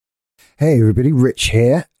Hey everybody, Rich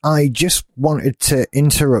here. I just wanted to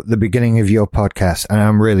interrupt the beginning of your podcast, and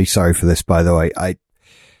I'm really sorry for this, by the way.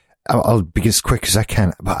 I'll be as quick as I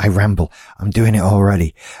can, but I ramble. I'm doing it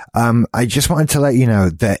already. I just wanted to let you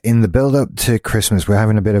know that in the build up to Christmas, we're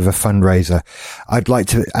having a bit of a fundraiser. I'd like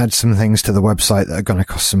to add some things to the website that are going to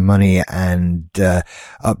cost some money and,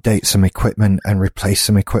 update some equipment and replace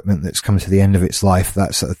some equipment that's come to the end of its life,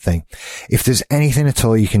 that sort of thing. If there's anything at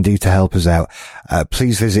all you can do to help us out,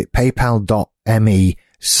 please visit paypal.me/Simply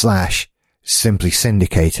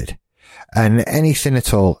Syndicated. And anything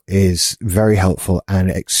at all is very helpful and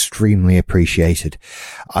extremely appreciated.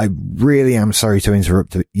 I really am sorry to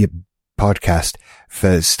interrupt your podcast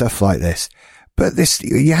for stuff like this, but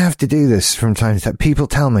you have to do this from time to time. People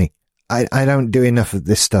tell me I don't do enough of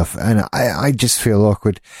this stuff, and I just feel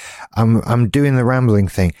awkward. I'm doing the rambling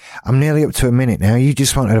thing. I'm nearly up to a minute now. You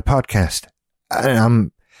just wanted a podcast,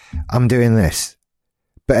 and I'm doing this.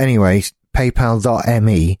 But anyway,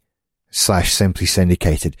 paypal.me/Simply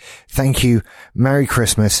Syndicated. Thank you. Merry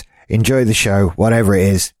Christmas. Enjoy the show, whatever it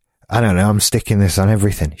is. I don't know. I'm sticking this on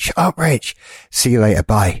everything. Shut up, Rich. See you later.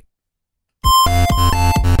 Bye.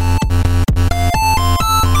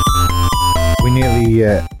 We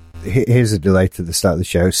nearly, here's a delay to the start of the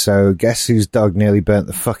show. So guess whose dog nearly burnt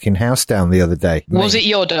the fucking house down the other day? Was it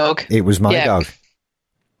your dog? It was my dog.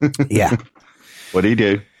 Yeah. What did he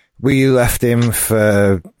do? We left him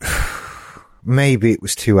for maybe it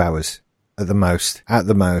was 2 hours at the most.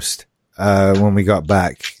 When we got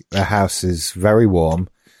back, the house is very warm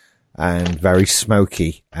and very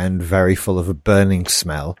smoky and very full of a burning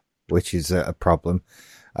smell, which is a problem.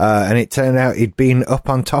 And it turned out he'd been up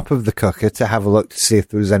on top of the cooker to have a look to see if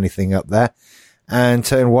there was anything up there, and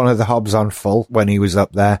turned one of the hobs on full when he was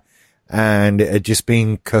up there, and it had just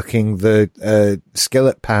been cooking the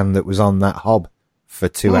skillet pan that was on that hob for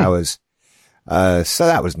 2 hours. So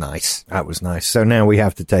that was nice. So now we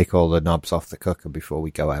have to take all the knobs off the cooker before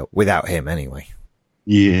we go out. Without him, anyway.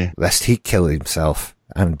 Yeah. Lest he kill himself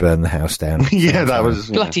and burn the house down. Yeah, that was...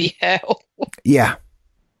 Bloody hell. Yeah.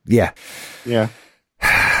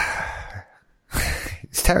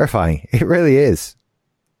 It's terrifying. It really is.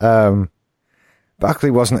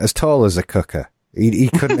 Buckley wasn't as tall as a cooker. He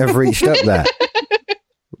couldn't have reached up there.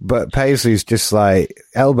 But Paisley's just like,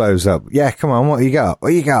 elbows up. Yeah, come on, what you got?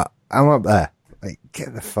 I'm up there. Like,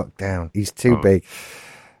 get the fuck down. He's too big.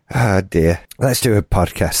 Oh, dear. Let's do a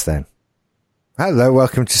podcast then. Hello,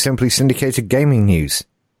 welcome to Simply Syndicated Gaming News.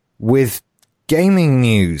 With gaming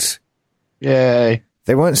news. Yay.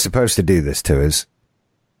 They weren't supposed to do this to us,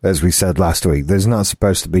 as we said last week. There's not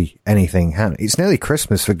supposed to be anything happening. It's nearly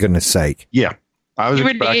Christmas, for goodness sake. Yeah. I was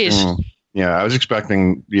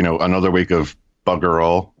expecting, another week of bugger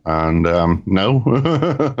all, and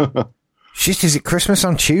no. Shit, is it Christmas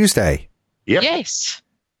on Tuesday? Yep. Yes.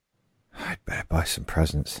 I'd better buy some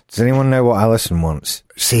presents. Does anyone know what Alison wants?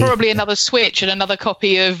 Probably another Switch and another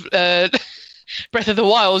copy of Breath of the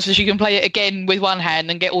Wild, so she can play it again with one hand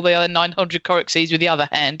and get all the other 900 Corixies with the other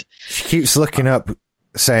hand. She keeps looking up,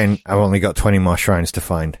 saying, I've only got 20 more shrines to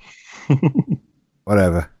find.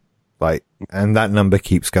 Whatever. And that number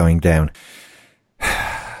keeps going down.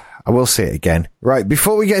 I will see it again. Right,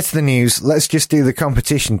 before we get to the news, let's just do the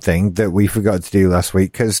competition thing that we forgot to do last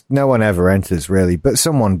week, because no one ever enters, really, but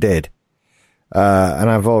someone did. And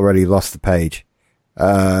I've already lost the page.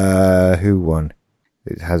 Who won?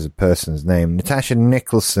 It has a person's name. Natasha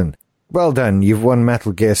Nicholson. Well done, you've won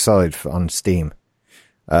Metal Gear Solid on Steam.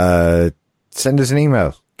 Send us an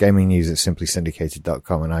email,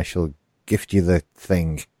 gamingnews@simplysyndicated.com, and I shall gift you the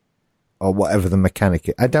thing. Or whatever the mechanic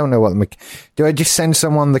is. I don't know what do I just send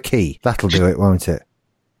someone the key? That'll do it, won't it?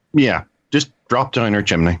 Yeah. Just drop down her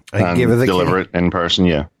chimney and give her the deliver key. It in person,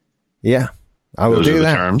 yeah. Yeah. I will Those do are the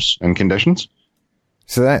that. terms and conditions.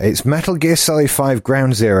 So it's Metal Gear Solid 5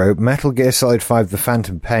 Ground Zero, Metal Gear Solid 5 The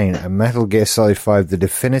Phantom Pain, and Metal Gear Solid 5 The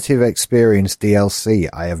Definitive Experience DLC.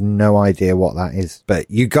 I have no idea what that is.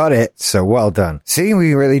 But you got it, so well done. See,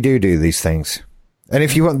 we really do these things. And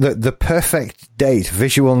if you want the perfect date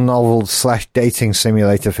visual novel / dating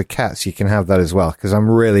simulator for cats, you can have that as well. Because I'm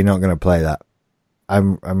really not going to play that.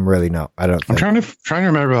 I'm really not. I don't think. I'm trying to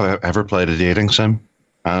remember if I ever played a dating sim,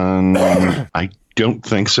 and I don't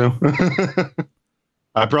think so.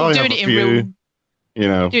 I probably have a few.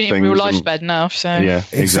 Doing it in real life's bad enough. So yeah,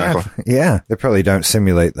 exactly. Yeah, they probably don't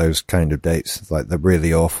simulate those kind of dates, like the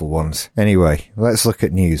really awful ones. Anyway, let's look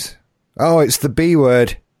at news. Oh, it's the B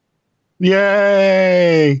word.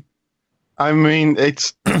 Yay! I mean,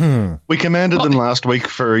 it's we commended them last week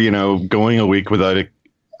for going a week without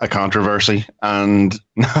a controversy, and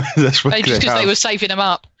this week just because they were saving them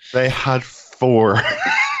up. They had 4.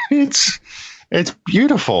 It's It's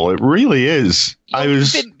beautiful. It really is.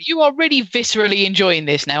 You are really viscerally enjoying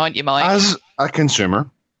this now, aren't you, Mike? As a consumer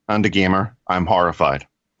and a gamer, I'm horrified.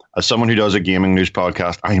 As someone who does a gaming news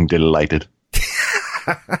podcast, I am delighted.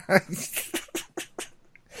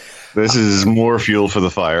 This is more fuel for the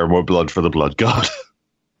fire, more blood for the blood god.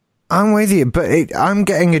 I'm with you, but I'm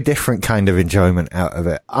getting a different kind of enjoyment out of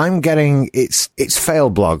it. I'm getting it's fail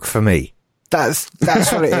blog for me. That's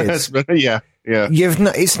what it is. Yeah.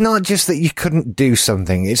 It's not just that you couldn't do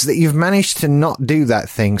something; it's that you've managed to not do that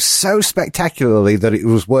thing so spectacularly that it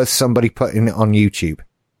was worth somebody putting it on YouTube.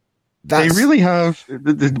 They really have.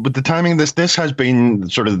 With the timing, this has been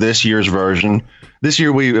sort of this year's version. This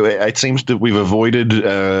year, it seems that we've avoided.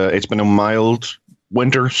 It's been a mild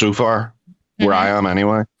winter so far, where I am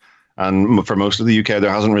anyway. And for most of the UK, there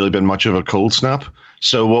hasn't really been much of a cold snap.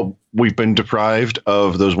 So what we've been deprived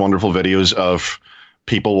of those wonderful videos of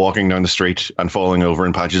people walking down the street and falling over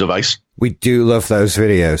in patches of ice. We do love those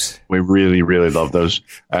videos. We really, really love those.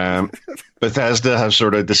 Bethesda have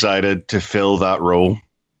sort of decided to fill that role.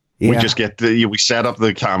 Yeah. We just we set up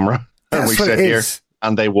the camera and we sit here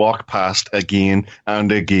and they walk past again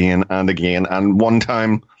and again and again. And one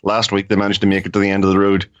time last week, they managed to make it to the end of the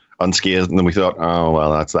road unscathed, and then we thought, oh,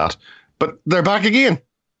 well, that's that. But they're back again.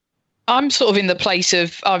 I'm sort of in the place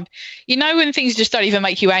of, when things just don't even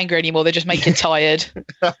make you angry anymore, they just make you tired.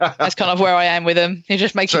 That's kind of where I am with them. They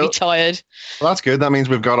just make me tired. Well, that's good. That means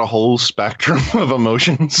we've got a whole spectrum of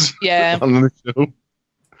emotions on the show.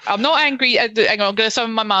 I'm not angry. Hang on, I'm going to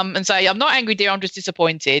summon my mum and say, I'm not angry, dear. I'm just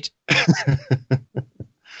disappointed.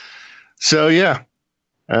 So, yeah.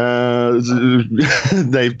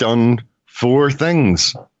 They've done 4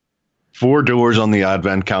 things. 4 doors on the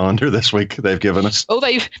advent calendar this week they've given us. Oh,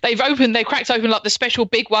 they've cracked open like the special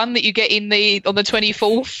big one that you get on the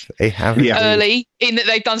 24th. They have early, in that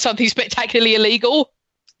they've done something spectacularly illegal.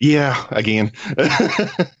 Yeah, again.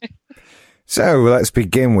 So let's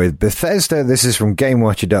begin with Bethesda. This is from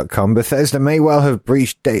GameWatcher.com. Bethesda may well have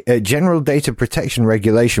breached general data protection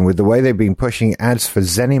regulation with the way they've been pushing ads for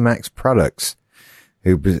ZeniMax products,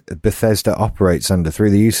 who Bethesda operates under,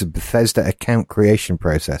 through the use of Bethesda account creation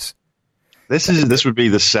process. This would be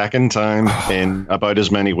the second time in about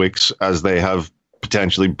as many weeks as they have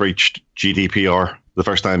potentially breached GDPR. The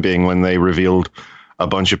first time being when they revealed a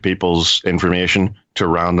bunch of people's information to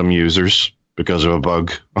random users because of a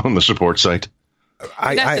bug on the support site.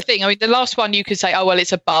 That's the thing. I mean, the last one you could say, oh, well,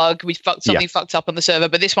 it's a bug. Something fucked up on the server.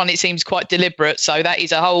 But this one, it seems quite deliberate. So that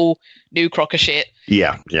is a whole new crock of shit.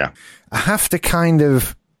 Yeah. I have to kind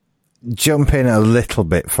of jump in a little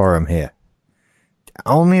bit for him here.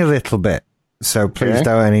 Only a little bit. So please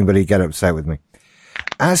don't anybody get upset with me.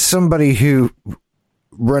 As somebody who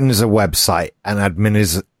runs a website and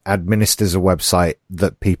administers a website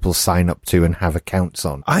that people sign up to and have accounts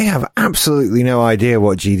on, I have absolutely no idea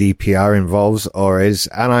what GDPR involves or is,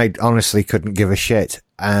 and I honestly couldn't give a shit.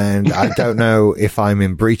 And I don't know if I'm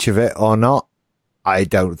in breach of it or not. I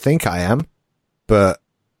don't think I am, but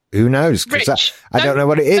who knows? Because I don't know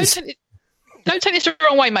what it is. Don't take this the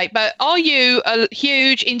wrong way, mate, but are you a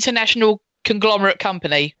huge international conglomerate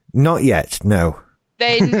company? Not yet, no.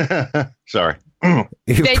 Then sorry. Then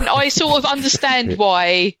I sort of understand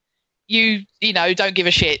why you don't give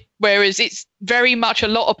a shit. Whereas it's very much a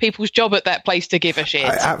lot of people's job at that place to give a shit.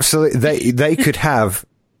 Absolutely. They could have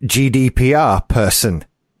GDPR person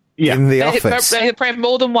in the office. They have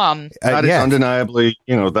more than one. That is undeniably,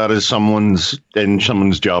 that is someone's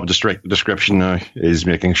job description now, is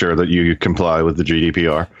making sure that you comply with the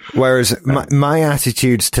GDPR. Whereas my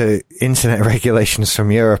attitudes to internet regulations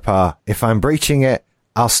from Europe are, if I'm breaching it,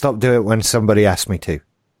 I'll stop doing it when somebody asks me to.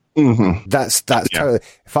 Mm-hmm. That's totally.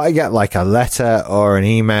 If I get like a letter or an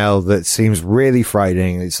email that seems really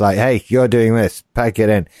frightening, it's like, hey, you're doing this, pack it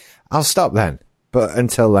in, I'll stop then. But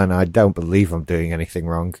until then, I don't believe I'm doing anything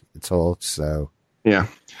wrong at all. So yeah.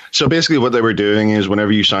 So basically what they were doing is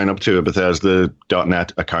whenever you sign up to a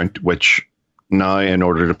Bethesda.net account, which now in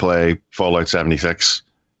order to play Fallout 76,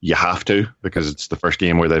 you have to, because it's the first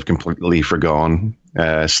game where they've completely forgone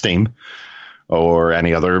Steam or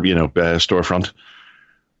any other, storefront.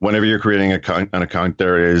 Whenever you're creating an account,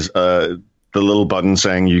 there is the little button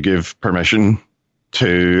saying you give permission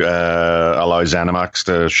to allow ZeniMax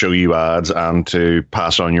to show you ads and to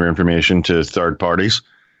pass on your information to third parties.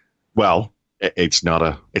 Well, it's not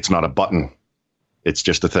a button. It's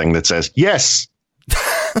just a thing that says yes.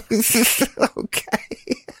 Okay.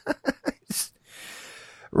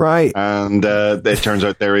 Right. And it turns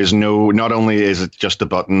out there is not only is it just a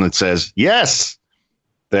button that says yes,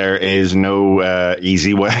 there is no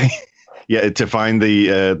easy way to find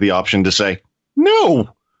the option to say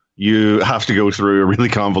no. you have to go through a really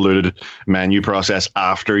convoluted menu process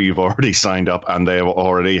after you've already signed up and they have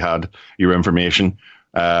already had your information,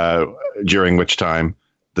 during which time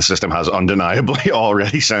the system has undeniably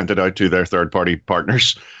already sent it out to their third-party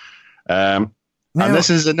partners. And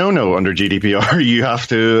this is a no-no under GDPR. You have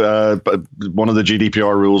to, one of the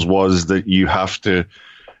GDPR rules was that you have to,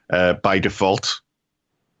 by default,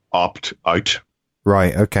 opt out.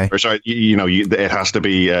 Right. Okay. Or sorry, it has to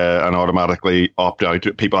be an automatically opt out.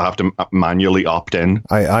 People have to manually opt in.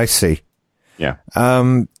 I see. Yeah.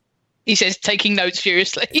 He says, taking notes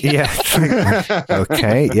furiously. Yeah.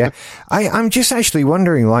 Okay. Yeah. I'm just actually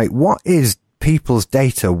wondering, like, what is people's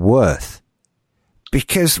data worth?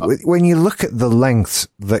 Because when you look at the lengths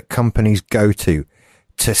that companies go to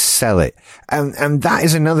sell it, and that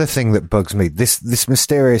is another thing that bugs me. This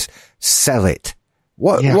mysterious sell it.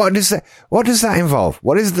 What does that involve?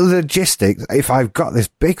 What is the logistics? If I've got this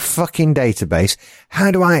big fucking database, how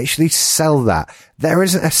do I actually sell that? There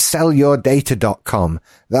isn't a sellyourdata.com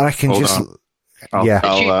that I can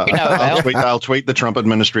I'll tweet the Trump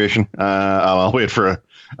administration. I'll wait for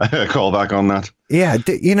a call back on that. Yeah.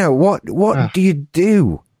 What do you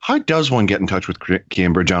do? How does one get in touch with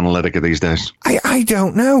Cambridge Analytica these days? I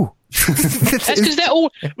don't know. That's because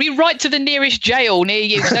we write to the nearest jail near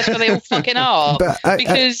you. That's where they all fucking are. But,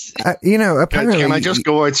 apparently, can I just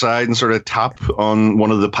go outside and sort of tap on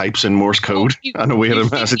one of the pipes in Morse code and wait a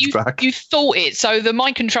message back? You thought it. So the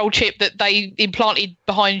mind control chip that they implanted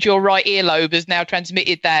behind your right earlobe has now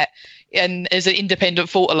transmitted that, and there's an independent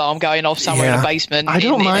fault alarm going off somewhere in the basement. I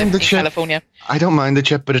don't mind the chip. California. I don't mind the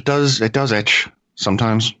chip, but it does itch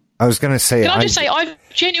sometimes. I was going to say... Can I just say, I've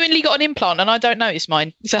genuinely got an implant and I don't notice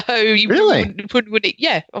mine. So you really?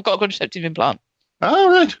 Yeah, I've got a contraceptive implant.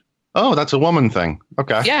 Oh, right. Oh, that's a woman thing.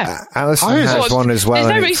 Okay. Yeah. Alison has one as well,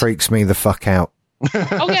 and it freaks me the fuck out.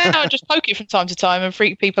 Oh, yeah, I just poke it from time to time and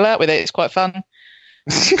freak people out with it. It's quite fun.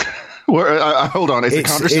 Hold on, it's a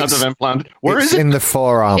contraceptive implant. Where is it? In the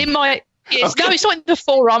forearm. No, it's not in the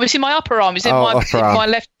forearm. It's in my upper arm. It's in my upper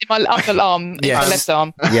arm. Yes. My left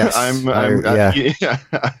arm. Yes, I'm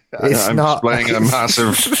not displaying a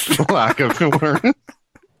massive lack of awareness.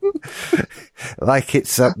 Like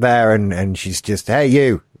it's up there, and she's just, hey,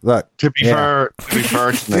 you look. To be fair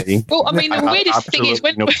to me. Well, I mean, the weirdest thing is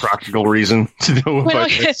no practical reason to know about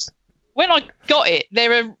this. When I got it,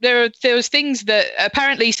 there was things that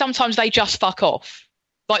apparently sometimes they just fuck off.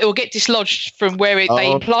 Like, it will get dislodged from where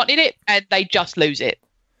they implanted it, and they just lose it.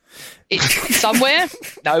 It's somewhere,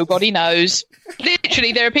 nobody knows.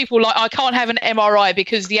 Literally, there are people like, I can't have an MRI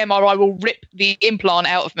because the MRI will rip the implant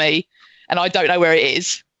out of me, and I don't know where it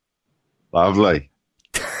is. Lovely.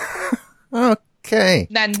 Okay.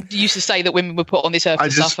 Nan used to say that women were put on this earth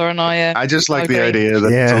to suffer, and I just like the idea that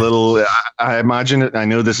it's a little. I imagine it. I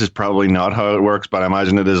know this is probably not how it works, but I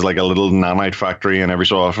imagine it is like a little nanite factory, and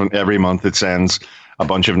every month it sends a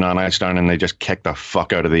bunch of nanites down, and they just kick the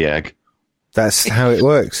fuck out of the egg. That's how it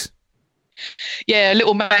works. Yeah, a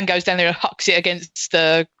little man goes down there and hucks it against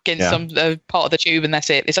some part of the tube, and that's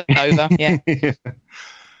it. It's over. Yeah.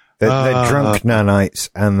 They're drunk nanites,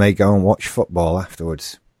 and they go and watch football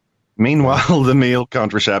afterwards. Meanwhile, the male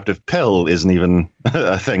contraceptive pill isn't even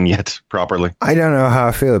a thing yet, properly. I don't know how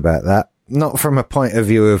I feel about that. Not from a point of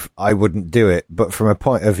view of I wouldn't do it, but from a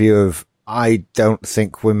point of view of I don't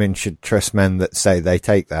think women should trust men that say they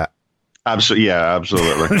take that. Absolutely.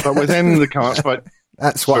 But within the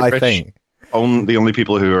that's what I think. The only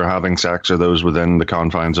people who are having sex are those within the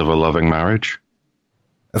confines of a loving marriage.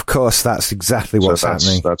 Of course, that's exactly what's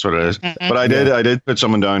happening. That's what it is. Mm-hmm. But I did put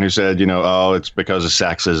someone down who said, it's because of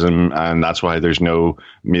sexism, and that's why there's no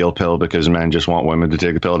meal pill, because men just want women to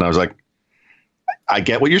take the pill. And I was like, I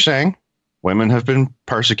get what you're saying. Women have been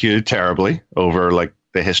persecuted terribly over like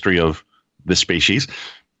the history of the species,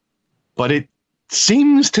 but it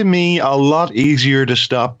seems to me a lot easier to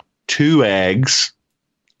stop 2 eggs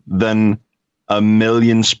than 1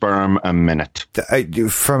 million sperm a minute.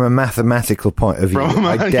 From a mathematical point of view,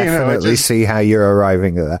 I definitely see how you're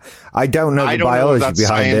arriving at that. I don't know the biology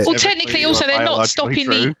behind it. Well, technically, also they're not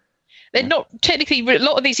stopping they're not technically. A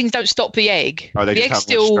lot of these things don't stop the egg. Are they the just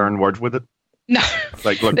having a stern word with it? No,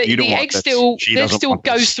 like look, you don't the want egg this. still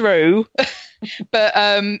goes through, but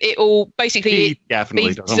it all basically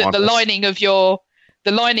means that the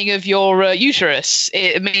lining of your uterus,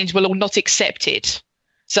 it means will all not accept it.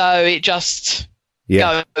 So it just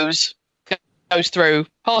goes through,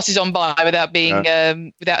 passes on by without being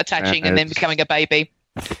without attaching and then becoming a baby.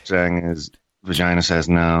 Saying is vagina says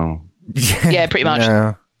no. Yeah, pretty much.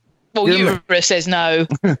 No. Well, uterus says no.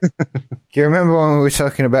 you remember when we were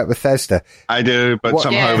talking about Bethesda? I do, but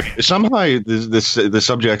somehow the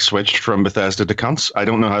subject switched from Bethesda to cunts. I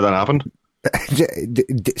don't know how that happened.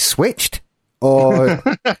 Switched? Or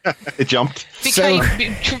it jumped.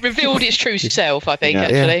 Revealed its true self, I think,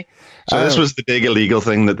 actually. So this was the big illegal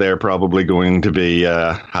thing that they're probably going to be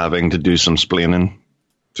having to do some splaining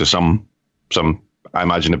to some. I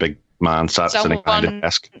imagine a big man sitting behind a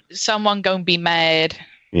desk. Someone going to be mad.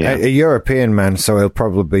 Yeah. A European man, so he'll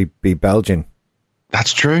probably be Belgian.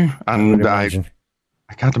 That's true. And I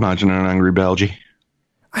can't imagine an angry Belgie.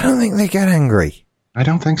 I don't think they get angry. I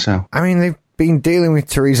don't think so. I mean, they've been dealing with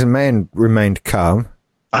Theresa May and remained calm.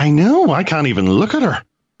 I know. I can't even look at her.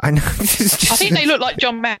 I know. I think they look like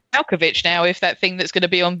John Malkovich now, if that thing that's going to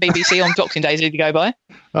be on BBC on Boxing Day is to go by.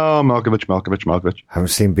 Oh, Malkovich. Haven't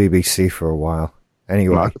seen BBC for a while.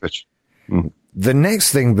 Anyway. Malkovich. The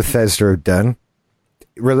next thing Bethesda have done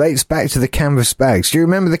relates back to the canvas bags. Do you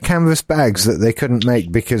remember the canvas bags that they couldn't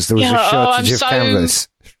make because there was a shortage of canvas?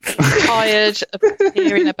 Tired of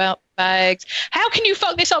hearing about bags. How can you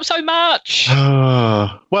fuck this up so much?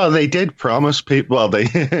 Well, they did promise people. Well, they,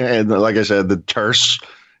 like I said, the terse.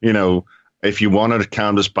 If you wanted a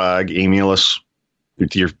canvas bag, email us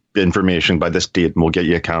your information by this date, and we'll get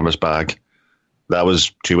you a canvas bag. That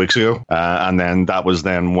was 2 weeks ago, and then that was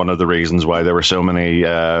then one of the reasons why there were so many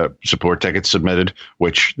support tickets submitted,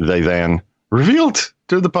 which they then revealed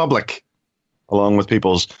to the public, along with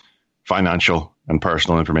people's financial and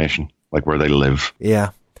personal information, like where they live. Yeah.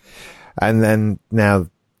 And then now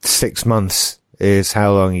 6 months is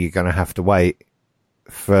how long you're going to have to wait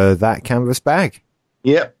for that canvas bag.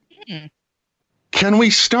 Yep. Can we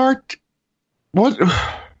start? What?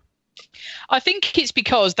 I think it's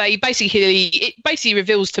because it basically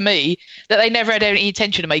reveals to me that they never had any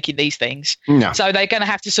intention of making these things. No. So they're going to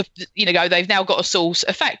have to, they've now got to source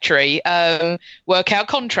a factory, work out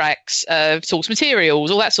contracts, source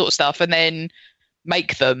materials, all that sort of stuff, and then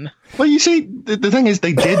make them. Well, you see, the thing is,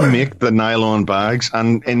 they did make the nylon bags,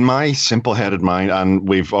 and in my simple-headed mind, and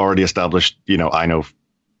we've already established, I know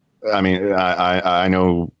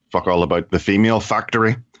fuck all about the female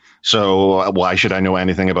factory, so why should I know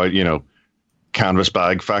anything about, canvas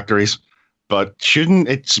bag factories? But shouldn't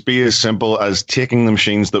it be as simple as taking the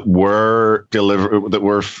machines that were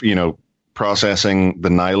processing the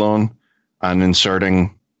nylon and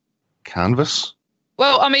inserting canvas?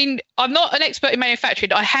 Well, I mean, I'm not an expert in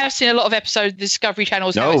manufacturing. I have seen a lot of episodes of the Discovery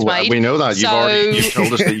Channel. How it's made. We know that. You've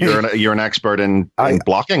told us that you're an expert in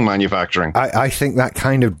blocking manufacturing. I think that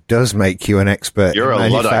kind of does make you an expert in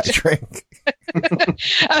manufacturing.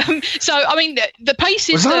 So, I mean, the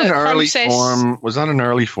paces was that an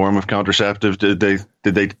early form of contraceptive? Did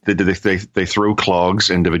they throw clogs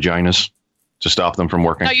into vaginas to stop them from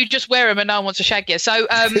working? No, you just wear them and no one wants to shag you. So,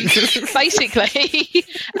 basically,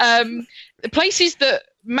 the places that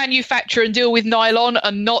manufacture and deal with nylon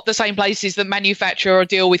are not the same places that manufacture or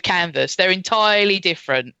deal with canvas. They're entirely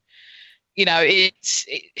different. It's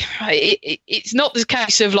not the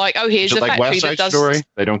case of like, oh, here's a factory West Side that does. Story?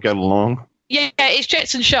 They don't get along. Yeah, it's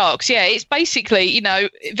Jets and Sharks. Yeah, it's basically,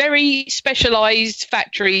 very specialised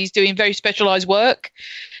factories doing very specialised work.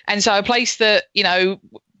 And so a place that,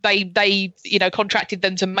 they contracted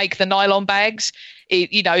them to make the nylon bags.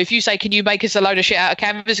 If you say, can you make us a load of shit out of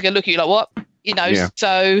canvas, they're going to look at you like, what?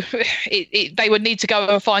 So they would need to go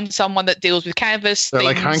and find someone that deals with canvas. They're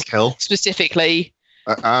like Hank Hill. Specifically.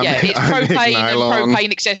 It's propane and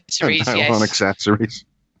propane accessories. And nylon accessories.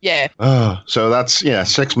 Yeah. So that's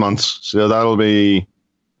 6 months. So that'll be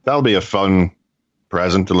a fun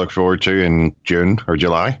present to look forward to in June or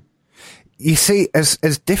July. You see, as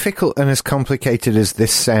difficult and as complicated as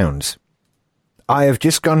this sounds, I have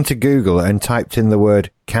just gone to Google and typed in the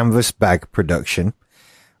word canvas bag production,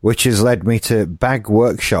 which has led me to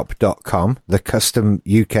bagworkshop.com, the custom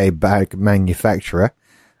UK bag manufacturer.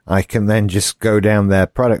 I can then just go down their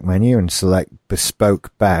product menu and select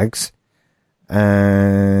bespoke bags.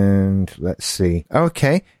 And let's see.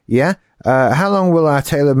 Okay, yeah. How long will our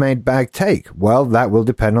tailor-made bag take? Well, that will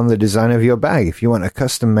depend on the design of your bag. If you want a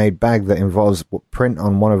custom-made bag that involves print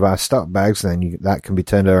on one of our stock bags, then that can be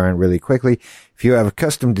turned around really quickly. If you have a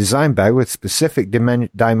custom design bag with specific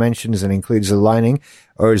dimensions and includes a lining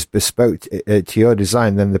or is bespoke to your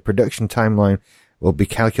design, then the production timeline will be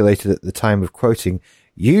calculated at the time of quoting,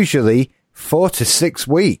 usually 4 to 6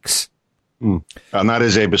 weeks. And that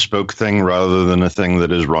is a bespoke thing rather than a thing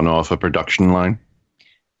that is run off a production line.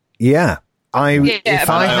 Yeah. If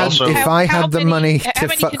I had the money to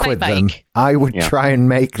fuck with them, I would try and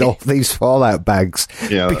make all these Fallout bags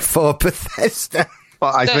before Bethesda.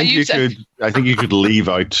 Well, I think you could leave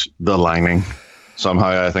out the lining.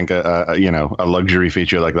 somehow I think a luxury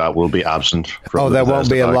feature like that will be absent. From there won't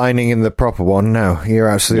be a lining in the proper one. No, you're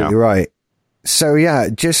absolutely right. So yeah,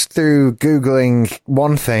 just through Googling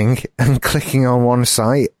one thing and clicking on one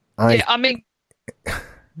site. The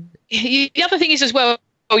other thing is as well,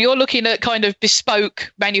 you're looking at kind of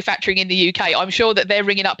bespoke manufacturing in the UK. I'm sure that they're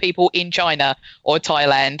ringing up people in China or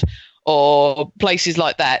Thailand or places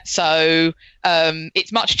like that. So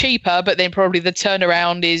it's much cheaper, but then probably the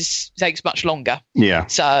turnaround takes much longer. Yeah.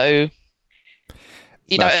 So,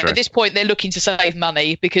 at this point, they're looking to save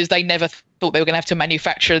money because they never thought they were going to have to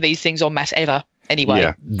manufacture these things en masse ever anyway.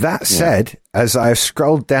 Yeah. That said, as I've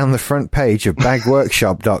scrolled down the front page of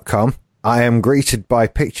bagworkshop.com, I am greeted by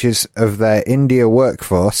pictures of their India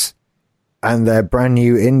workforce and their brand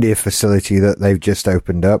new India facility that they've just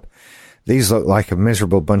opened up. These look like a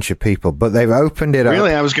miserable bunch of people, but they've opened it up.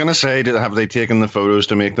 Really? I was going to say, have they taken the photos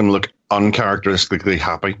to make them look uncharacteristically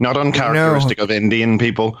happy? Not uncharacteristic of Indian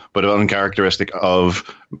people, but uncharacteristic of,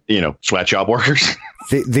 sweatshop workers.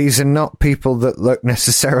 These are not people that look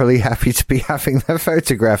necessarily happy to be having their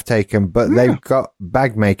photograph taken, but they've got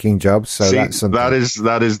bag-making jobs, so that's something. That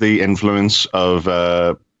is the influence of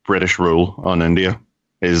British rule on India.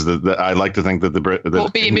 Is that I like to think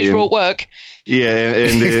that being miserable at work. Yeah,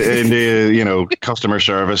 in the customer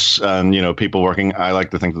service and people working, I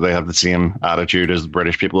like to think that they have the same attitude as the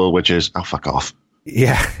British people, which is fuck off.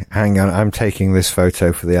 Yeah, hang on, I'm taking this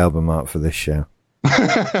photo for the album art for this show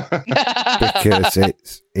because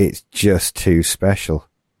it's just too special.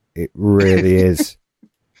 It really is.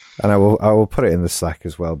 And I will put it in the Slack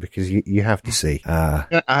as well because you have to see.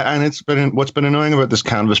 And what's been annoying about this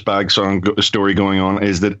canvas bag story going on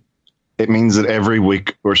is that it means that every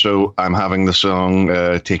week or so I'm having the song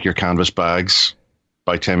 "Take Your Canvas Bags"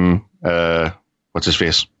 by Tim. What's his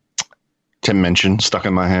face? Tim Minchin stuck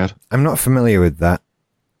in my head. I'm not familiar with that.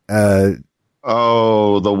 The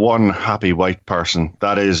one happy white person.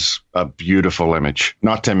 That is a beautiful image.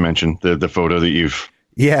 Not Tim Minchin. The photo that you've.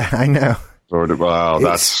 Yeah, I know. Wow,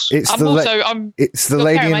 it's the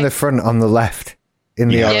lady in the front on the left in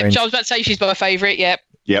the orange. Yeah, I was about to say she's my favourite.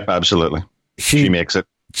 Yep, absolutely. She makes it.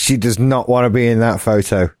 She does not want to be in that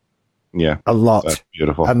photo. Yeah, a lot. That's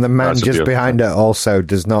beautiful. And the man just behind her also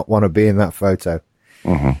does not want to be in that photo.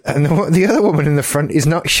 Mm-hmm. And the other woman in the front is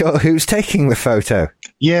not sure who's taking the photo.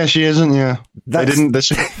 Yeah, she isn't. Yeah, they didn't.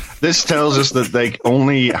 This tells us that they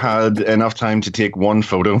only had enough time to take one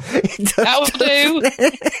photo. That'll do.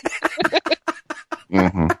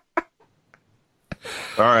 Mm-hmm.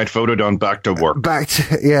 All right, photo done. Back to work.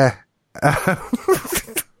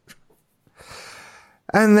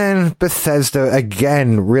 And then Bethesda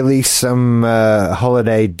again released some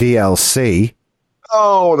holiday DLC.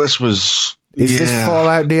 Oh, this was. Is this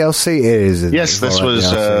Fallout DLC? It is. Yes, this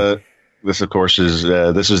was. This, of course, is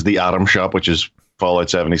the Atom Shop, which is Fallout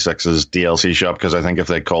 76's DLC shop. Because I think if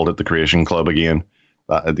they called it the Creation Club again,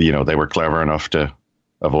 they were clever enough to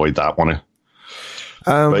avoid that one.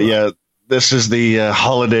 But yeah, this is the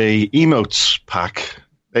holiday emotes pack.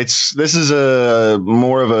 This is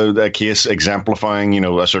more of a case exemplifying,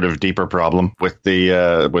 a sort of deeper problem with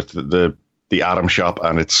the Atom Shop,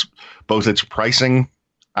 and it's both its pricing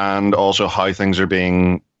and also how things are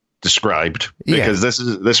being described. Because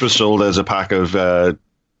this was sold as a pack of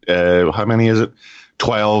how many is it?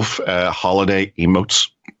 12 holiday emotes,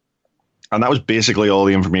 and that was basically all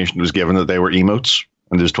the information that was given, that they were emotes,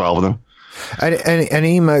 and there's 12 of them. An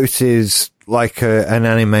emote is like an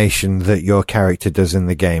animation that your character does in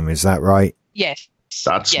the game, is that right? Yes.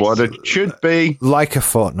 That's what it should be. Like a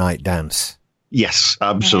Fortnite dance. Yes,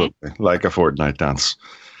 absolutely. Mm-hmm. Like a Fortnite dance.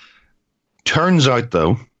 Turns out,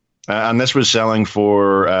 though, and this was selling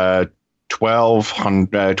for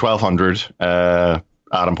 1,200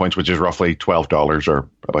 Atom points, which is roughly $12 or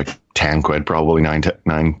about 10 quid, probably 10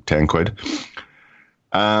 quid.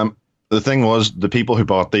 The thing was, the people who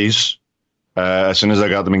bought these, as soon as I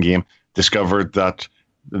got them in game, discovered that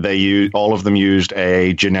all of them used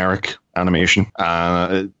a generic animation.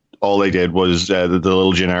 All they did was the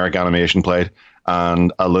little generic animation played,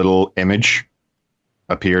 and a little image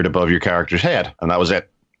appeared above your character's head, and that was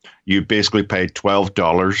it. You basically paid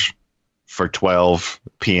 $12 for 12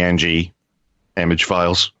 PNG image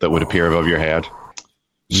files that would appear above your head.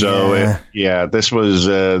 So this was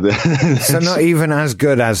so not even as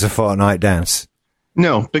good as a Fortnite dance.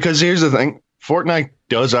 No, because here's the thing: Fortnite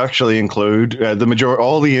does actually include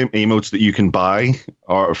all the emotes that you can buy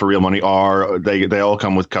or for real money they all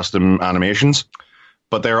come with custom animations,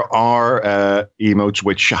 but there are emotes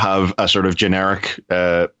which have a sort of generic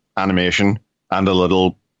animation and a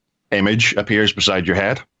little image appears beside your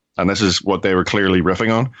head, and this is what they were clearly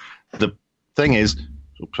riffing on. The thing is,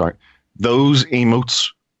 those emotes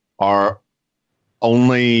are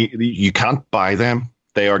only, you can't buy them.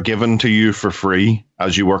 They are given to you for free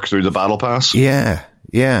as you work through the battle pass. Yeah.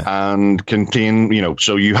 And contain,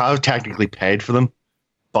 so you have technically paid for them,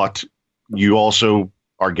 but you also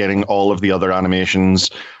are getting all of the other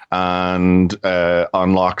animations and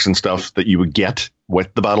unlocks and stuff that you would get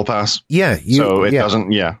with the battle pass. Yeah.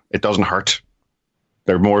 It doesn't hurt.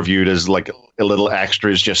 They're more viewed as like a little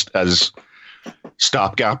extras, just as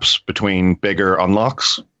stopgaps between bigger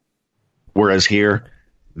unlocks. Whereas here,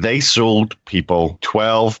 they sold people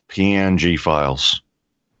 12 PNG files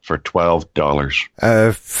for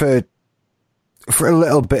 $12. For a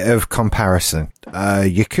little bit of comparison,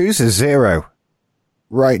 Yakuza 0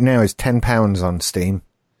 right now is £10 on Steam.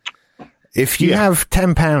 If you have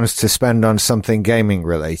 £10 to spend on something gaming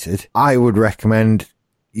related, I would recommend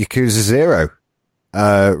Yakuza 0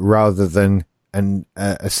 rather than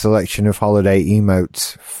a selection of holiday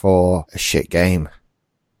emotes for a shit game.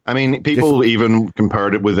 I mean, people even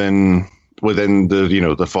compared it within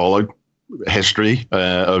the the Fallout history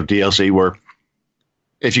of DLC, where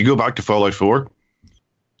if you go back to Fallout 4,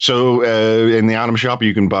 so in the item shop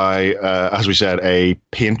you can buy, as we said, a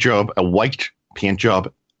white paint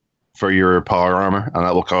job for your power armor, and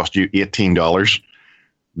that will cost you $18.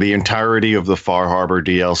 The entirety of the Far Harbor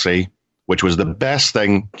DLC, which was the best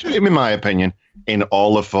thing, in my opinion, in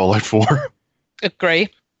all of Fallout 4. Agree.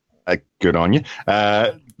 Good on you.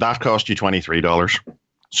 That cost you $23.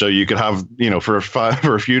 So you could have, for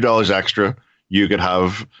a few dollars extra, you could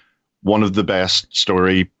have one of the best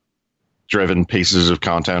story-driven pieces of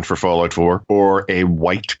content for Fallout 4, or a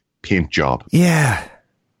white paint job. Yeah.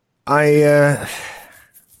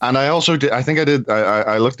 And I also did,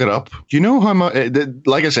 I looked it up. Do you know how much,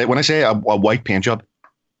 like I said, when I say a white paint job,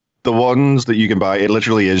 the ones that you can buy, it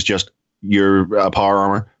literally is just your power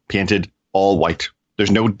armor painted all white. There's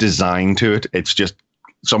no design to it. It's just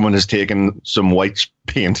someone has taken some white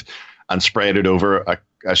paint and sprayed it over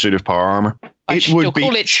a suit of power armor. It would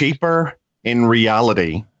be cheaper in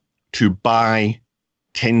reality to buy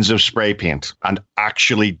tins of spray paint and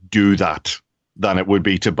actually do that than it would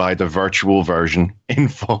be to buy the virtual version in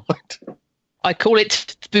Fallout. I call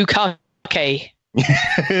it bukkake.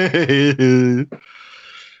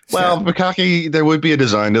 Well, bukkake, there would be a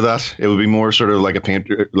design to that. It would be more sort of like a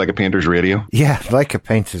painter's radio. Yeah, like a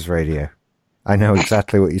painter's radio. I know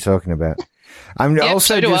exactly what you're talking about. You're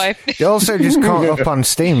also just caught up on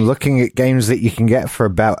Steam looking at games that you can get for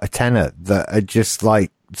about a tenner that are just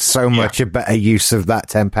like so much a better use of that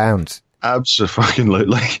 £10.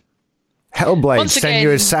 Absolutely. Hellblade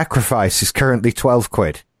Senua's Sacrifice is currently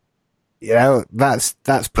 £12. That's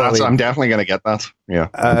probably... I'm definitely going to get that. Yeah,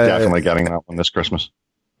 I'm definitely getting that one this Christmas.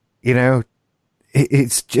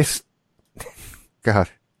 It's just... God.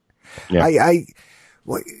 Yeah.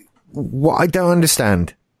 What I don't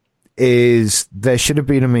understand is there should have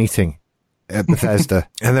been a meeting at Bethesda,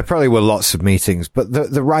 and there probably were lots of meetings, but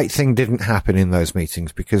the right thing didn't happen in those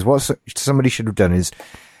meetings, because what somebody should have done is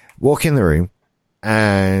walk in the room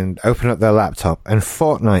and open up their laptop, and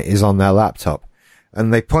Fortnite is on their laptop,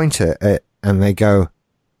 and they point at it and they go,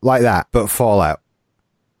 like that, but Fallout.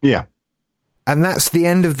 Yeah. And that's the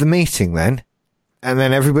end of the meeting then. And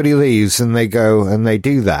then everybody leaves and they go and they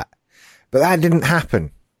do that. But that didn't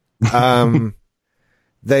happen.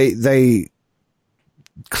 They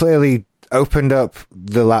clearly opened up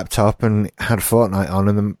the laptop and had Fortnite on,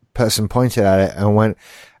 and the person pointed at it and went,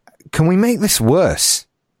 "Can we make this worse?"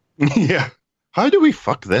 Yeah. How do we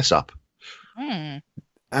fuck this up? And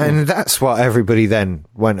that's what everybody then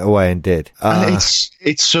went away and did. And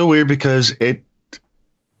it's so weird because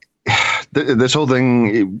this whole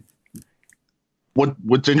thing.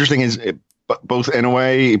 What's interesting is both in a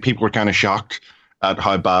way people were kind of shocked at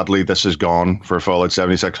how badly this has gone for Fallout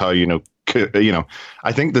 76. How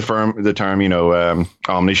I think the term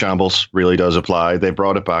omni shambles really does apply. They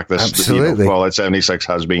brought it back. Absolutely. Fallout 76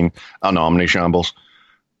 has been an omni shambles.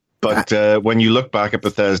 But when you look back at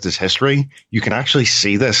Bethesda's history, you can actually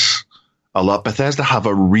see this a lot. Bethesda have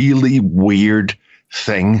a really weird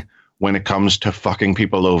thing when it comes to fucking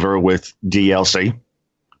people over with DLC,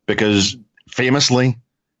 because famously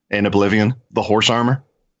in Oblivion, the horse armor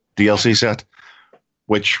DLC set,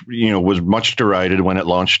 which was much derided when it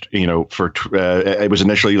launched, for it was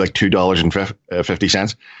initially like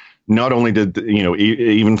 $2.50. Not only did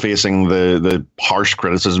even facing the harsh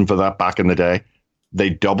criticism for that back in the day, they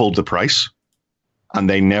doubled the price, and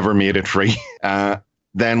they never made it free.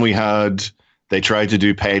 Then they tried to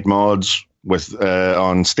do paid mods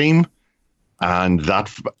on Steam, and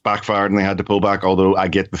that backfired, and they had to pull back. Although I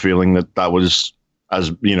get the feeling that was,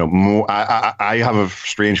 as more. I have a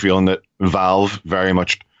strange feeling that Valve very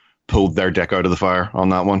much pulled their dick out of the fire on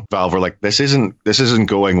that one. Valve were like, this isn't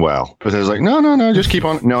going well. But Bethesda's like, no, just keep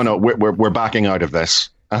on. No, we're backing out of this.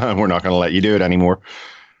 We're not going to let you do it anymore.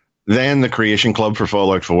 Then the Creation Club for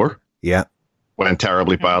Fallout 4. Yeah. Went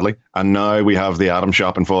terribly badly. And now we have the Atom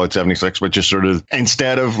Shop in Fallout 76, which is sort of,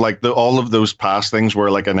 instead of like all of those past things were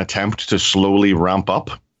like an attempt to slowly ramp up,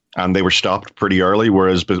 and they were stopped pretty early.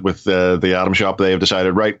 Whereas with the Atom Shop, they have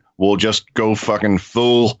decided, right, we'll just go fucking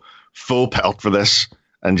full pelt for this.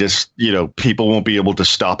 And just, people won't be able to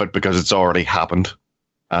stop it because it's already happened.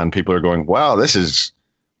 And people are going, wow, this is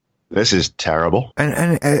terrible.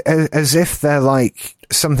 And as if they're like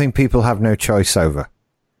something people have no choice over.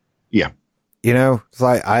 Yeah. It's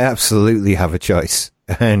like, I absolutely have a choice,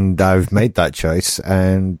 and I've made that choice,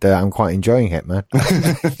 and I'm quite enjoying it, man.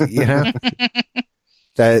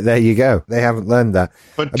 There you go. They haven't learned that.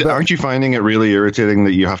 But aren't you finding it really irritating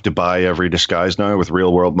that you have to buy every disguise now with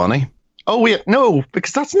real world money? Oh, wait, no,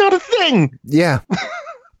 because that's not a thing. Yeah.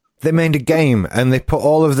 They made a game, and they put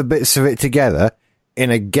all of the bits of it together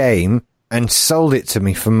in a game and sold it to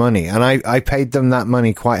me for money. And I paid them that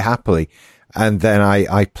money quite happily. And then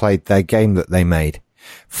I played their game that they made.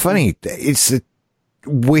 Funny, it's a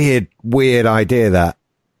weird idea, that.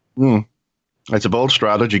 It's a bold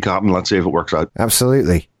strategy, Captain. Let's see if it works out.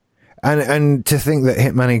 Absolutely. And to think that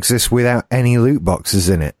Hitman exists without any loot boxes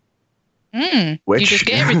in it. You just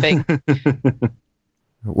get everything.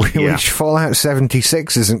 Which Fallout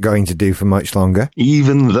 76 isn't going to do for much longer.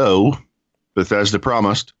 Even though Bethesda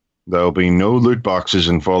promised there'll be no loot boxes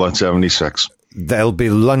in Fallout 76. There'll be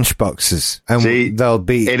lunch boxes. And there'll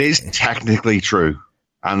be... It is technically true.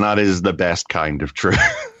 And that is the best kind of true.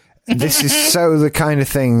 This is so the kind of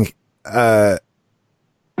thing that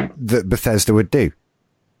Bethesda would do.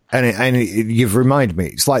 And you've reminded me,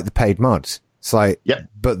 it's like the paid mods. It's like,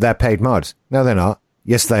 but they're paid mods. No, they're not.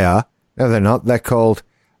 Yes, they are. No, they're not. They're called...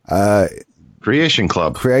 Creation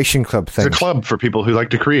Club. Creation Club things. It's a club for people who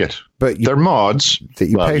like to create. But they're mods. That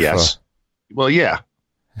you pay for. Well, yeah.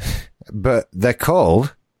 But they're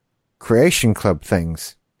called Creation Club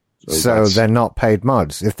things. So they're not paid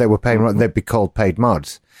mods. If they were paid mods, they'd be called paid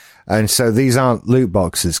mods. And so these aren't loot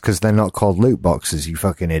boxes because they're not called loot boxes, you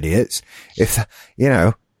fucking idiots. If,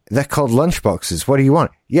 they're called lunch boxes. What do you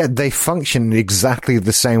want? Yeah, they function exactly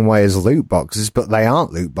the same way as loot boxes, but they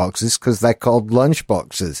aren't loot boxes because they're called lunch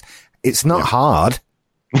boxes. It's not hard.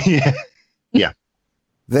 Yeah.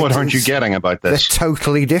 What aren't you getting about this? They're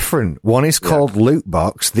totally different. One is called loot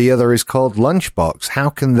box. The other is called lunch box. How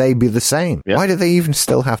can they be the same? Yeah. Why do they even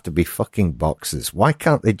still have to be fucking boxes? Why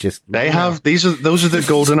can't they just... Those are the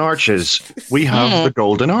golden arches. We have the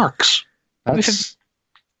golden arcs. That's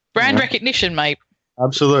brand recognition, mate.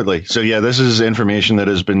 Absolutely. So this is information that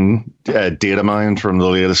has been data mined from the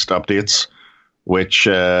latest updates, which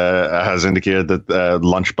has indicated that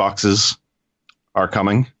lunch boxes are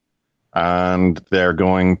coming. And they're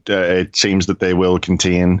going it seems that they will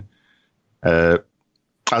contain, as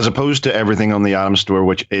opposed to everything on the Atom Store,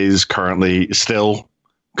 which is currently still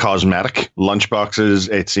cosmetic lunchboxes.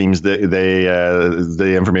 It seems that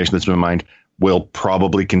the information that's been mined will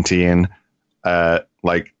probably contain,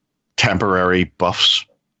 like temporary buffs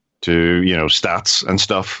to, stats and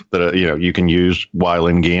stuff that, you can use while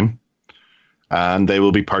in game. And they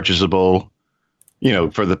will be purchasable,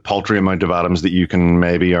 for the paltry amount of atoms that you can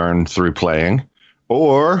maybe earn through playing,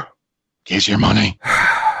 or here's your money.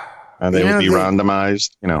 And they will be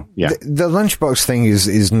randomized, The lunchbox thing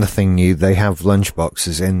is nothing new. They have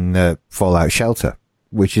lunchboxes in Fallout Shelter,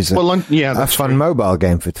 which is a fun mobile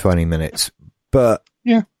game for 20 minutes. But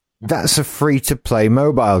that's a free-to-play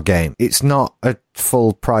mobile game. It's not a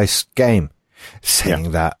full-price game.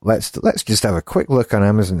 Saying that, let's just have a quick look on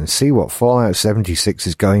Amazon and see what Fallout 76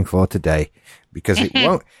 is going for today. Because it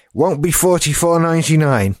won't be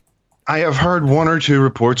 $44.99. I have heard one or two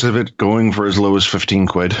reports of it going for as low as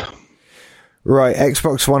 £15. Right,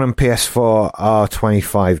 Xbox One and PS4 are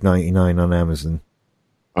 $25.99 on Amazon.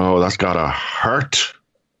 Oh, that's gotta hurt.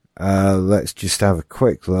 Let's just have a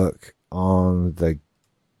quick look on the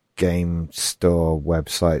game store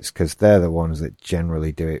websites, because they're the ones that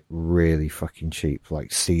generally do it really fucking cheap,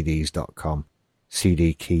 like CDs.com.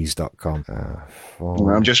 cdkeys.com.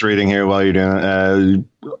 I'm just reading here while you're doing it.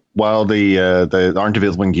 While they aren't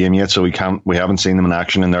available in game yet, so we haven't seen them in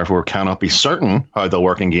action, and therefore cannot be certain how they'll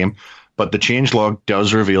work in game. But the changelog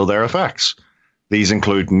does reveal their effects. These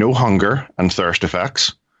include no hunger and thirst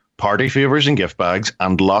effects, party favors and gift bags,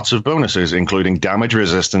 and lots of bonuses, including damage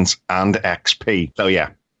resistance and XP. So yeah.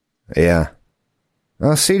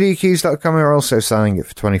 Well, cdkeys.com are also selling it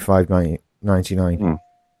for $25.99.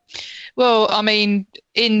 Well, I mean,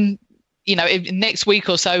 in next week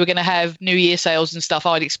or so we're going to have New Year sales and stuff.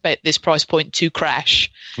 I'd expect this price point to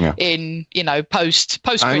crash in post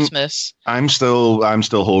Christmas. I'm still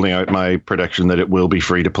holding out my prediction that it will be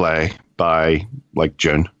free to play by like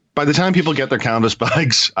June. By the time people get their canvas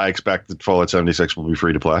bags, I expect that Fallout 76 will be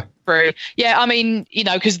free to play. Free. Yeah, I mean,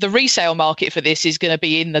 because the resale market for this is going to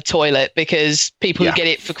be in the toilet because people who get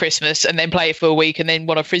it for Christmas and then play it for a week and then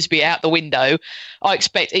want to frisbee it out the window, I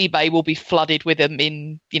expect eBay will be flooded with them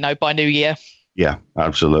by New Year. Yeah,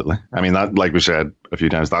 absolutely. I mean, that, like we said a few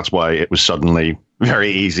times, that's why it was suddenly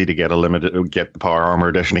very easy to get the Power Armor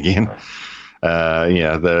edition again.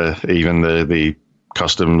 The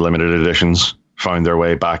custom limited editions found their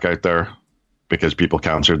way back out there because people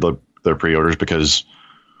cancelled their pre-orders because,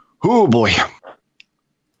 oh boy.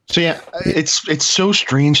 So yeah, it's so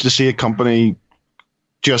strange to see a company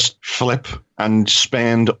just flip and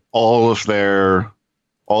spend all of their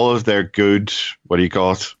good, what do you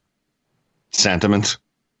call it, sentiment,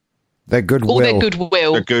 their goodwill, their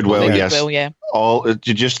goodwill, yes, yeah, all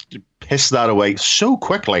to just piss that away so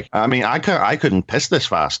quickly. I mean, I couldn't piss this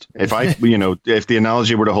fast. If if the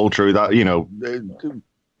analogy were to hold true, that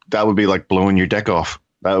that would be like blowing your dick off.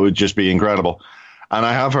 That would just be incredible. And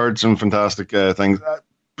I have heard some fantastic things.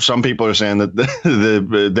 Some people are saying that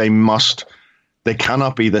they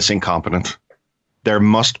cannot be this incompetent. There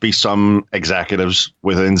must be some executives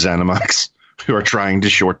within ZeniMax who are trying to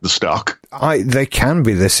short the stock. They can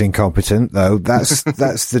be this incompetent, though. That's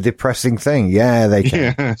the depressing thing. Yeah, they can.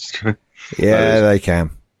 Yeah, that's true. Yeah, they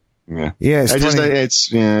can. Yeah, yeah.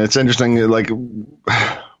 It's interesting. Like,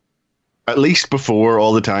 at least before,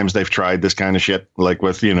 all the times they've tried this kind of shit, like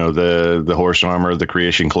with the Horse Armor, the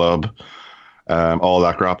Creation Club, all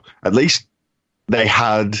that crap. At least they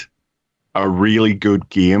had a really good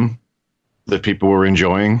game that people were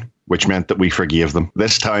enjoying, which meant that we forgave them.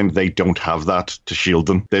 This time, they don't have that to shield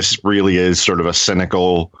them. This really is sort of a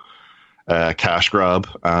cynical cash grab,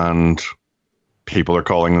 and people are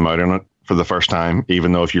calling them out on it for the first time,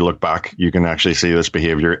 even though if you look back, you can actually see this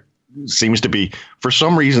behavior seems to be, for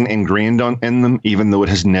some reason, ingrained in them, even though it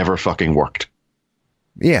has never fucking worked.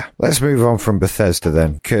 Yeah, let's move on from Bethesda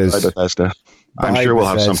then, because Bethesda. I'm sure we'll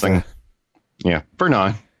have something. Yeah, for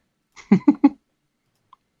now.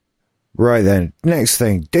 Right then, next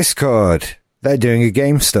thing, Discord. They're doing a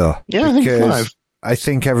game store. Yeah, because I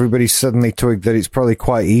think everybody suddenly twigged that it's probably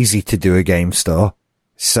quite easy to do a game store.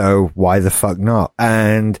 So why the fuck not?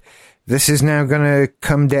 And this is now going to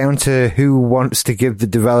come down to who wants to give the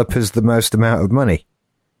developers the most amount of money.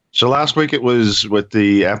 So last week it was with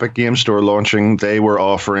the Epic Game Store launching. They were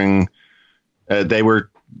offering,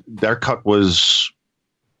 their cut was,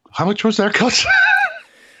 how much was their cut?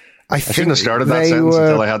 I shouldn't have started that sentence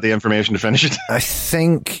until I had the information to finish it. I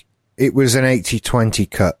think it was an 80-20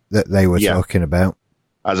 cut that they were talking about.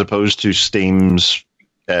 As opposed to Steam's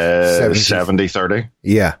 70-30.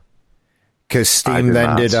 Yeah. Because Steam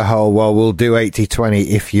then did a whole, we'll do 80-20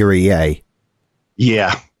 if you're EA.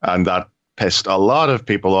 Yeah, and that pissed a lot of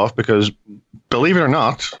people off because, believe it or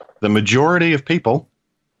not, the majority of people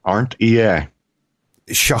aren't EA.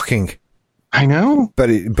 Shocking. I know.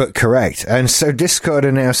 But correct. And so Discord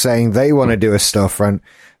are now saying they want to do a storefront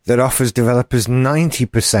that offers developers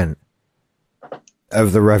 90%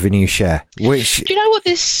 of the revenue share. Which, do you know what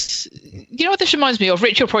this reminds me of?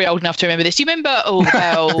 Rich, you're probably old enough to remember this. Do you remember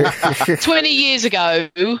about 20 years ago,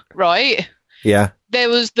 right? Yeah. There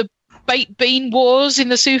was the baked bean wars in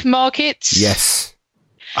the supermarkets. Yes.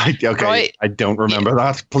 I don't remember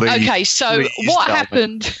that. Please. Okay, so what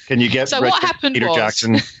happened? Can you get Peter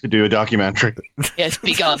Jackson to do a documentary? Yes,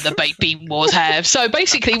 begun the baked bean wars have. So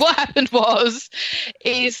basically, what happened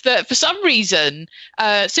is that for some reason,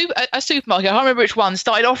 a supermarket, I can't remember which one,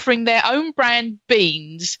 started offering their own brand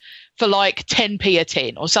beans for like 10p a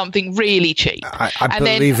tin or something really cheap. I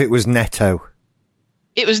believe it was Netto.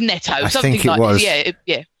 It was Netto. I something think it like was.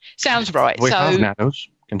 Yeah. Sounds right. We have Nettos.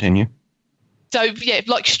 Continue. So, yeah,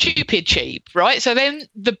 like stupid cheap, right? So then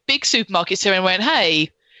the big supermarkets turned and went, hey,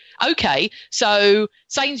 okay. So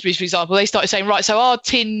Sainsbury's, for example, they started saying, right, so our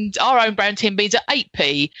own brand tin beans are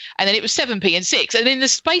 8p, and then it was 7p and 6. And in the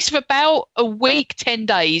space of about a week, 10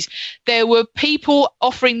 days, there were people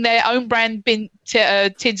offering their own brand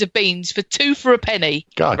tins of beans for 2 for a penny.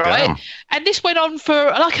 God right? Damn. And this went on for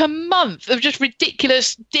like a month of just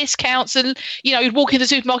ridiculous discounts, and you'd walk into the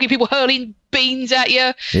supermarket, people hurling beans at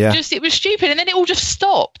you. Yeah. It was stupid, and then it all just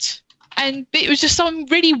stopped. And it was just some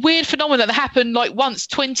really weird phenomenon that happened like once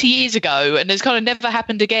 20 years ago and has kind of never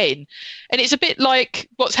happened again. And it's a bit like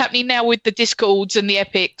what's happening now with the Discords and the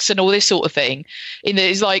Epics and all this sort of thing. In that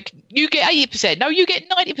it's like, you get 80%, no, you get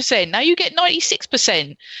 90%, now you get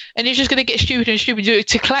 96%. And it's just going to get stupider and stupider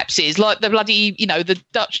to collapses like the bloody, the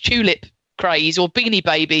Dutch tulip craze or Beanie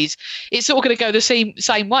Babies. It's sort of going to go the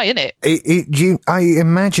same way, isn't it? I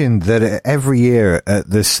imagine that every year at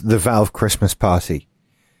the Valve Christmas party,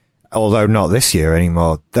 although not this year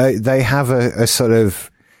anymore, they have a sort of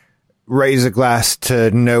raise a glass to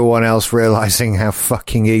no one else realizing how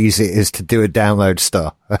fucking easy it is to do a download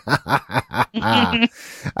store.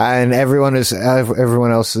 And everyone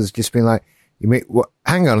else has just been like, you mean,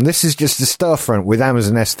 hang on, this is just a storefront with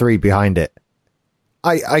Amazon S3 behind it.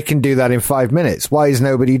 I can do that in 5 minutes. Why is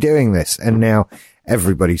nobody doing this? And now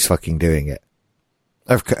everybody's fucking doing it.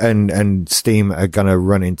 And Steam are going to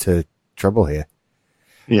run into trouble here.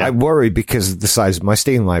 Yeah. I worry because of the size of my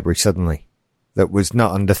Steam library suddenly that was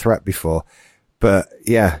not under threat before. But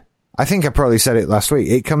yeah, I think I probably said it last week.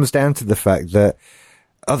 It comes down to the fact that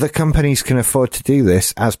other companies can afford to do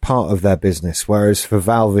this as part of their business, whereas for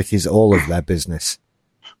Valve, it is all of their business.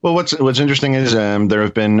 Well, what's interesting is there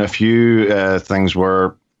have been a few things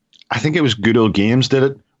where I think it was Good Old Games did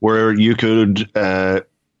it, where you could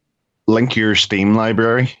link your Steam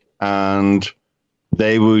library and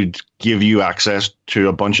they would give you access to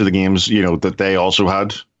a bunch of the games, that they also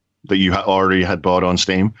had, that you already had bought on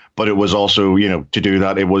Steam. But it was also, to do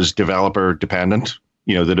that, it was developer dependent.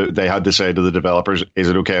 That they had to say to the developers, is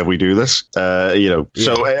it okay if we do this? So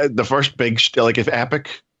the first big, like if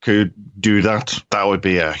Epic could do that, that would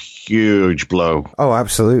be a huge blow. Oh,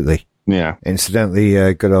 absolutely. Yeah.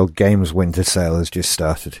 Incidentally, Good Old Games winter sale has just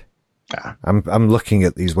started. Yeah. I'm looking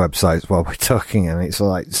at these websites while we're talking, and it's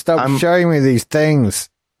like, stop showing me these things.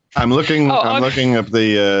 I'm looking up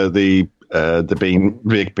the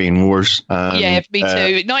Big Bean Wars. Yeah, me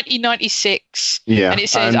too. 1996. Yeah, and it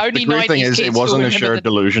says only 90s. The great thing is, it wasn't a shared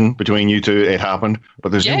delusion between you two. It happened,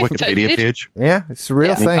 but there's no Wikipedia page. Yeah, it's a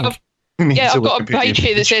real thing. I've got a page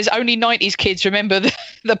here that says only 90s kids remember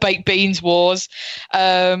the Baked Beans Wars.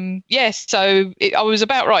 Yes, so I was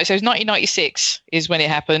about right. So it was 1996 is when it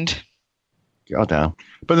happened. God damn.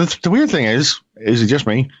 But the weird thing is it just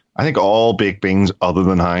me? I think all baked beans other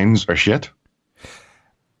than Heinz are shit.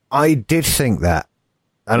 I did think that.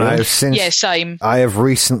 And I have since... Yeah, same. I have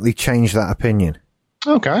recently changed that opinion.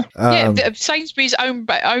 Okay. Sainsbury's own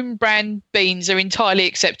brand beans are entirely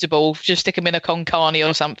acceptable. Just stick them in a con carne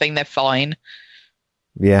or something, they're fine.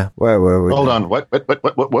 Yeah. Where were we? Hold on. What?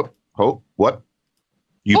 Oh, what?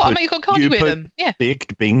 I make a con carne with them. Yeah.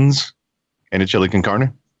 Baked beans in a chili con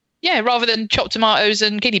carne? Yeah, rather than chopped tomatoes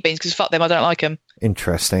and kidney beans, because fuck them, I don't like them.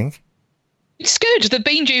 Interesting. It's good. The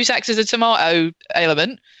bean juice acts as a tomato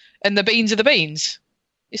element, and the beans are the beans.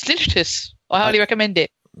 It's delicious. I highly recommend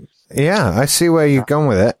it. Yeah, I see where you've gone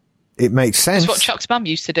with it. It makes sense. It's what Chuck's mum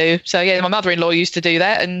used to do. So yeah, my mother-in-law used to do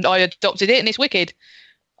that, and I adopted it, and it's wicked.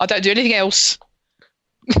 I don't do anything else.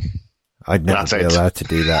 I'd never be allowed to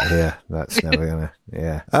do that here. That's never gonna.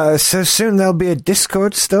 Yeah. So soon there'll be a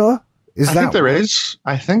Discord store. I think there is.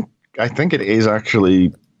 I think it is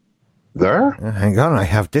actually there. Hang on, I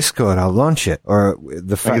have Discord. I'll launch it. Or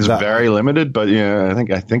the fact it's very limited, but yeah, I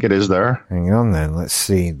think it is there. Hang on, then. Let's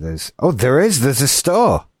see. There's a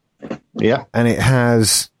store. Yeah, and it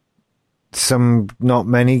has not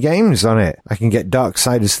many games on it. I can get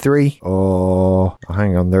Darksiders 3, or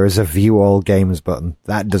hang on, there is a View All Games button.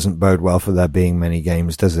 That doesn't bode well for there being many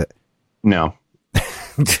games, does it? No.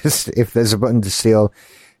 Just if there's a button to steal.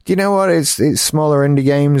 Do you know what? It's smaller indie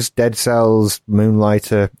games. Dead Cells,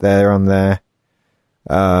 Moonlighter, they're on there.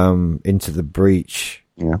 Into the Breach.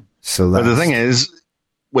 Yeah. Celeste. But the thing is,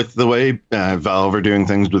 with the way Valve are doing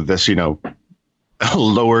things with this,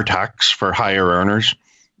 lower tax for higher earners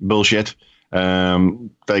bullshit,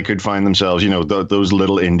 they could find themselves, those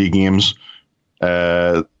little indie games.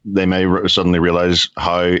 They may suddenly realize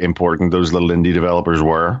how important those little indie developers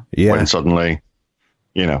were. Yeah. When suddenly,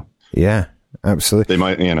 Yeah. Absolutely. They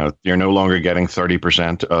might, you're no longer getting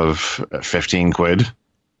 30% of 15 quid.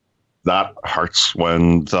 That hurts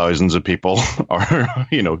when thousands of people are,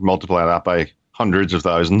 multiply that by hundreds of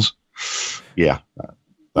thousands. Yeah.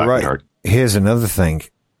 That right. Could hurt. Here's another thing.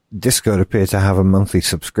 Discord appear to have a monthly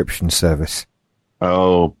subscription service.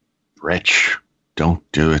 Oh, Rich, don't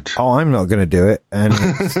do it. Oh, I'm not going to do it. And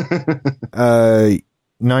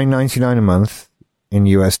 $9.99 a month in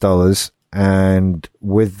US dollars. And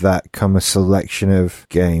with that come a selection of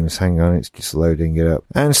games. Hang on, it's just loading it up.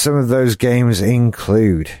 And some of those games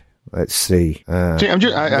include, let's see.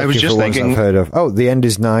 I was just thinking. I've heard of. Oh, The End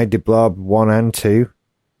is Nigh, De Blob 1 and 2.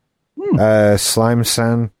 Slime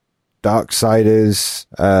San, Darksiders,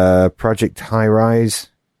 Project High Rise,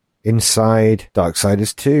 Inside,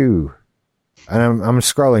 Darksiders 2. And I'm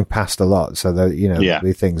scrolling past a lot, so that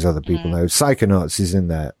the things other people know. Psychonauts is in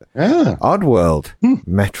there. Yeah. Oddworld,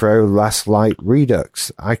 Metro, Last Light,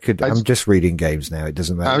 Redux. I'm just reading games now. It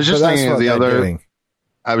doesn't matter. I was just thinking of the other.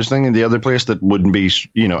 I was thinking the other place that wouldn't be,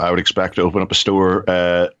 I would expect to open up a store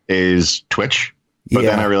is Twitch. But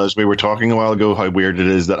then I realized we were talking a while ago how weird it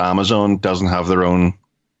is that Amazon doesn't have their own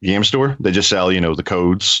game store. They just sell, the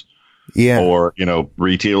codes. Yeah. Or,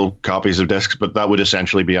 retail copies of discs, but that would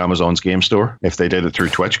essentially be Amazon's game store if they did it through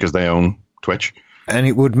Twitch because they own Twitch. And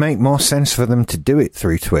it would make more sense for them to do it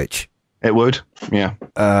through Twitch. It would, yeah.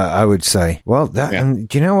 I would say. Well, and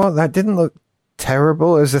do you know what? That didn't look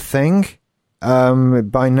terrible as a thing.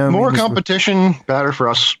 By no more means. competition, better for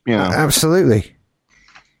us, Absolutely.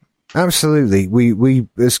 Absolutely. We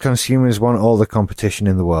as consumers want all the competition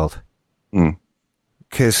in the world.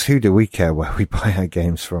 Because who do we care where we buy our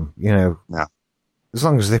games from? As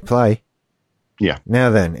long as they play. Yeah. Now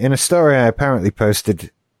then, in a story I apparently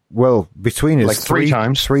posted, between us like three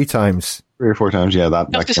times. 3 times. 3 or 4 times, yeah. That.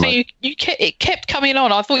 I was going to say, it kept coming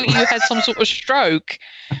on. I thought you had some sort of stroke.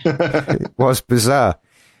 It was bizarre.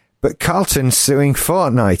 But Carlton's suing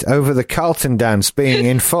Fortnite over the Carlton dance being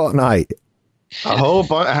in Fortnite.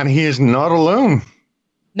 And he is not alone.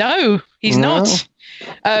 No, he's not.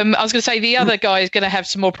 I was going to say the other guy is going to have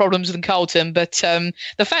some more problems than Carlton, but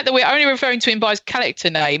the fact that we're only referring to him by his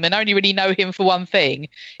character name and only really know him for one thing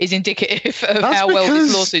is indicative of how well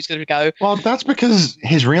this lawsuit's going to go. Well, that's because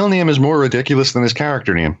his real name is more ridiculous than his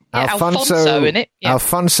character name. Yeah, Alfonso in it. Yeah.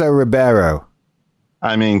 Alfonso Ribeiro.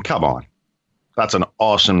 I mean, come on. That's an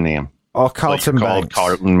awesome name. Or Carlton Banks.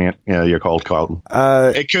 Carlton, mate. Yeah, you're called Carlton.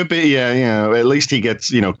 It could be, at least he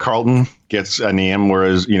gets, Carlton gets a name,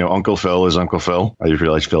 whereas, Uncle Phil is Uncle Phil. I just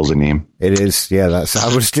realized Phil's a name. It is, yeah,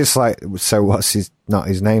 I was just like, so what's not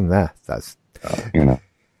his name there? That's,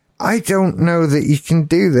 I don't know that you can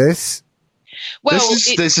do this. Well,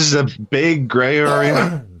 this is a big grey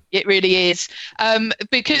area. It really is.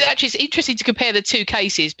 Because actually it's interesting to compare the two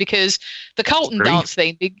cases because the Carlton dance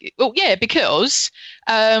thing, because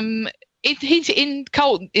he's in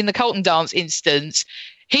the Carlton dance instance,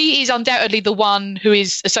 he is undoubtedly the one who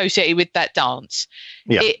is associated with that dance.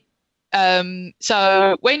 Yeah.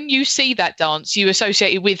 So when you see that dance, you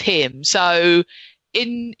associate it with him. So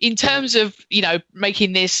in terms of,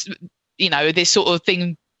 making this, this sort of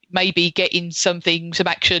thing, maybe getting some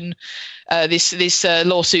action, this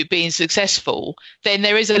lawsuit being successful, then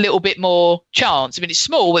there is a little bit more chance. I mean, it's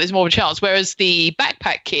small, but there's more of a chance. Whereas the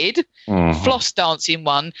Backpack Kid, floss dancing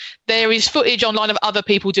one, there is footage online of other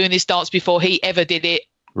people doing this dance before he ever did it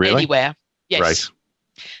anywhere. Yes. Right.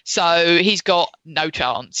 So he's got no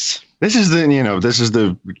chance. This is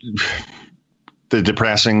the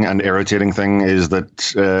depressing and irritating thing is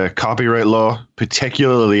that copyright law,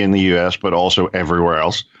 particularly in the US, but also everywhere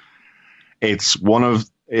else, it's one of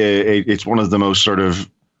the most sort of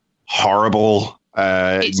horrible,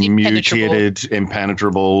 mutated,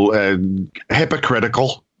 impenetrable,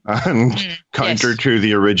 hypocritical, and counter to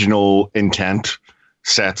the original intent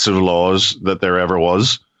sets of laws that there ever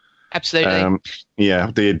was. Absolutely.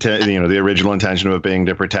 The original intention of it being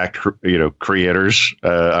to protect, creators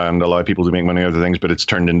and allow people to make money out of things, but it's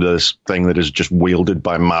turned into this thing that is just wielded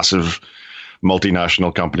by massive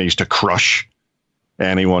multinational companies to crush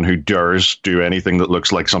anyone who dares do anything that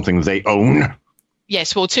looks like something they own.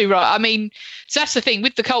 Yes, well, too right. I mean, so that's the thing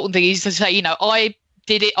with the Carlton thing is to say, I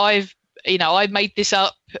did it. I made this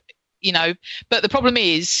up. But the problem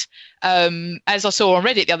is, as I saw on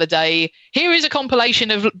Reddit the other day, here is a compilation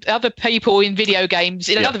of other people in video games,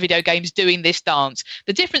 other video games doing this dance.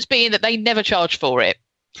 The difference being that they never charge for it.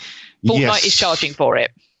 Fortnite is charging for it.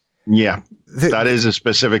 Yeah, that is a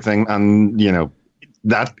specific thing. And,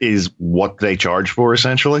 that is what they charge for,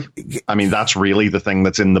 essentially. I mean, that's really the thing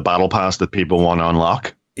that's in the battle pass that people want to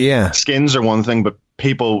unlock. Yeah. Skins are one thing, but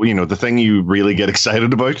people, the thing you really get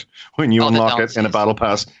excited about when you unlock it in a battle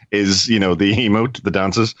pass is, the emote, the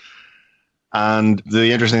dances. And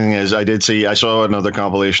the interesting thing is I saw another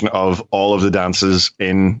compilation of all of the dances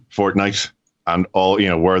in Fortnite and all,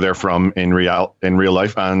 where they're from in real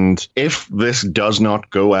life. And if this does not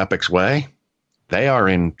go Epic's way, they are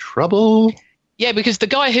in trouble. Yeah, because the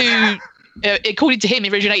guy who, according to him,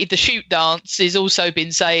 originated the shoot dance has also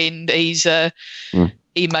been saying he's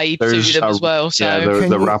he made two of them as well. So yeah,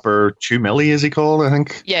 the rapper 2 Milli, is he called? I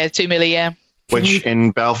think. Yeah, 2 Milli. Yeah. Which in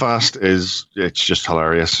Belfast it's just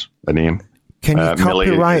hilarious. The name. Can you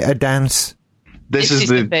copyright a dance? This is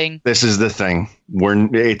the thing. This is the thing.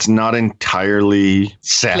 It's not entirely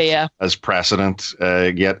set as precedent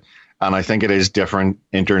yet. and I think it is different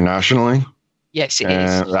internationally. Yes, it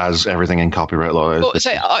is. As everything in copyright law is. Well,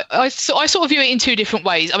 so I sort of view it in two different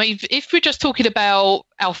ways. I mean, if we're just talking about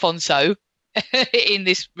Alfonso in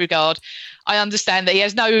this regard, I understand that he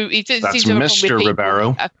has no. That's Mr.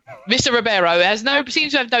 Ribeiro. Mr. Ribeiro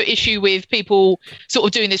seems to have no issue with people sort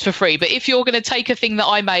of doing this for free. But if you're going to take a thing that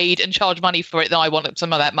I made and charge money for it, then I want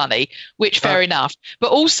some of that money, which fair enough.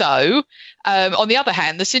 But also, on the other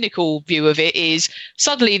hand, the cynical view of it is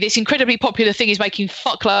suddenly this incredibly popular thing is making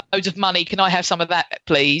fuckloads of money. Can I have some of that,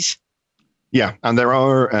 please? Yeah, and there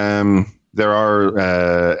are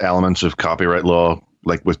elements of copyright law,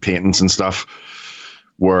 like with patents and stuff,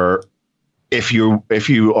 where if you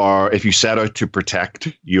set out to protect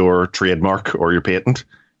your trademark or your patent,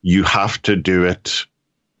 you have to do it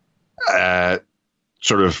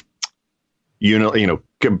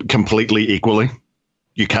completely equally.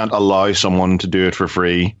 You can't allow someone to do it for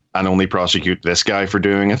free and only prosecute this guy for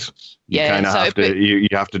doing it. You kind of have to. You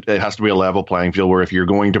have to. It has to be a level playing field where if you're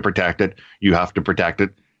going to protect it, you have to protect it.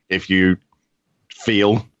 If you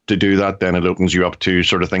fail to do that, then it opens you up to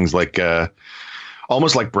sort of things like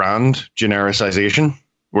almost like brand genericization,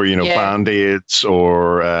 where Band-Aids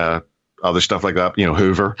or other stuff like that.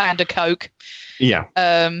 Hoover, Hand of Coke. Yeah.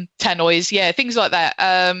 Tannoys, things like that.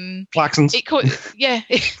 Klaxons.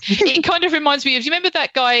 It kind of reminds me of, do you remember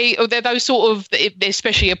that guy, or those sort of,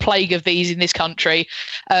 especially a plague of these in this country,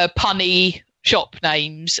 punny shop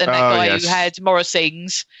names, and that guy who had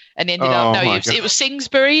Morrisings and ended up, it was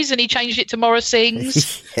Singsbury's and he changed it to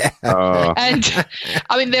Morrisings. And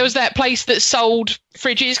I mean, there was that place that sold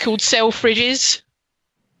fridges called Sell Fridges.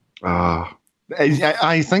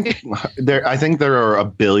 I think there are a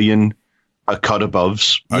billion cut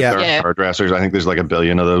aboves hairdressers. I think there's like a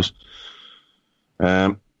billion of those.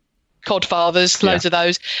 Codfathers, loads of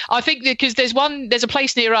those. I think because there's a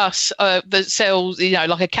place near us that sells,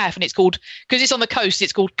 like a cafe, and it's called, because it's on the coast,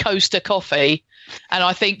 it's called Coaster Coffee, and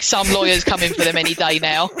I think some lawyers come in for them any day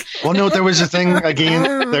now. Well, no, there was a thing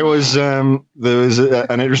again. There was an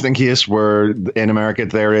interesting case where in America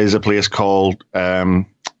there is a place called.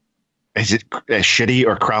 Is it a shitty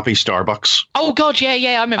or crappy Starbucks? Oh God, yeah,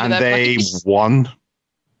 I remember that. And they won.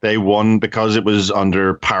 They won because it was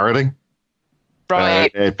under parody.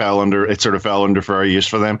 Right. It sort of fell under fair use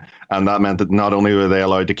for them, and that meant that not only were they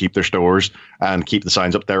allowed to keep their stores and keep the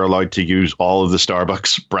signs up, they're allowed to use all of the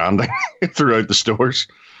Starbucks branding throughout the stores.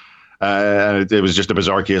 And it was just a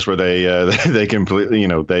bizarre case where they completely,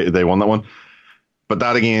 they won that one. But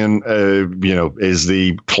that again, is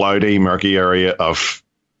the cloudy, murky area of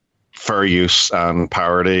fair use and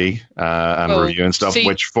parody and review and stuff,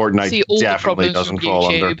 which Fortnite definitely doesn't fall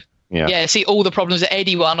under. See all the problems that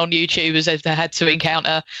anyone on YouTube has had to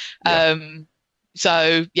encounter. It's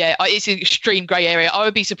an extreme grey area. I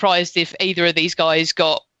would be surprised if either of these guys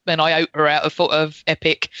got an iota out of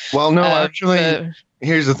Epic. Well, no, actually,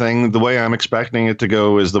 here's the thing. The way I'm expecting it to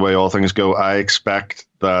go is the way all things go. I expect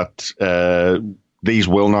that these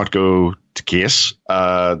will not go to case.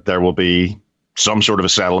 There will be some sort of a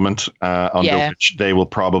settlement under which they will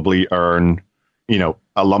probably earn,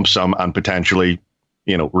 a lump sum and potentially,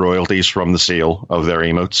 royalties from the sale of their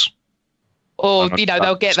emotes. Or,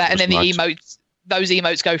 they'll get that and then those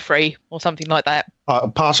emotes go free or something like that.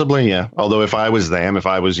 Possibly, yeah. Although if I was them, if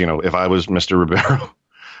I was Mr. Ribeiro,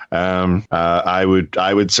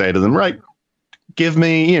 I would say to them, right, give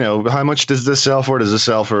me, how much does this sell for? Does this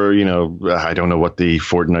sell for, I don't know what the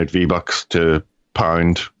Fortnite V-Bucks to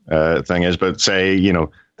pound thing is, but say,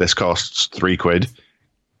 this costs £3.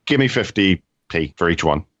 Give me 50p for each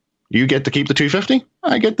one. You get to keep the 250.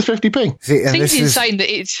 I get the 50p. See, seems insane that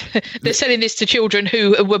they're selling this to children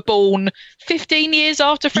who were born 15 years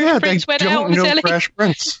after Fresh Prince went out. They don't know Fresh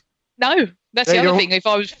Prince. No, that's the other thing. If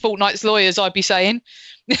I was Fortnite's lawyers, I'd be saying.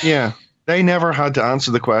 Yeah, they never had to answer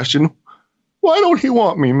the question, why don't he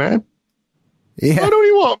want me, man? Yeah. Why don't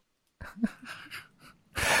he want me?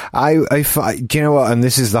 Do you know what? And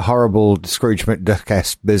this is the horrible Scrooge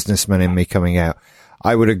McDuck-esque businessman in me coming out.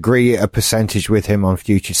 I would agree a percentage with him on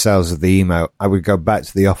future sales of the emote. I would go back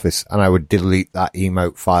to the office and I would delete that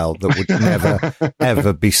emote file that would never,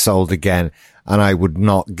 ever be sold again. And I would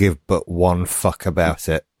not give but one fuck about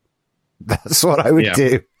it. That's what I would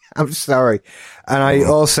do. I'm sorry. And I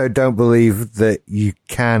also don't believe that you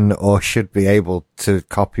can or should be able to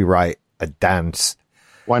copyright a dance.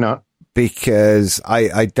 Why not? Because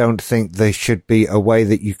I don't think there should be a way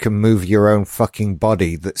that you can move your own fucking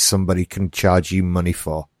body that somebody can charge you money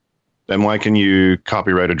for. Then why can you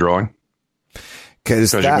copyright a drawing?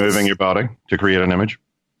 Because you're moving your body to create an image.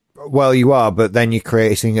 Well, you are, but then you're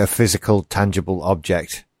creating a physical, tangible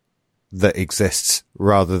object that exists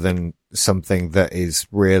rather than something that is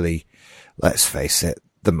really let's face it,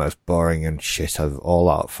 the most boring and shit of all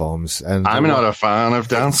art forms. And I'm not a fan of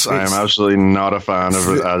dance. I am absolutely not a fan of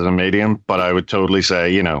it as a medium, but I would totally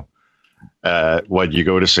say, when you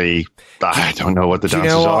go to see, I don't know what the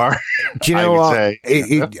dances are. Do you know what?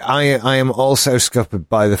 I am also scuppered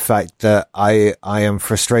by the fact that I am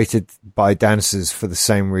frustrated by dancers for the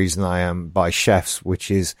same reason I am by chefs,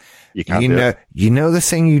 which is, the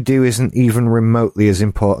thing you do isn't even remotely as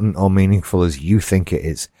important or meaningful as you think it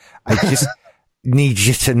is. I just need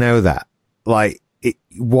you to know that. Like,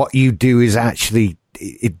 what you do is actually,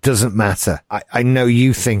 it doesn't matter. I know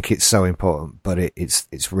you think it's so important, but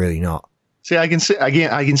it's really not. See, I can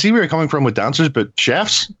see where you're coming from with dancers, but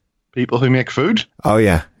chefs, people who make food. Oh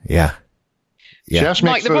yeah. Chefs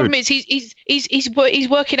make food. The problem is he's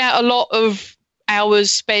working out a lot of hours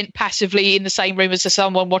spent passively in the same room as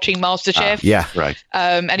someone watching MasterChef. Yeah, right.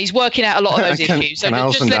 And he's working out a lot of those issues. So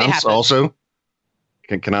just let it happen. Also,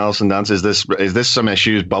 can Alison dance? Is this some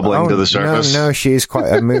issues bubbling to the surface? No, she is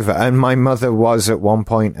quite a mover. And my mother was at one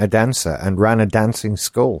point a dancer and ran a dancing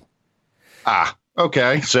school.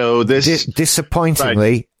 Okay, so this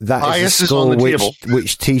disappointingly, that is a school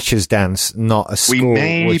which teaches dance, not a school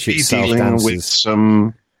which itself dances.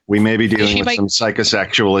 We may be dealing with some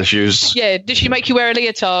psychosexual issues. Yeah, does she make you wear a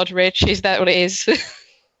leotard, Rich? Is that what it is?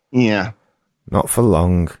 Yeah, not for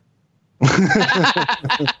long.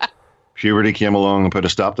 Puberty came along and put a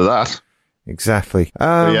stop to that. Exactly.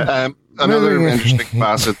 Another interesting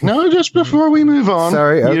facet. No, just before we move on.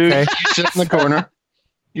 Sorry. Okay.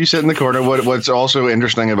 You sit in the corner. What's also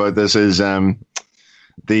interesting about this is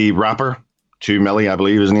the rapper, 2 Milli, I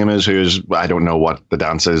believe his name is, I don't know what the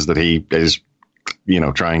dance is that he is,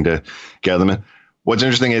 trying to get them in. What's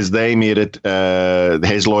interesting is they made it,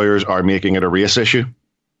 his lawyers are making it a race issue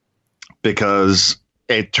because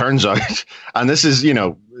it turns out, and this is,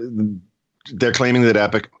 they're claiming that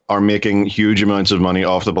Epic are making huge amounts of money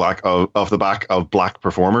off the back of black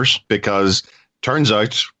performers because turns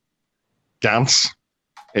out dance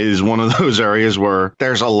is one of those areas where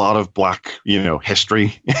there's a lot of black,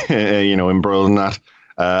 history, embroiled in that.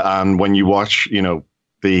 And when you watch,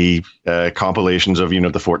 the compilations of, the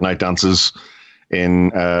Fortnite dances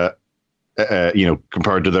in,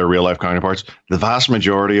 compared to their real life counterparts, the vast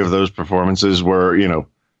majority of those performances were,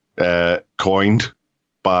 coined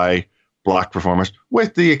by black performers,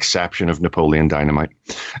 with the exception of Napoleon Dynamite.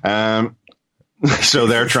 So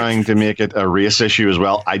they're trying to make it a race issue as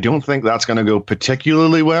well. I don't think that's going to go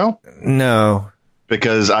particularly well. No.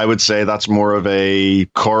 Because I would say that's more of a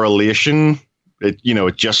correlation. It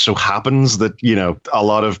just so happens that, a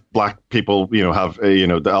lot of black people, have, a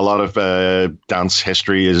lot of dance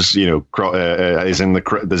history is, is in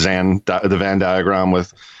the Venn diagram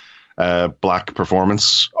with black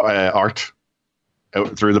performance art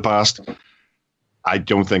out through the past. I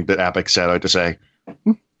don't think that Epic set out to say,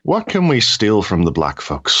 what can we steal from the black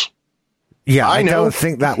folks? Yeah, I don't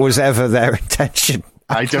think that was ever their intention.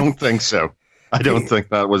 I don't think so. I don't think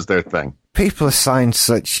that was their thing. People assign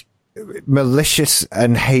such malicious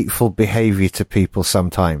and hateful behavior to people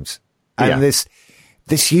sometimes. And this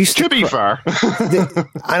used to be fair.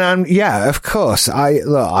 Of course.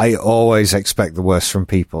 I always expect the worst from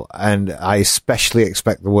people, and I especially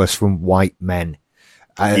expect the worst from white men.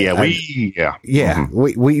 We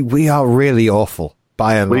are really awful.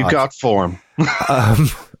 We've got form. But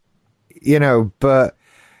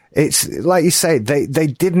it's like you say, they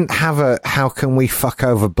didn't have a how can we fuck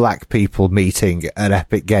over black people meeting at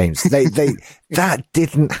Epic Games. That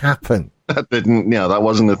didn't happen. That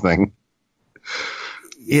wasn't a thing.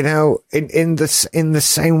 In the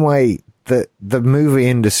same way that the movie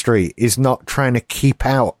industry is not trying to keep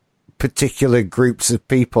out particular groups of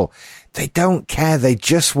people. They don't care. They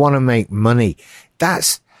just want to make money.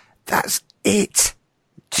 That's it.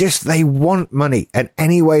 Just they want money, and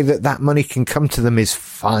any way that money can come to them is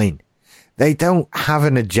fine. They don't have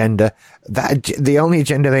an agenda. The only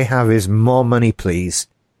agenda they have is more money, please.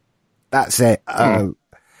 That's it. Of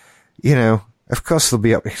course there'll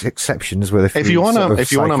be exceptions with if you want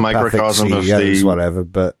a microcosm of the whatever,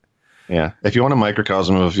 but if you want a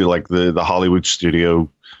microcosm of the Hollywood studio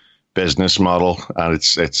business model, and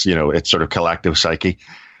it's sort of collective psyche,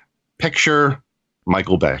 picture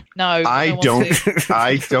Michael Bay. No, I don't.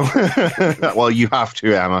 Well, you have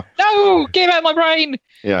to, Emma. No, get out of my brain.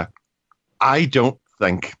 Yeah. I don't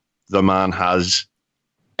think the man has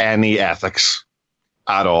any ethics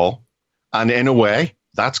at all. And in a way,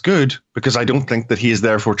 that's good, because I don't think that he is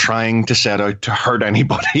therefore trying to set out to hurt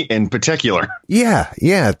anybody in particular. Yeah.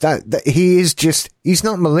 That he is just, he's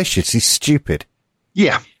not malicious, he's stupid.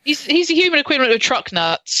 Yeah. He's the human equivalent of truck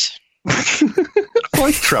nuts.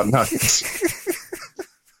 Like truck nuts.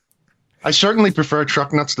 I certainly prefer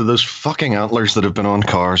truck nuts to those fucking antlers that have been on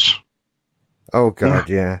cars. Oh, God,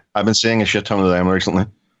 yeah. I've been seeing a shit ton of them recently.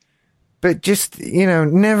 But just,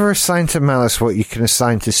 never assign to malice what you can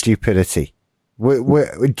assign to stupidity.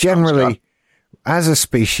 We're generally, as a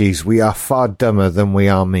species, we are far dumber than we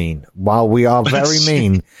are mean. While we are very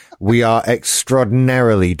mean, we are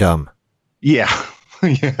extraordinarily dumb. Yeah.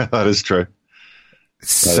 Yeah, that is true.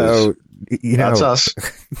 So, that's us.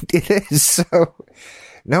 It is. So,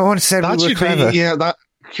 no one said we were clever.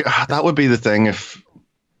 That would be the thing. If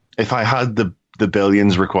I had the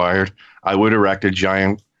billions required, I would erect a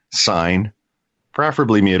giant sign,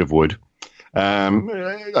 preferably made of wood,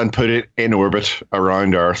 and put it in orbit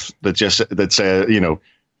around Earth that says,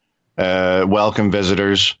 welcome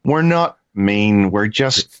visitors. We're not mean. We're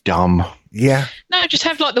just dumb. Yeah. No, just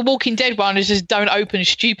have like the Walking Dead one that says "Don't open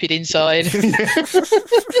stupid inside."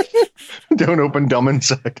 Don't open dumb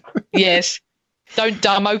inside. Yes. Don't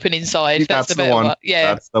dumb open inside. That's the better one.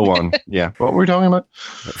 Yeah. That's the one. Yeah. What were we talking about?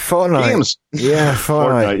 Fortnite. Games. Yeah,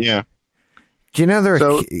 Fortnite. Yeah. Do you know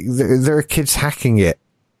there are kids hacking it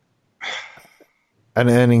and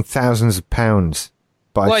earning thousands of pounds?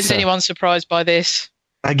 Why is anyone surprised by this?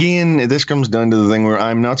 Again, this comes down to the thing where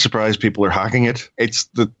I'm not surprised people are hacking it. It's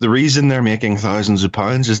the reason they're making thousands of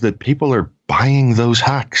pounds is that people are buying those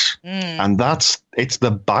hacks. And it's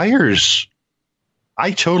the buyers.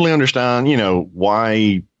 I totally understand,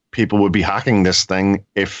 why people would be hacking this thing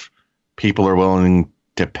if people are willing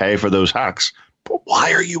to pay for those hacks. But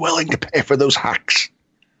why are you willing to pay for those hacks?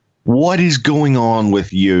 What is going on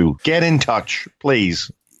with you? Get in touch,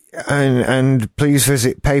 please. And please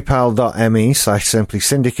visit paypal.me/simply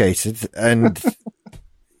syndicated. And,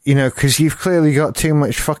 because you've clearly got too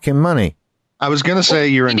much fucking money. I was going to say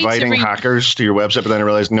you're inviting hackers to your website, but then I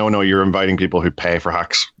realized, no, you're inviting people who pay for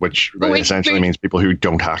hacks, which essentially means people who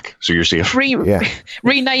don't hack. So you're safe.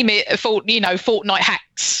 Rename it Fortnite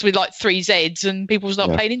hacks with like 3 Zs and people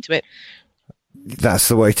start paying into it. That's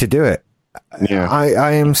the way to do it. Yeah.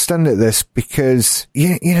 I am stunned at this because,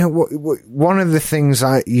 one of the things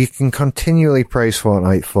you can continually praise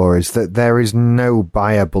Fortnite for is that there is no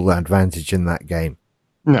buyable advantage in that game.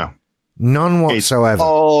 No. None whatsoever. It's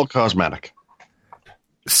all cosmetic.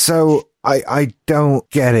 So I don't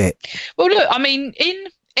get it. Well, look, I mean, in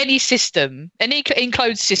any system, any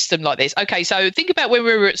enclosed system like this, okay, so think about when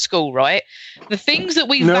we were at school, right? The things that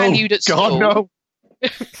we valued at school. God, no.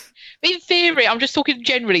 In theory, I'm just talking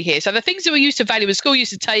generally here. So the things that we used to value at school,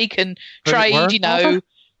 used to take and trade,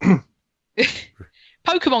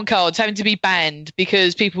 Pokemon cards having to be banned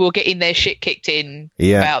because people were getting their shit kicked in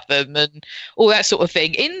about them and all that sort of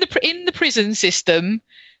thing. In the prison system,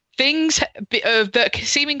 things that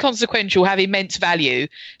seem inconsequential have immense value.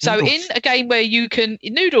 So in a game where you can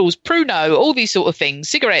noodles, Pruno, all these sort of things,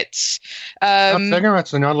 cigarettes. Not cigarettes,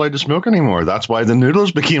 they're not allowed to smoke anymore. That's why the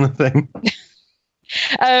noodles became a thing.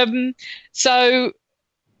 So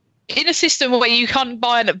in a system where you can't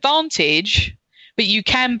buy an advantage, but you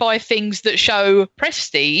can buy things that show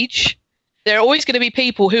prestige, there are always going to be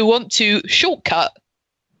people who want to shortcut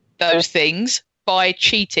those things by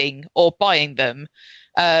cheating or buying them.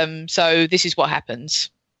 So this is what happens.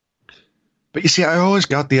 But you see, I always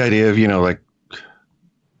got the idea of,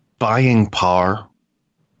 buying power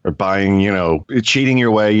or buying, cheating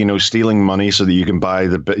your way, stealing money so that you can buy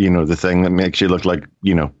the thing that makes you look like,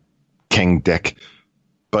 King Dick.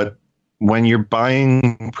 But when you're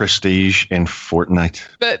buying prestige in Fortnite.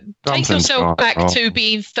 But take yourself back to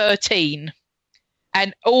being 13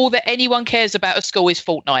 and all that anyone cares about at school is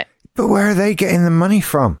Fortnite. But where are they getting the money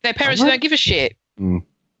from? Their parents who don't give a shit.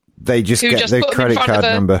 They just get their credit card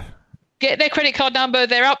number. Get their credit card number.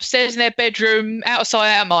 They're upstairs in their bedroom, out of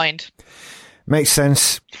sight, out of mind. Makes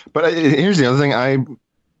sense. But here's the other thing.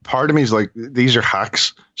 Part of me is like, these are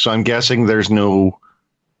hacks. So I'm guessing there's no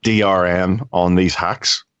DRM on these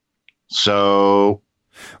hacks. So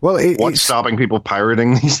what's stopping people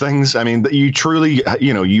pirating these things? I mean, you truly,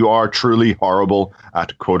 you are truly horrible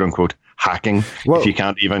at quote unquote hacking. If you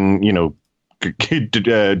can't even,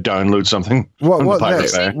 download something.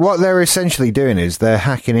 What they're essentially doing is they're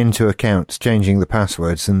hacking into accounts, changing the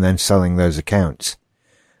passwords, and then selling those accounts.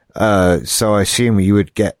 So I assume you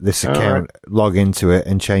would get this account, log into it,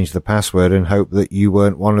 and change the password, and hope that you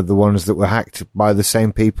weren't one of the ones that were hacked by the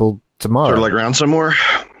same people tomorrow. Sort of like ransomware.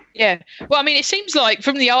 Yeah. Well, I mean, it seems like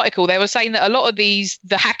from the article they were saying that a lot of the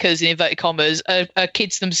hackers in inverted commas are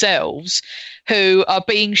kids themselves who are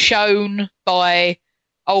being shown by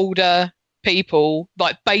older people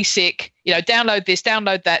like basic, download this,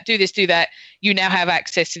 download that, do this, do that. You now have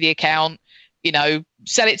access to the account.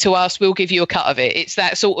 sell it to us, we'll give you a cut of it. It's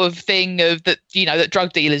that sort of thing of that, that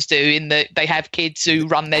drug dealers do, in that they have kids who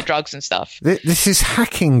run their drugs and stuff. This is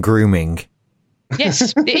hacking grooming.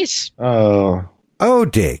 Yes, it is. Oh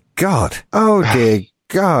dear God. Oh dear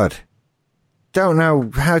God. Don't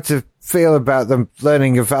know how to feel about them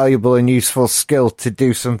learning a valuable and useful skill to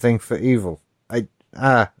do something for evil.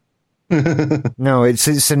 No,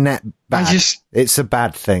 it's a net bad. It's a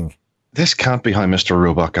bad thing. This can't be how Mr.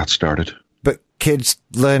 Robot got started. But kids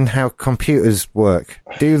learn how computers work.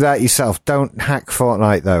 Do that yourself. Don't hack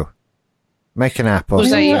Fortnite, though. Make an app or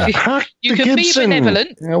something. You can be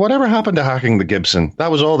benevolent. Yeah, whatever happened to hacking the Gibson?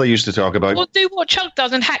 That was all they used to talk about. Or do what Chuck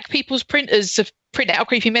does and hack people's printers to print out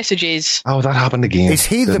creepy messages. Oh, that happened again. Is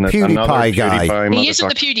he the PewDiePie guy? He isn't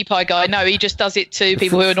the PewDiePie guy. No, he just does it to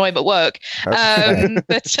people who annoy him at work.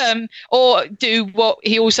 Or do what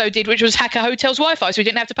he also did, which was hack a hotel's Wi-Fi, so he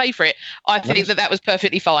didn't have to pay for it. I think that was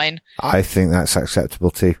perfectly fine. I think that's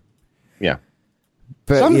acceptable too. Yeah.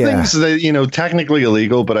 But some things that technically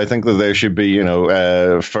illegal, but I think that there should be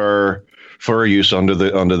fair use under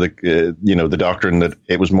the doctrine that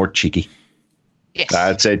it was more cheeky. Yes,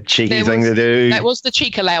 that's a cheeky thing to do. That was the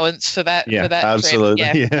cheek allowance for that. Yeah, for that absolutely.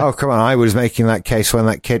 Trip. Yeah. Oh, come on! I was making that case when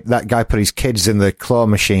that guy put his kids in the claw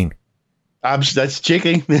machine. That's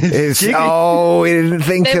cheeky. Cheeky. Oh, we didn't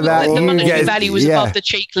think of that. The monetary value was above the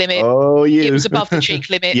cheek limit. Oh, yeah. It was above the cheek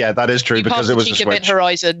limit. Yeah, that is true, because it was a Switch. Event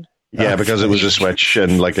Horizon. Yeah, because it was a Switch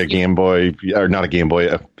and like a Game Boy, or not a Game Boy,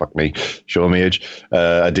 fuck me, show me age,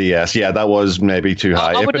 a DS. Yeah, that was maybe too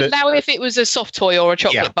high. I would allow it if it was a soft toy or a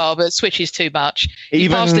chocolate bar, but Switch is too much. You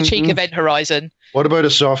passed the cheek Event Horizon. What about a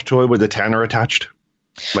soft toy with a tenner attached,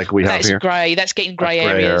 like we have here? That's grey. That's getting grey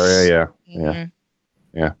areas.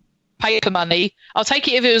 Yeah. Paper money. I'll take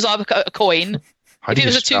it if it was like a coin. If it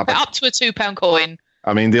was up to a £2 coin.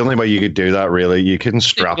 I mean, the only way you could do that, really, you couldn't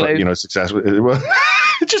strap it, successfully.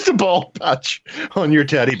 Just a ball patch on your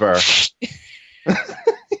teddy bear.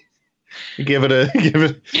 give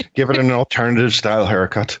it an alternative style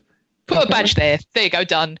haircut. Put a badge there. There you go,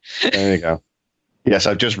 done. There you go. Yes,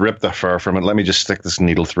 I've just ripped the fur from it. Let me just stick this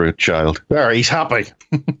needle through it, child. There, he's happy.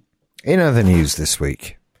 In other news this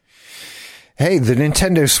week, hey, the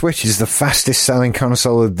Nintendo Switch is the fastest selling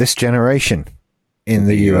console of this generation in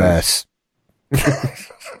the US.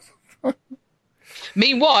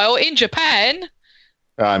 Meanwhile, in Japan,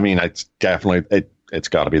 I mean, it's definitely it's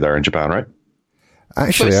got to be there in Japan, right?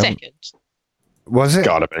 Actually, for a second, was it?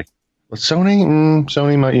 Got to be. But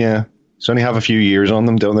Sony might, Sony have a few years on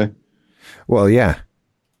them, don't they? Well, yeah.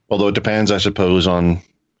 Although it depends, I suppose,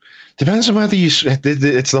 depends on whether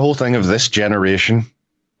it's the whole thing of this generation.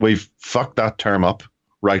 We've fucked that term up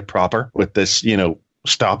right proper with this,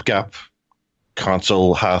 stopgap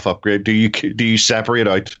console half upgrade. Do you separate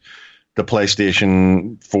out the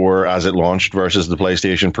PlayStation 4 as it launched versus the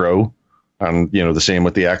PlayStation Pro, and the same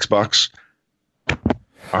with the Xbox?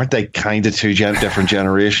 Aren't they kind of two different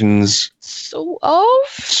generations?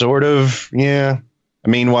 Sort of, yeah.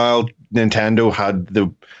 Meanwhile, Nintendo had the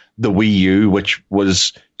Wii U, which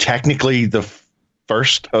was technically the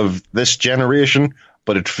first of this generation,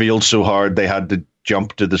 but it failed so hard they had to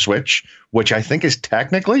jump to the Switch, which I think is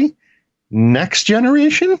technically next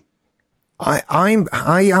generation.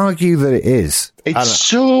 I argue that it is. It's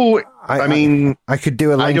so. I mean, I could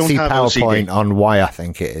do a lengthy PowerPoint on why I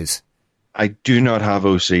think it is. I do not have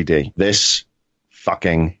OCD. This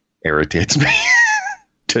fucking irritates me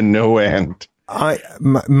to no end.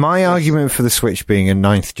 My argument for the Switch being a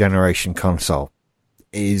 9th generation console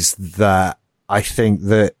is that I think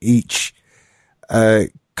that each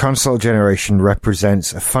console generation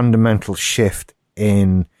represents a fundamental shift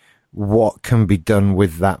in what can be done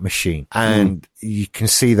with that machine. And you can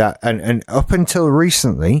see that, and up until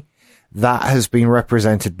recently, that has been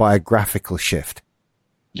represented by a graphical shift.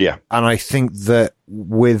 Yeah. And I think that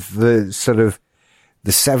with the sort of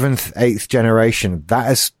the 7th, 8th generation, that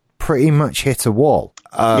has pretty much hit a wall.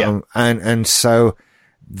 And so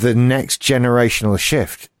the next generational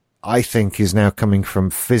shift, I think, is now coming from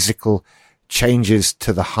physical changes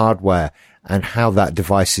to the hardware and how that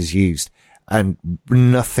device is used. And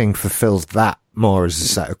nothing fulfills that more as a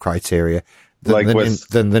set of criteria than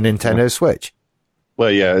the Nintendo Switch.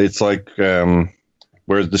 Well, yeah, it's like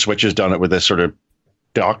where the Switch has done it with this sort of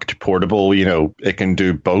docked portable, it can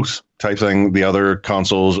do both type thing. The other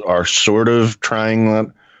consoles are sort of trying that.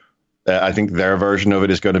 I think their version of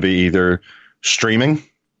it is going to be either streaming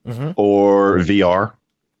or VR.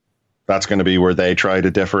 That's going to be where they try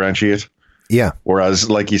to differentiate. Yeah. Whereas,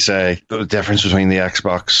 like you say, the difference between the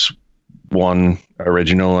Xbox One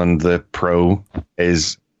original and the Pro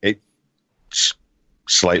is it's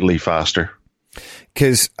slightly faster.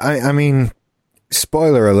 Because, I mean,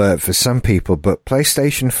 spoiler alert for some people, but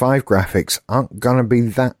PlayStation 5 graphics aren't going to be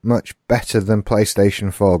that much better than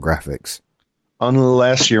PlayStation 4 graphics.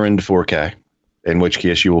 Unless you're into 4K, in which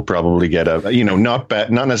case you will probably get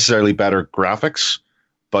not necessarily better graphics,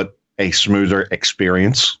 but a smoother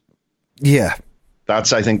experience. Yeah.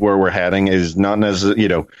 That's, I think, where we're heading is not necessarily,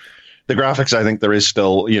 the graphics. I think there is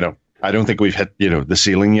still, I don't think we've hit, the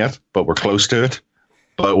ceiling yet, but we're close to it.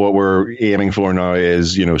 But what we're aiming for now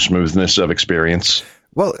is, smoothness of experience.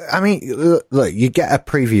 Well, I mean, look, you get a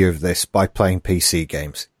preview of this by playing PC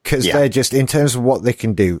games because they're just, in terms of what they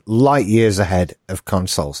can do, light years ahead of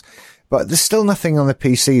consoles. But there's still nothing on the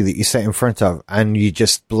PC that you sit in front of and you're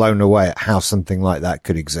just blown away at how something like that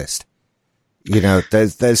could exist.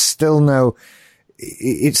 There's still no,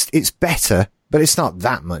 it's better, but it's not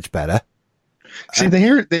that much better. See,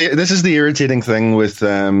 this is the irritating thing with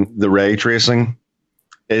the ray tracing,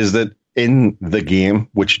 is that in the game,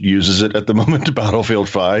 which uses it at the moment, Battlefield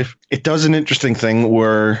 5, it does an interesting thing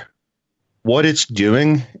where what it's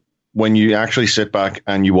doing when you actually sit back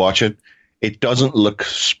and you watch it, it doesn't look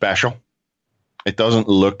special. It doesn't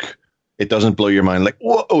blow your mind like,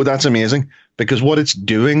 whoa, that's amazing. Because what it's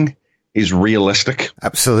doing is realistic.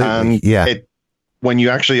 Absolutely. And when you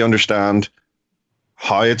actually understand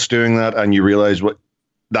how it's doing that and you realize what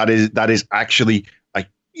that is actually a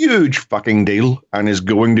huge fucking deal and is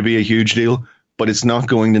going to be a huge deal, but it's not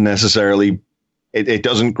going to necessarily, it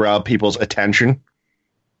doesn't grab people's attention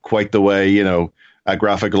quite the way, a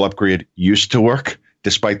graphical upgrade used to work,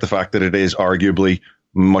 despite the fact that it is arguably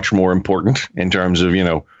much more important in terms of,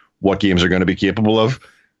 what games are going to be capable of.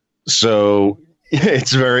 So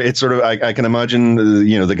it's sort of, I can imagine,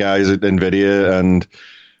 the guys at NVIDIA and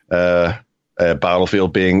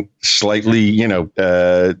Battlefield being slightly,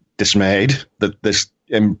 dismayed that this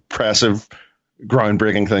impressive,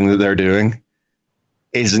 groundbreaking thing that they're doing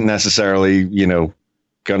isn't necessarily,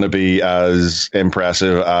 going to be as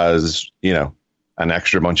impressive as, an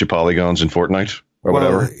extra bunch of polygons in Fortnite or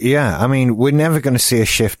whatever. Yeah, I mean, we're never going to see a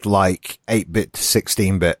shift like 8-bit to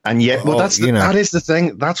 16-bit. And yet, that is the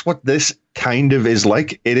thing. That's what this kind of is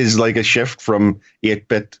like. It is like a shift from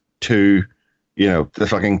 8-bit to, the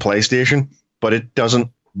fucking PlayStation, but it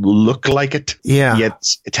doesn't look like it. Yeah. Yet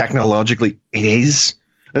technologically, it is.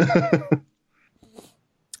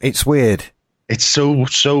 It's weird. It's so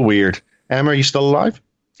weird. Emma, are you still alive?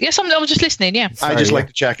 Yes, I was just listening. Yeah, I just like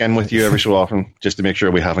to check in with you every so often, just to make sure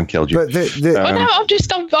we haven't killed you. But no, I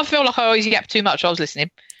feel like I always yap too much. I was listening.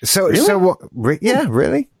 So, really? So what? Yeah,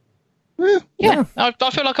 really? Yeah. I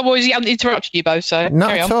feel like I've always interrupted you both. So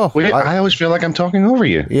not at all. Well, I always feel like I'm talking over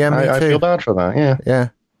you. Yeah, me too. I feel bad for that. Yeah.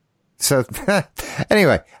 So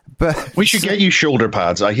anyway, but we should get you shoulder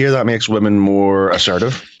pads. I hear that makes women more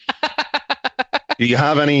assertive. Do you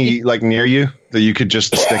have any near you that you could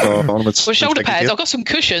just stick on with? Well, shoulder pads. I've got some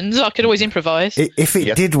cushions. I could always improvise. If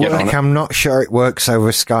it did work, I'm not sure it works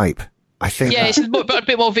over Skype. I think. Yeah, it's a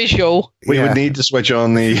bit more visual. We would need to switch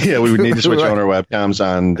on on our webcams,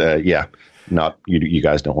 and not you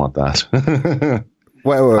guys don't want that.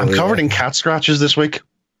 I'm covered in cat scratches this week.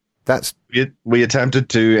 We attempted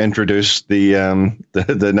to introduce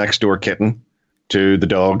the next door kitten to the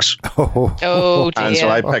dogs. Oh dear. And so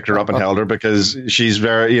I picked her up and held her because she's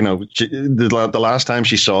very, the last time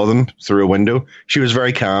she saw them through a window, she was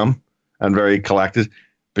very calm and very collected.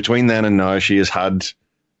 Between then and now, she has had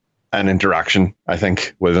an interaction, I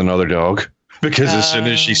think, with another dog because as soon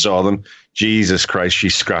as she saw them, Jesus Christ, she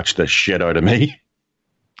scratched the shit out of me.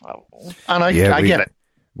 And I get it.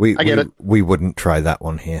 I get it. We wouldn't try that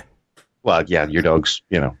one here. Well, yeah, your dog's,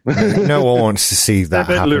 No one wants to see that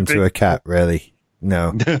happen to a cat, really.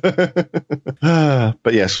 No.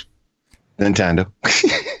 But yes, Nintendo.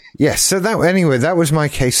 Yes, so that was my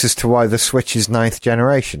case as to why the Switch is 9th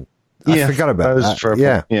generation. I forgot about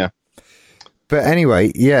that. Yeah. But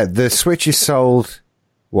anyway, the Switch is sold,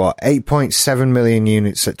 8.7 million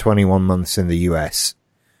units at 21 months in the US,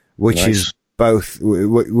 which is more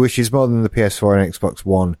than the PS4 and Xbox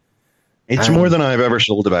One. It's more than I've ever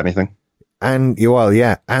sold of anything. And,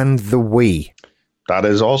 and the Wii. That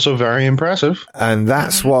is also very impressive. And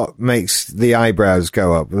that's what makes the eyebrows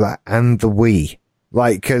go up. And the Wii.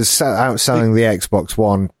 Because outselling the Xbox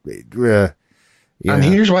One. And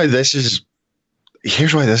here's why this is,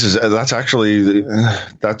 that's actually,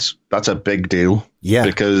 that's a big deal. Yeah.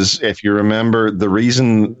 Because if you remember, the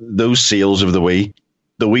reason those sales of the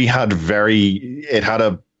Wii had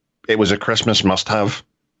it was a Christmas must have.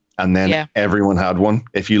 And then everyone had one.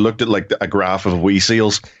 If you looked at a graph of Wii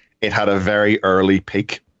sales, it had a very early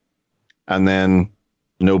peak, and then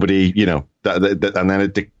nobody, and then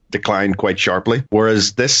it declined quite sharply.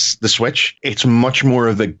 Whereas the Switch, it's much more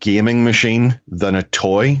of a gaming machine than a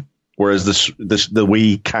toy. Whereas the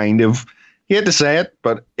Wii kind of, you hate to say it,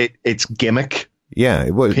 but it's gimmick. Yeah,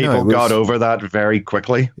 it was. People got over that very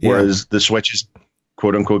quickly. Whereas the Switch's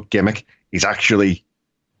quote unquote gimmick is actually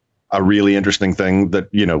a really interesting thing that,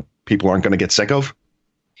 people aren't going to get sick of.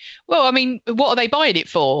 Well, I mean, what are they buying it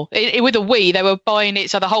for? With a Wii, they were buying it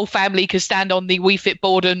so the whole family could stand on the Wii Fit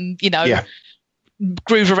board and,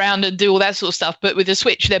 groove around and do all that sort of stuff. But with the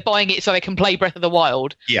Switch, they're buying it so they can play Breath of the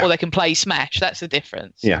Wild or they can play Smash. That's the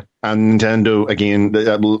difference. Yeah. And Nintendo, again,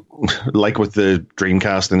 like with the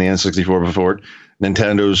Dreamcast and the N64 before it,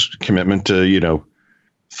 Nintendo's commitment to,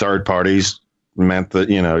 third parties meant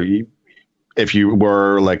that, if you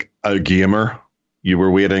were like a gamer, you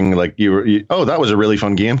were waiting, like that was a really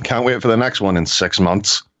fun game. Can't wait for the next one in 6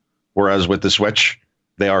 months. Whereas with the Switch,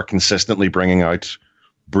 they are consistently bringing out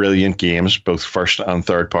brilliant games, both first and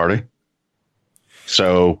third party.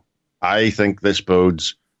 So I think this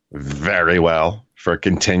bodes very well for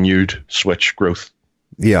continued Switch growth.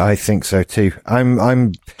 Yeah, I think so too.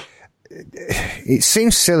 It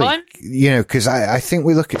seems silly, because I think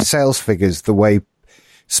we look at sales figures the way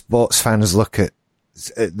sports fans look at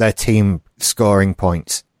their team scoring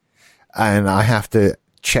points, and I have to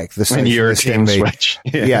check the European Switch.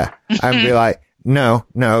 Yeah, and be like, no,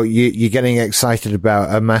 you're getting excited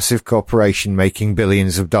about a massive corporation making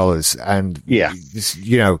billions of dollars, and get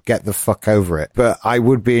the fuck over it. But I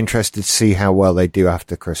would be interested to see how well they do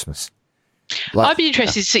after Christmas. I'd be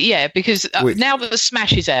interested to see, because now that the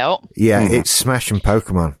Smash is out, it's Smash and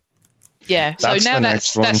Pokemon. Yeah, so now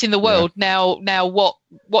that's in the world. Yeah. Now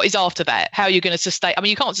what is after that? How are you going to sustain? I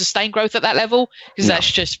mean, you can't sustain growth at that level because that's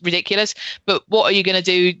just ridiculous. But what are you going to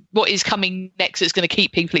do? What is coming next that's going to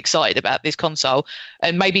keep people excited about this console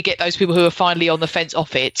and maybe get those people who are finally on the fence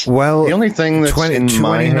off it? Well, the only thing that's in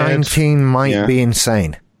 2019 might be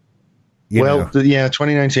insane.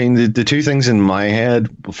 2019. The two things in my head.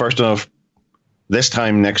 First off, this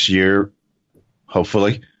time next year,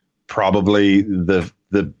 hopefully, probably the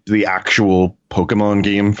actual Pokemon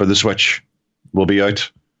game for the Switch will be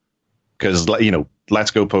out, because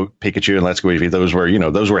Let's Go Pikachu and Let's Go Eevee,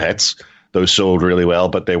 those were hits. Those sold really well,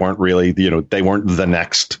 but they weren't really they weren't the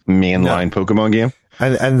next mainline Pokemon game.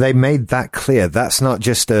 And they made that clear. That's not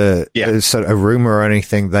just a sort of a rumor or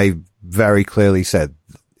anything. They very clearly said,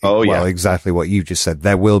 exactly what you just said.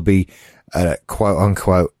 There will be a quote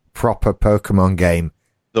unquote proper Pokemon game,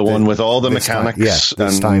 the one with all the mechanics,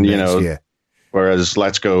 whereas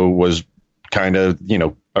Let's Go was kind of,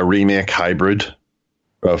 a remake hybrid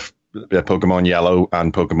of Pokemon Yellow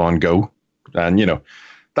and Pokemon Go. And,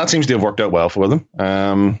 that seems to have worked out well for them.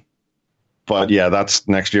 But yeah, that's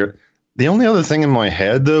next year. The only other thing in my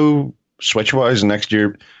head, though, Switch-wise, next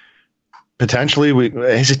year, potentially,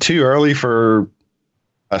 is it too early for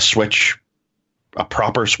a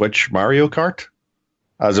proper Switch Mario Kart?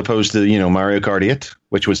 As opposed to, Mario Kart 8,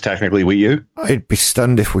 which was technically Wii U. I'd be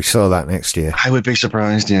stunned if we saw that next year. I would be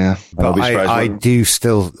surprised, yeah. But I do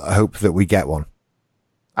still hope that we get one.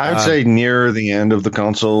 I would say near the end of the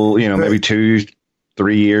console, maybe 2-3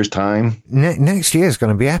 years' time. Next year is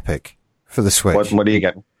going to be epic for the Switch. What are you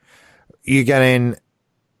getting? You're getting...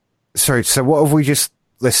 Sorry, so what have we just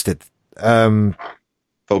listed? Pokemon.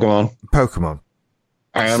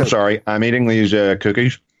 I'm sorry. I'm eating these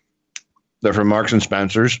cookies. They're from Marks and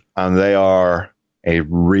Spencer's, and they are a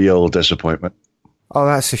real disappointment. Oh,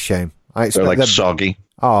 that's a shame. They're like soggy.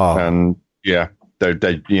 Oh, and they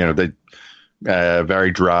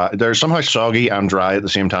very dry. They're somehow soggy and dry at the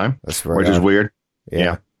same time, which is weird.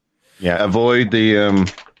 Yeah. Avoid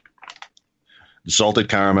the salted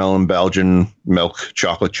caramel and Belgian milk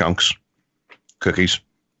chocolate chunks cookies.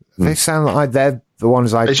 They sound like they're the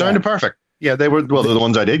ones I. They sounded perfect. Yeah, they were. Well, they're the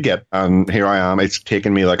ones I did get, and here I am. It's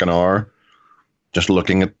taken me like an hour. Just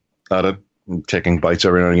looking at it and taking bites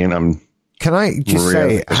every now and again. Can I just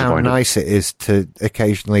say how nice it is to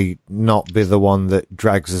occasionally not be the one that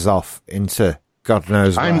drags us off into God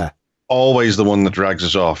knows where? I'm always the one that drags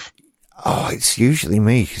us off. Oh, it's usually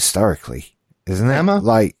me historically, isn't it? Emma?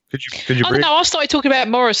 Like, could you I don't know. I started talking about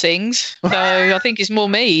Morrisings, so I think it's more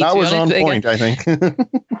me. That was on point, I think. I'm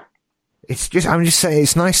just saying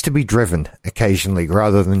it's nice to be driven occasionally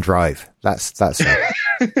rather than drive. That's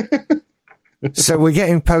it. So we're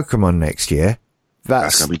getting Pokemon next year.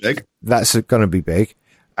 That's going to be big. That's going to be big.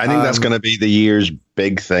 I think that's going to be the year's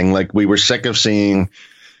big thing. Like, we were sick of seeing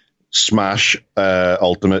Smash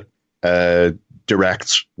Ultimate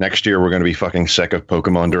Directs. Next year, we're going to be fucking sick of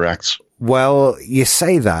Pokemon Directs. Well, you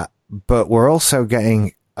say that, but we're also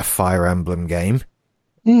getting a Fire Emblem game.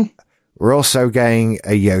 We're also getting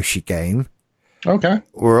a Yoshi game. Okay.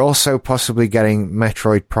 We're also possibly getting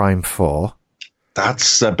Metroid Prime 4.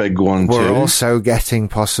 That's a big one, too. We're also getting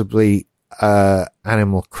possibly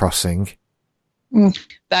Animal Crossing.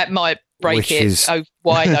 That might break Which it is-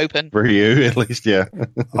 wide open. For you, at least, yeah.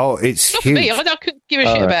 Oh, it's Not for huge. me. I couldn't give a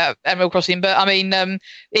shit about Animal Crossing, but I mean,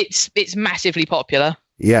 it's massively popular.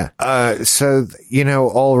 Yeah. So,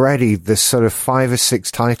 already there's sort of 5 or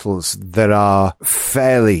 6 titles that are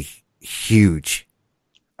fairly huge.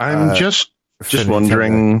 I'm just for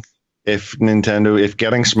wondering if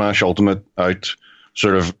getting Smash Ultimate out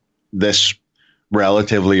sort of this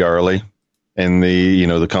relatively early in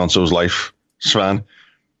the console's life span,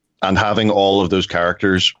 and having all of those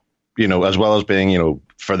characters, as well as being,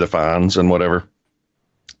 for the fans and whatever.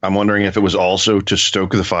 I'm wondering if it was also to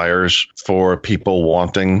stoke the fires for people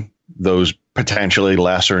wanting those potentially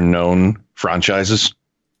lesser known franchises,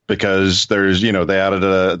 because there's, they added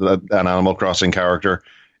an Animal Crossing character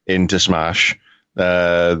into Smash.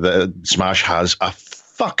 The Smash has a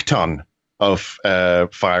fuck ton of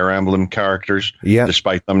Fire Emblem characters,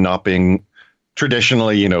 despite them not being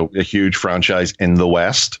traditionally, a huge franchise in the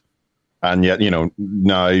West. And yet,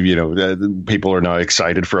 now, people are now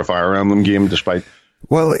excited for a Fire Emblem game, despite...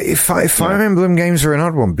 Well, Fire Emblem games are an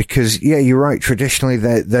odd one because, you're right. Traditionally,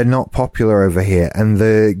 they're not popular over here, and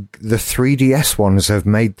the 3DS ones have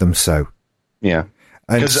made them so. Yeah,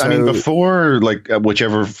 because before,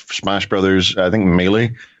 whichever Smash Brothers, I think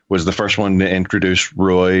Melee was the first one to introduce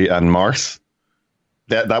Roy and Marth.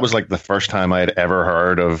 That was the first time I had ever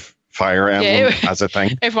heard of Fire Emblem as a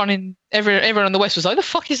thing. Everyone in the West was like, "The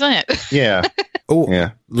fuck is that?" Yeah. Oh,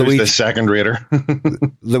 yeah. Luigi, the second raider.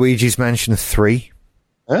 Luigi's Mansion 3.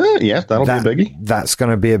 Yes, that'll be a biggie. That's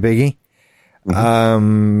going to be a biggie.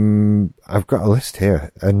 Mm-hmm. I've got a list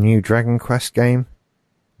here. A new Dragon Quest game.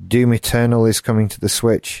 Doom Eternal is coming to the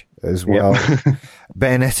Switch as well. Yep.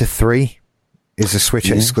 Bayonetta 3 is a Switch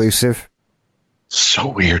exclusive. So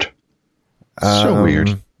weird. So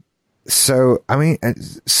weird. So,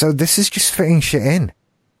 so this is just fitting shit in.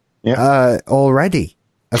 Yeah. Already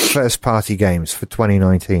of first party games for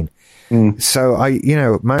 2019. So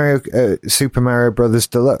Super Mario Brothers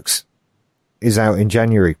Deluxe is out in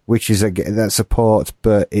January, which is that's a port,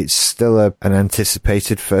 but it's still an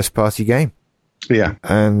anticipated first party game. Yeah.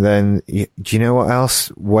 And then, do you know what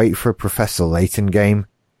else? Wait for a Professor Layton game.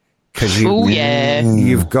 Because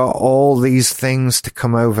you've got all these things to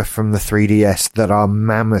come over from the 3DS that are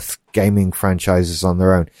mammoth gaming franchises on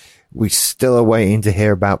their own. We still are waiting to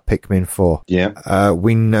hear about Pikmin 4. Yeah.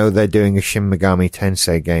 We know they're doing a Shin Megami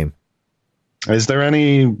Tensei game. Is there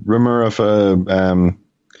any rumor of a?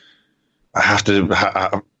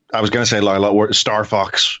 I was going to say Star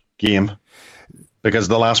Fox game, because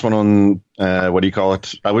the last one on what do you call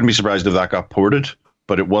it? I wouldn't be surprised if that got ported,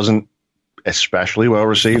 but it wasn't especially well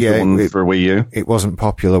received. The one for Wii U. It wasn't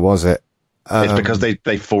popular, was it? It's because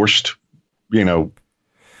they forced, the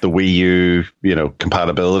Wii U,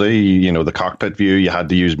 compatibility. The cockpit view, you had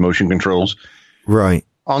to use motion controls. Right.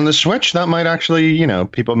 On the Switch, that might actually,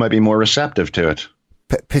 people might be more receptive to it.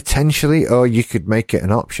 Potentially, or you could make it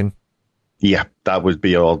an option. Yeah, that would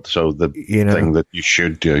be also the thing that you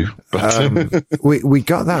should do. But we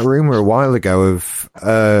got that rumor a while ago of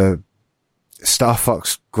Star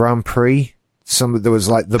Fox Grand Prix. There was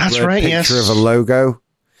the blurred picture of a logo.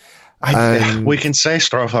 We can say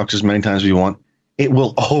Star Fox as many times as we want. It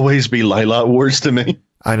will always be Lilac Wars to me.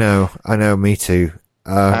 I know, me too.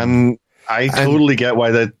 And I totally get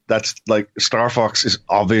why that's Star Fox is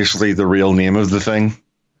obviously the real name of the thing,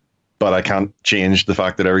 but I can't change the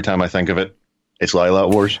fact that every time I think of it, it's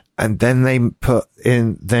Lilac Wars. And then they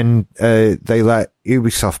they let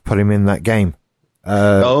Ubisoft put him in that game.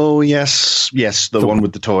 Oh yes, the one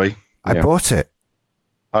with the toy. I bought it.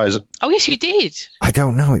 How is it? Oh yes, you did. I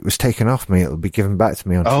don't know. It was taken off me. It'll be given back to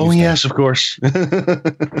me on Tuesday. Oh yes, of course.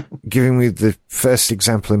 Giving me the first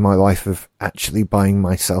example in my life of actually buying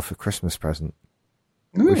myself a Christmas present,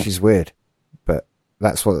 which is weird, but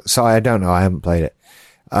that's what. So I don't know. I haven't played it.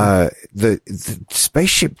 The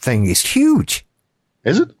spaceship thing is huge.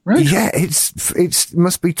 Is it? Right. Yeah, it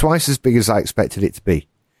must be twice as big as I expected it to be.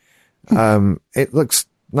 It looks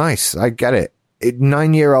nice. I get it.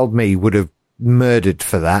 9-year-old me would have murdered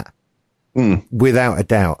for that, without a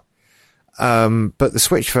doubt. But the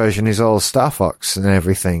Switch version is all Star Fox and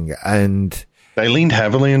everything, and they leaned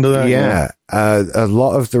heavily into that. Yeah, a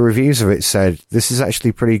lot of the reviews of it said this is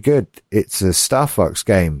actually pretty good. It's a Star Fox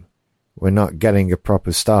game. We're not getting a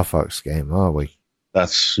proper Star Fox game, are we?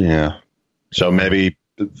 That's So maybe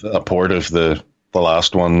a port of the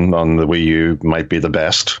last one on the Wii U might be the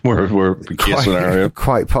best. We're case scenario.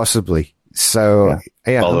 Quite possibly. So,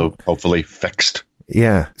 yeah. Although hopefully fixed.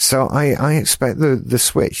 Yeah, so I expect the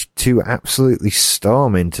Switch to absolutely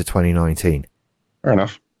storm into 2019. Fair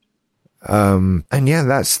enough. And yeah,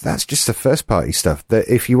 that's just the first party stuff. That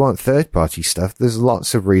if you want third party stuff, there's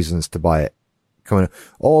lots of reasons to buy it. Coming up.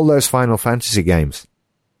 All those Final Fantasy games.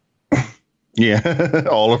 Yeah,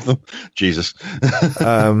 all of them. Jesus.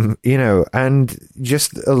 You know, and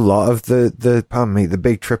just a lot of the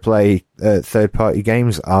big AAA third party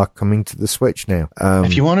games are coming to the Switch now.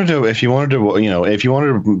 If you wanted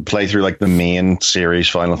to play through like the main series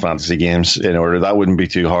Final Fantasy games in order, that wouldn't be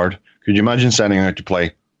too hard. Could you imagine setting out to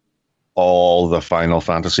play all the Final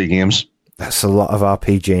Fantasy games? That's a lot of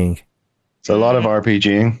RPGing. It's a lot of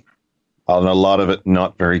RPGing, and a lot of it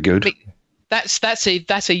not very good. That's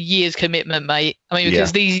a year's commitment, mate. I mean,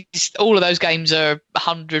 because all of those games are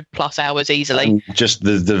 100+ hours easily. And just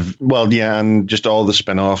and just all the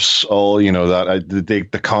spin-offs, all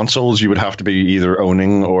the consoles you would have to be either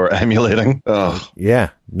owning or emulating. Oh, yeah,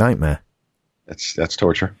 nightmare. That's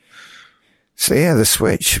torture. So yeah, the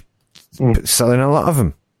Switch selling a lot of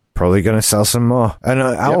them. Probably going to sell some more. And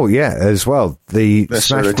as well, the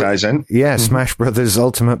Smash ties in. Yeah, Smash Brothers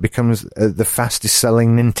Ultimate becomes the fastest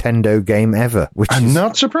selling Nintendo game ever. Which I'm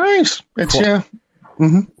not surprised. It's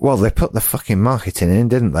Well, they put the fucking marketing in,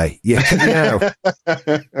 didn't they? Yeah,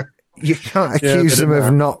 you can't accuse them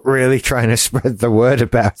of not really trying to spread the word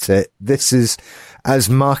about it. This is as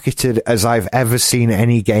marketed as I've ever seen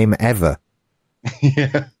any game ever.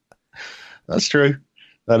 Yeah, that's true.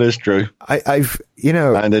 That is true. I've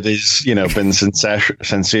and it is, been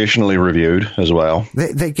sensationally reviewed as well.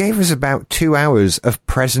 They gave us about 2 hours of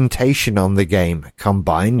presentation on the game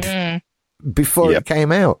combined before it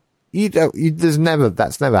came out. That's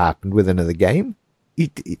never happened with another game.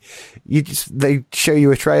 They show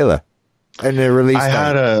you a trailer and they release. I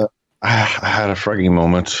had a frigging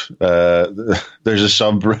moment. There's a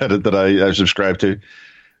subreddit that I subscribe to.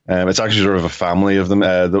 It's actually sort of a family of them.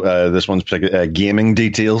 This one's gaming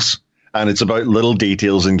details, and it's about little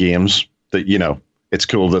details in games that, it's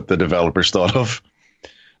cool that the developers thought of.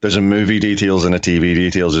 There's a movie details and a TV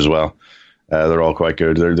details as well. They're all quite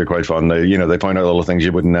good. They're quite fun. They point out little things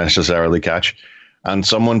you wouldn't necessarily catch. And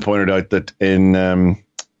someone pointed out that in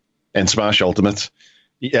Smash Ultimate,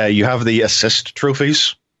 you have the assist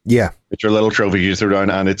trophies. Yeah, which are little trophies you throw down,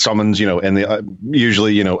 and it summons, in the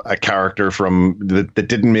usually, a character from that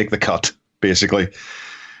didn't make the cut, basically,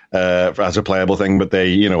 as a playable thing, but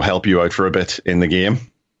they, help you out for a bit in the game,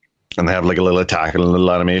 and they have like a little attack and a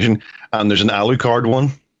little animation. And there's an Alucard one,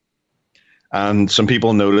 and some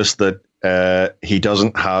people noticed that he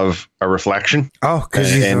doesn't have a reflection. Oh,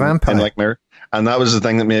 because he's a vampire. In like mirror, and that was the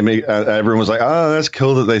thing that made me. Everyone was like, "Oh, that's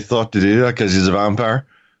cool that they thought to do that because he's a vampire."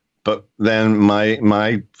 But then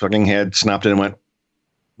my fucking head snapped in and went,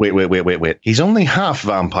 wait. He's only half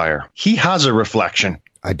vampire. He has a reflection.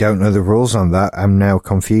 I don't know the rules on that. I'm now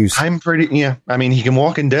confused. I mean, he can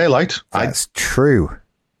walk in daylight. That's true.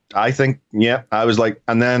 I think, I was like,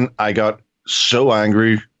 and then I got so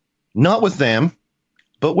angry, not with them,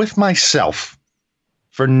 but with myself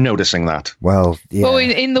for noticing that. Well, yeah. Well,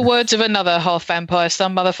 in the words of another half vampire,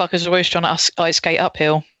 some motherfuckers are always trying to ice skate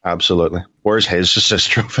uphill. Absolutely. Where's his assist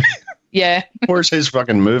trophy? Yeah. Where's his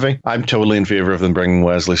fucking movie? I'm totally in favor of them bringing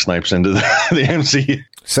Wesley Snipes into the MCU.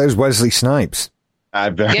 So's Wesley Snipes.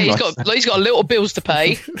 He's got little bills to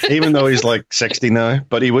pay. Even though he's like 60 now,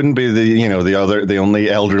 but he wouldn't be the only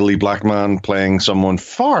elderly black man playing someone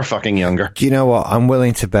far fucking younger. Do you know what? I'm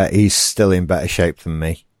willing to bet he's still in better shape than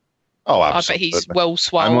me. Oh, absolutely. I bet he's well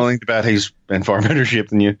swelled. I'm willing to bet he's in far better shape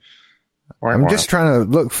than you. I'm just trying to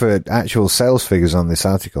look for actual sales figures on this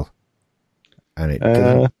article.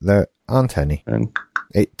 And there aren't any.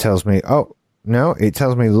 It tells me, it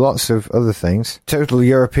tells me lots of other things. Total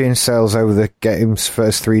European sales over the game's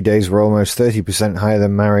first 3 days were almost 30% higher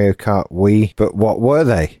than Mario Kart Wii. But what were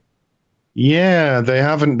they? Yeah,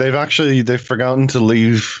 they've forgotten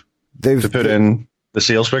to put in the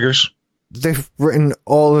sales figures. They've written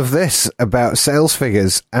all of this about sales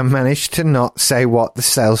figures and managed to not say what the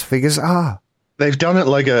sales figures are. They've done it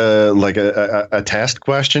like a test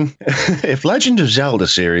question. If Legend of Zelda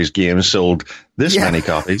series games sold this many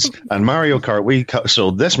copies, and Mario Kart Wii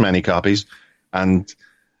sold this many copies, and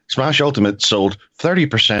Smash Ultimate sold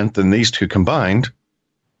 30% than these two combined,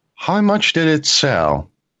 how much did it sell?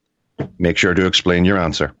 Make sure to explain your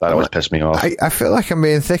answer. That always pissed me off. I feel like I'm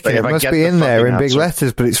being thick, and it must be in there in big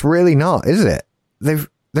letters, but it's really not, is it? They've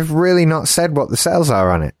really not said what the sales are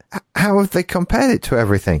on it. How have they compared it to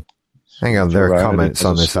everything? Hang on, there are Variety comments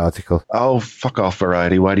on this article. Oh, fuck off,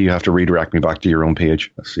 Variety. Why do you have to redirect me back to your own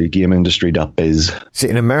page? Let's see, gameindustry.biz. See,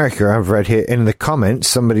 in America, I've read here in the comments,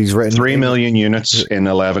 somebody's written 3 million units in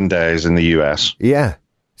 11 days in the US. Yeah.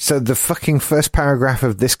 So the fucking first paragraph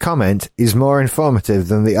of this comment is more informative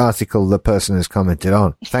than the article the person has commented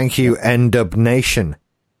on. Thank you, NW Nation.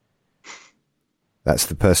 That's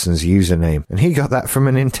the person's username. And he got that from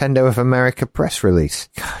a Nintendo of America press release.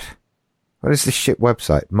 God. What is this shit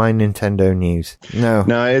website? My Nintendo News. No.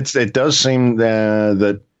 No, it does seem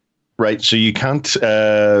that, right, so you can't,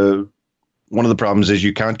 one of the problems is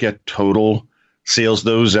you can't get total sales.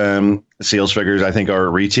 Those sales figures, I think, are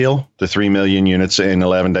retail, the 3 million units in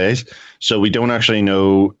 11 days. So we don't actually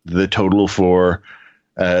know the total for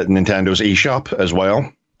Nintendo's eShop as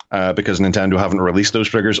well, because Nintendo haven't released those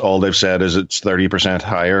figures. All they've said is it's 30%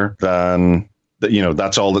 higher than,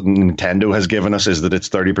 that's all that Nintendo has given us, is that it's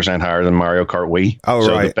 30% higher than Mario Kart Wii. Oh,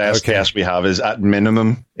 so right. The best guess we have is, at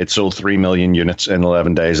minimum, it sold 3 million units in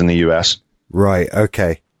 11 days in the US. Right,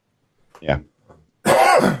 okay. Yeah.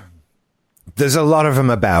 There's a lot of them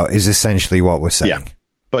about, is essentially what we're saying. Yeah.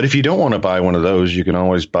 But if you don't want to buy one of those, you can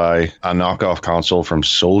always buy a knockoff console from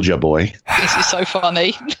Soulja Boy. This is so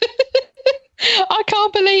funny. I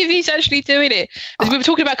can't believe he's actually doing it. As we were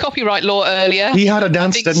talking about copyright law earlier. He had a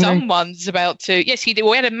dance, didn't he? Someone's about to. Yes, he did.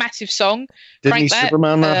 Well, he had a massive song. Didn't he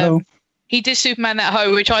Superman that hoe? He did Superman that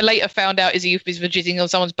hoe, which I later found out is a euphemism for jizzing on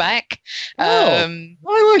someone's back. I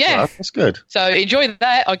like that. That's good. So enjoy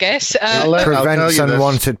that, I guess. Prevents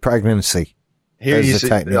unwanted pregnancy.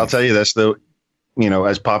 I'll tell you this, though.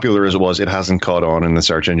 As popular as it was, it hasn't caught on in the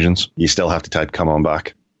search engines. You still have to type "come on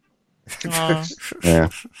back." Oh, yeah.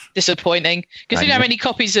 Disappointing. Because you know how many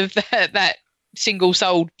copies of that single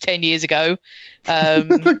sold 10 years ago.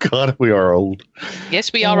 God, we are old.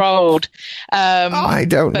 Yes, we are old. I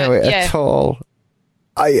don't know it at all.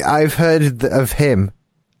 I've heard of him.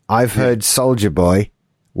 I've heard Soulja Boy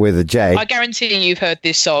with a J. I guarantee you've heard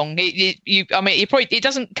this song. It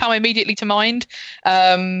doesn't come immediately to mind,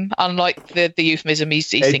 unlike the euphemism he's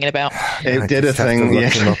singing about. It did a thing. Yeah.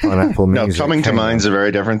 Up on Apple Music. No, coming to mind's a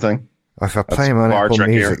very different thing. If I play him on Apple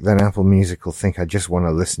Music, then Apple Music will think I just want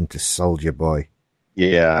to listen to Soulja Boy.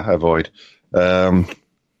 Yeah, avoid.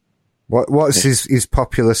 What's his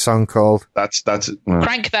popular song called? That's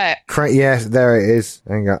Crank That. Yes, there it is.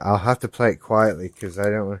 Hang on, I'll have to play it quietly because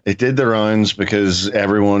I don't want. It did the rounds because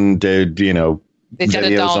everyone did, videos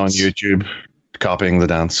on YouTube copying the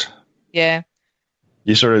dance. Yeah.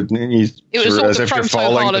 You sort of, as if you're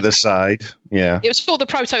falling to the side. Yeah. It was for the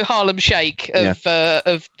proto Harlem Shake of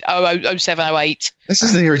 0708. This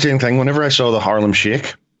is the irritating thing. Whenever I saw the Harlem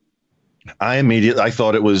Shake, I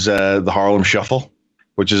thought it was the Harlem Shuffle,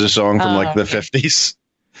 which is a song from the 50s.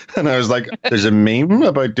 And I was like, there's a meme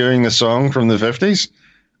about doing a song from the 50s.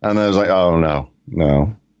 And I was like, oh,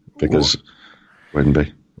 no, because it wouldn't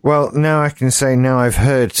be. Well, now I can say now I've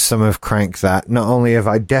heard some of Crank That. Not only have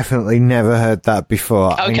I definitely never heard that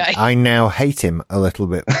before, okay. I now hate him a little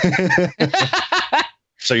bit.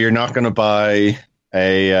 So you're not going to buy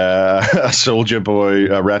a Soulja Boy,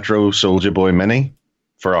 a retro Soulja Boy mini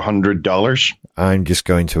for $100? I'm just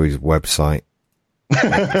going to his website.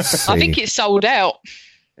 I think it's sold out.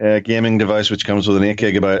 A gaming device which comes with an 8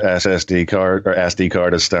 gigabyte SSD card or SD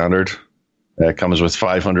card as standard. It comes with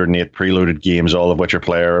 508 preloaded games, all of which are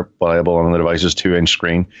playable on the device's 2-inch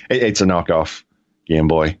screen. It's a knockoff Game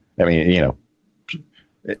Boy. I mean,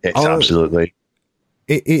 it's absolutely.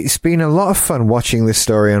 It's been a lot of fun watching this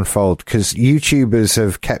story unfold because YouTubers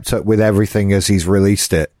have kept up with everything as he's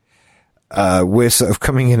released it. We're sort of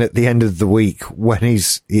coming in at the end of the week when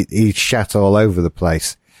he's shat all over the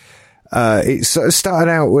place. It sort of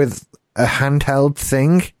started out with a handheld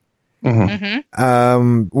thing.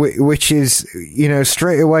 Mm-hmm. Which is,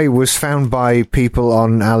 straight away was found by people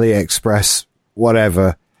on AliExpress,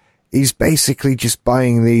 whatever. He's basically just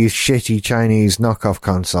buying these shitty Chinese knockoff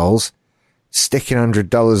consoles, sticking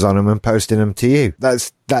 $100 on them and posting them to you.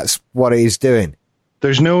 That's what he's doing. There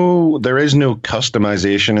is no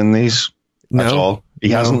customization in these at all. He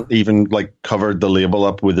hasn't even covered the label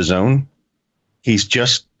up with his own. He's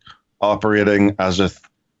just operating as a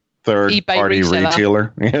third-party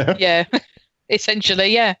retailer. Yeah,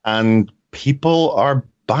 essentially, yeah. And people are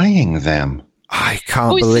buying them. I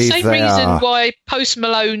can't believe it's the same reason why Post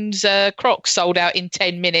Malone's Crocs sold out in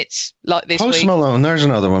 10 minutes this week. Post Malone, there's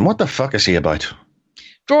another one. What the fuck is he about?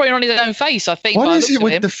 Drawing on his own face, I think. What is it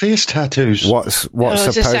with the face tattoos? What's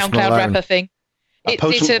it's a SoundCloud Malone? rapper thing.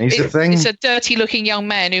 It's a dirty-looking young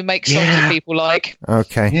man who makes songs that people like.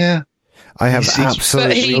 Okay. Yeah. I have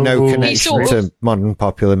absolutely no connection to modern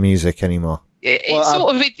popular music anymore.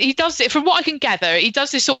 He does it, from what I can gather, he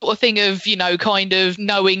does this sort of thing of, kind of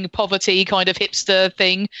knowing poverty, kind of hipster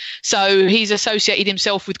thing. So he's associated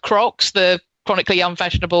himself with Crocs, the chronically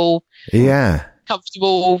unfashionable,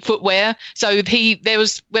 comfortable footwear. So there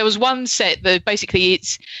was one set that basically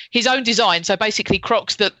it's his own design. So basically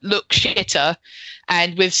Crocs that look shitter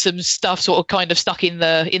and with some stuff sort of kind of stuck in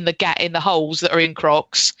the holes that are in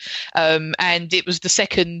Crocs. And it was the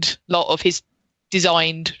second lot of his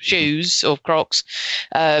designed shoes or Crocs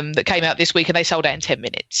that came out this week, and they sold out in 10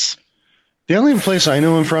 minutes. The only place I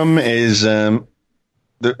know him from is I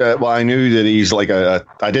knew that he's like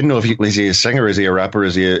I didn't know if is he a singer, is he a rapper,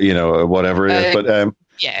 is he whatever it is, but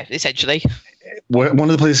yeah, essentially one of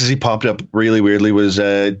the places he popped up really weirdly was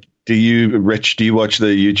do you watch the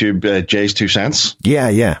YouTube Jay's 2 Cents?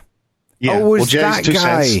 Yeah. Oh, was Jay's that 2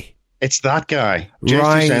 guy? Cents, it's that guy. Jay's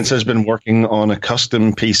 2 Cents has been working on a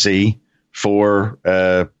custom PC for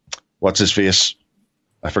what's his face?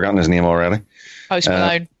 I've forgotten his name already.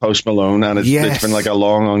 Post Malone, and it's been like a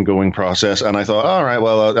long ongoing process. And I thought, all right,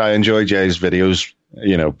 well, I enjoy Jay's videos,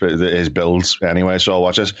 his builds anyway, so I'll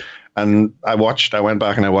watch this. And I went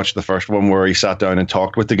back and I watched the first one where he sat down and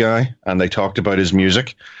talked with the guy, and they talked about his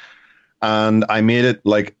music. And I made it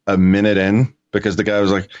like a minute in because the guy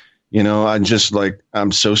was like,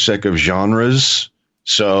 I'm so sick of genres.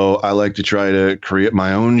 So I like to try to create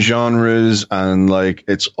my own genres, and like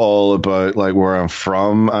it's all about like where I'm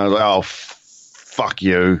from. I was like, oh, fuck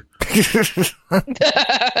you.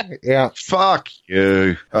 Yeah. Fuck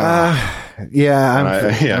you.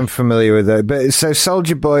 I'm familiar with that. But so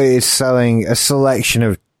Soulja Boy is selling a selection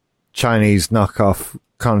of Chinese knockoff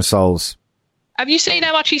consoles. Have you seen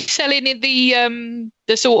how much he's selling in the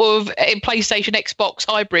sort of PlayStation Xbox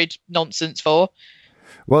hybrid nonsense for?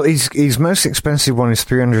 Well, his most expensive one is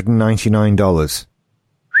 $399.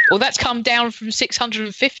 Well, that's come down from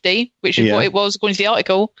 $650, which is what it was according to the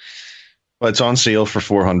article. Well, it's on sale for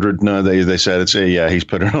 $400 now. They said he's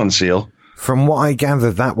put it on sale. From what I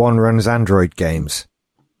gather, that one runs Android games.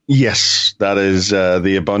 Yes, that is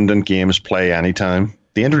the Abundant Games Play Anytime.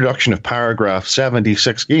 The introduction of Paragraph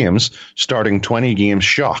 76 games, starting 20 games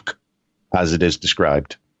shock, as it is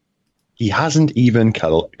described. He hasn't even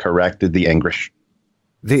corrected the English.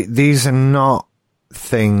 These are not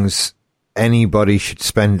things anybody should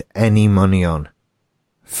spend any money on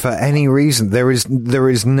for any reason. There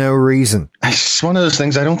is no reason. It's one of those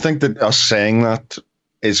things. I don't think that us saying that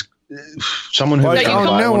is someone who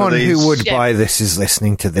no one who would buy this is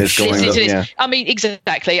listening to this. I mean,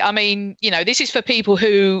 exactly. I mean, this is for people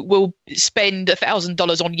who will spend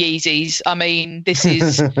 $1,000 on Yeezys. I mean, this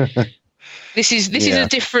is. This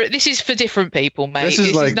is for different people, mate. This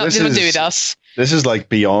is nothing to do with us. This is like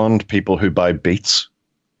beyond people who buy Beats.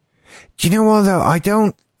 Do you know what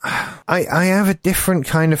though? I have a different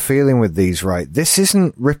kind of feeling with these, right? This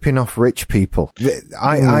isn't ripping off rich people.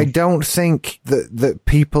 I don't think that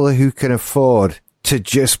people who can afford to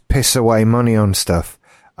just piss away money on stuff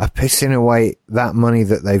are pissing away that money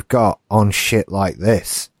that they've got on shit like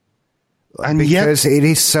this. And because it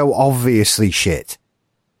is so obviously shit.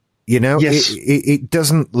 Yes. It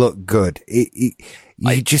doesn't look good. You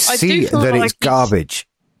just see that it's garbage.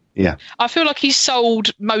 Yeah. I feel like he's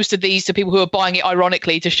sold most of these to people who are buying it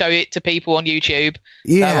ironically to show it to people on YouTube.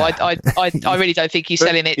 Yeah. So I really don't think he's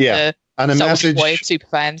selling it to Soulja Boy super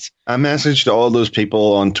fans. A message to all those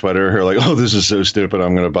people on Twitter who are like, oh, this is so stupid,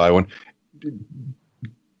 I'm going to buy one.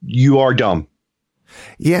 You are dumb.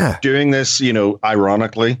 Yeah. Doing this,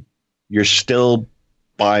 ironically, you're still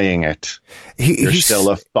buying it. You're still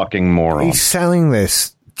a fucking moron. He's selling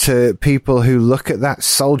this to people who look at that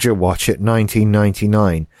Soulja watch at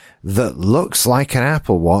 $19.99 that looks like an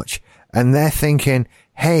Apple Watch, and they're thinking,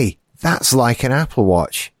 hey, that's like an Apple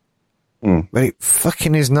Watch. But it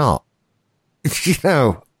fucking is not.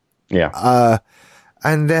 Yeah.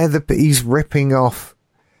 And he's ripping off.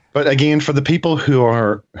 But again, for the people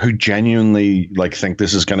who genuinely like think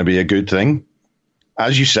this is going to be a good thing,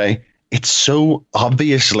 as you say, it so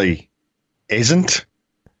obviously isn't.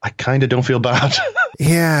 I kind of don't feel bad.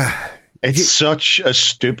 Yeah. It's such a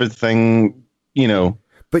stupid thing,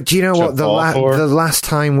 But do you know what? The last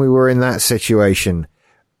time we were in that situation,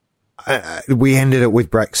 we ended up with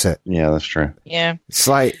Brexit. Yeah, that's true. Yeah. It's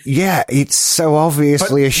like, it's so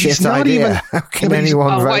obviously a shit idea. How can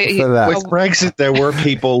anyone vote for that? With Brexit, there were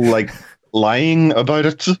people like lying about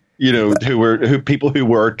it, people who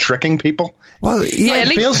were tricking people. Well, at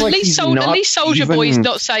least Soulja Boy is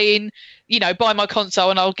not saying, buy my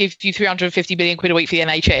console and I'll give you 350 million quid a week for the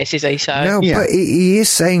NHS, is he? So no, but he is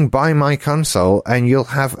saying buy my console and you'll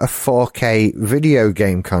have a 4K video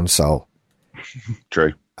game console.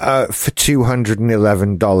 True. For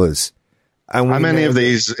 $211. And how many of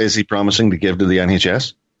these is he promising to give to the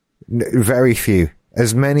NHS? Very few.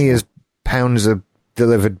 As many as pounds are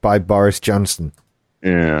delivered by Boris Johnson.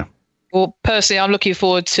 Yeah. Well, personally, I'm looking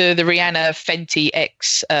forward to the Rihanna Fenty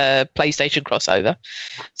X PlayStation crossover.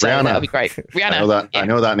 So Rihanna. that'll be great. Rihanna. I know that. Yeah. I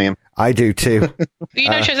know that name. I do too. You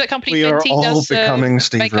know, shows that company We are Fenty all does becoming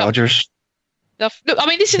Steve makeup Rogers. stuff. Look, I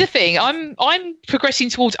mean, this is the thing. I'm progressing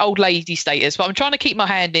towards old lady status, but I'm trying to keep my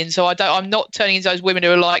hand in, so I'm not turning into those women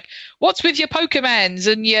who are like, "What's with your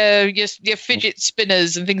Pokemans and your fidget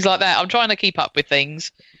spinners and things like that?" I'm trying to keep up with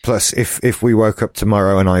things. Plus, if we woke up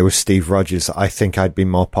tomorrow and I was Steve Rogers, I think I'd be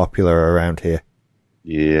more popular around here.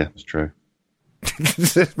 Yeah, it's true.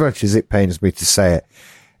 As much as it pains me to say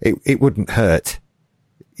it wouldn't hurt,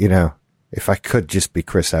 you know, if I could just be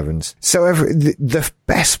Chris Evans. So the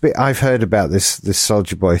best bit I've heard about this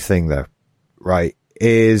Soulja Boy thing, though, right,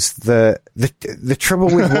 is the trouble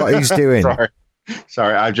with what he's doing.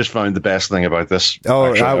 Sorry, I've just found the best thing about this.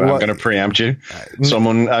 Oh, I'm going to preempt you.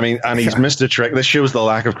 And he's missed a trick. This shows the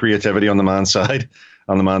lack of creativity on the man's side,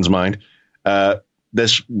 on the man's mind. It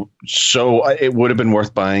would have been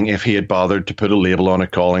worth buying if he had bothered to put a label on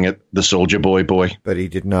it calling it the Soulja Boy. But he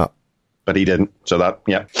did not. But he didn't. So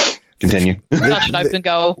continue. Such an open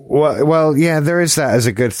goal. Well, yeah, there is that as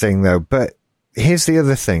a good thing, though. But here's the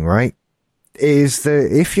other thing, right? Is that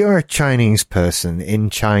if you're a Chinese person in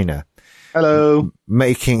China, hello,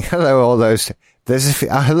 all those.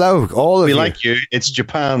 Hello, all of you. We like you. It's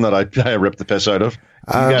Japan that I ripped the piss out of.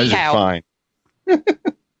 You guys are fine.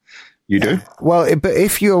 You do? Well, but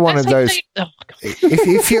if you're one of those,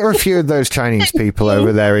 if you're a few of those Chinese people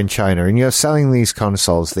over there in China and you're selling these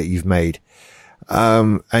consoles that you've made,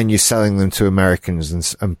 and you're selling them to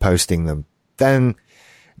Americans and posting them, then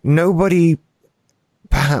nobody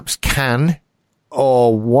perhaps can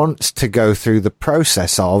or wants to go through the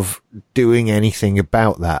process of doing anything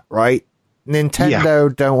about that, right?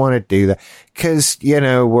 Nintendo don't want to do that because, you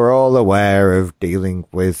know, we're all aware of dealing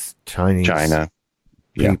with China.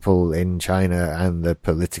 People in China and the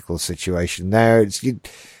political situation there.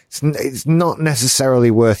 It's not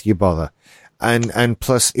necessarily worth your bother. And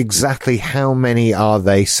plus, exactly how many are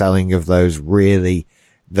they selling of those really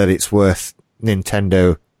that it's worth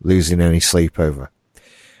Nintendo losing any sleep over?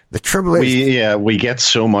 The trouble is... we get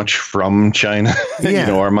so much from China. You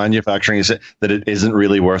know, our manufacturing is that it isn't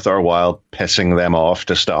really worth our while pissing them off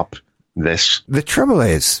to stop this. The trouble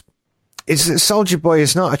is that Soulja Boy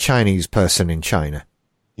is not a Chinese person in China.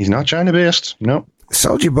 He's not China-based, no.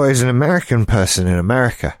 Soulja Boy is an American person in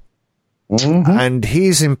America. Mm-hmm. And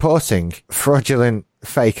he's importing fraudulent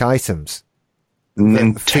fake items.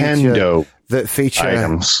 Nintendo that feature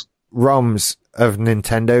items. ROMs of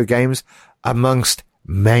Nintendo games, amongst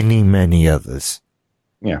many, many others.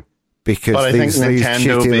 Yeah. Because these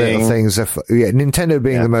shitty little things are... Nintendo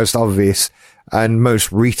being the most obvious and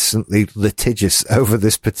most recently litigious over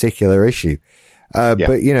this particular issue.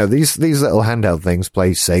 But, you know, these little handheld things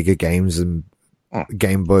play Sega games and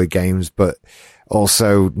Game Boy games, but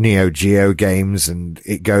also Neo Geo games, and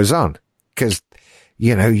it goes on. Because,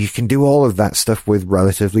 you know, you can do all of that stuff with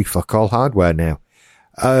relatively fuck-all hardware now.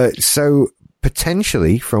 So,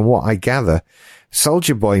 potentially, from what I gather,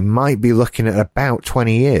 Soulja Boy might be looking at about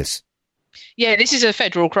 20 years. Yeah, this is a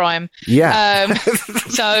federal crime. Yeah.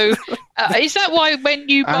 So, is that why when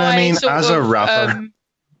you buy... a rapper...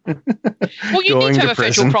 well, you need to have a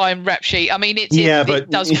federal crime rap sheet. I mean, it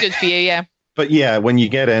does good for you, yeah. But yeah, when you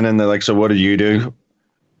get in and they're like, so what did you do?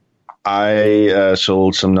 I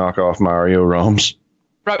sold some knockoff Mario ROMs.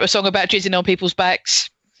 Wrote a song about jizzing on people's backs.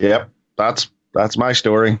 Yep, that's my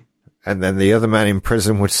story. And then the other man in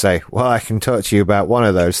prison would say, well, I can talk to you about one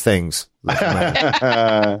of those things.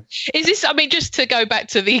 Is this, I mean, just to go back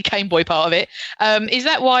to the Game Boy part of it, is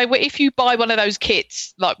that why if you buy one of those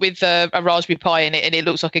kits, like with a Raspberry Pi in it and it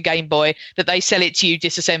looks like a Game Boy, that they sell it to you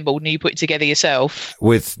disassembled and you put it together yourself?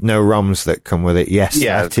 With no ROMs that come with it, yes.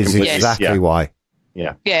 Yeah, that is exactly why.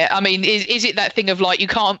 Yeah. Yeah, I mean, is it that thing of like, you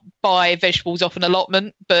can't buy vegetables off an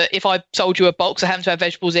allotment, but if I sold you a box that happens to have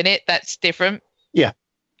vegetables in it, that's different? Yeah.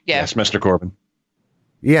 Yeah. Yes, Mr. Corbin.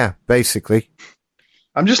 Yeah, basically.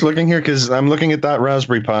 I'm just looking here because I'm looking at that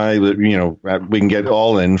Raspberry Pi that, you know, we can get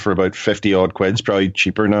all in for about 50 odd quid. It's probably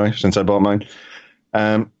cheaper now since I bought mine.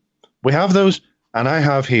 We have those, and I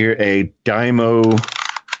have here a Dymo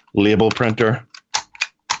label printer.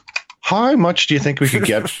 How much do you think we could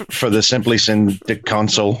get for the Simply Syndic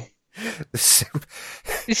console? The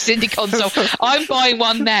Syndic console. I'm buying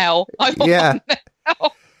one now. I want one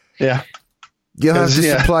now. Yeah. You'll have to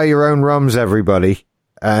supply your own ROMs, everybody.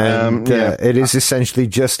 And it is essentially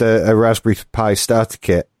just a Raspberry Pi starter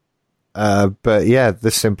kit. But yeah,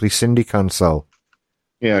 the Simply Cindy console.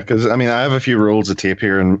 Yeah, because I mean, I have a few rolls of tape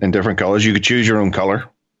here in different colors. You could choose your own color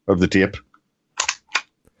of the tape.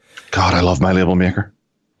 God, I love my label maker.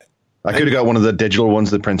 I could have got one of the digital ones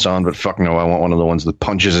that prints on, but fuck no, I want one of the ones that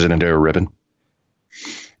punches it into a ribbon.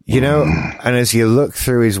 You know, and as you look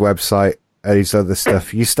through his website and his other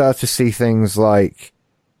stuff, you start to see things like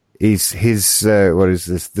his what is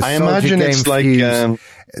this? The I Soldier imagine Game it's like Fuse.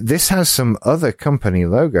 This has some other company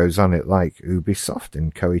logos on it, like Ubisoft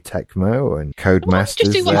and Koei Tecmo and Codemasters.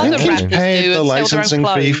 Just do what other rappers pay do the and sell their own licensing fee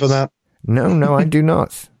clothes. for that. No, I do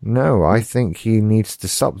not. No, I think he needs to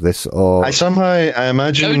stop this. Or I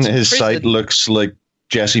imagine Go to his prison. site looks like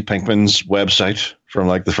Jesse Pinkman's website from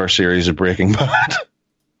like the first series of Breaking Bad.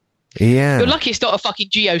 yeah, You're lucky it's not a fucking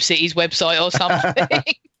GeoCities website or something.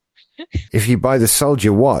 if you buy the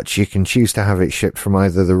Soldier watch, you can choose to have it shipped from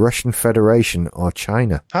either the Russian Federation or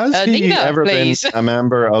China. Has he Nina, ever please. been a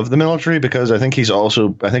member of the military? Because I think he's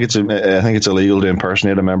also. I think it's illegal to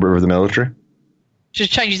impersonate a member of the military. Should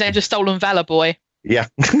change his name to Stolen Valor Boy. Yeah.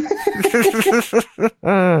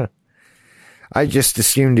 I just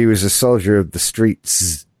assumed he was a soldier of the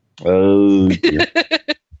streets. Oh. Dear.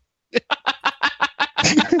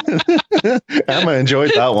 Emma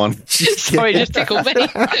enjoyed that one. Sorry, just tickled me.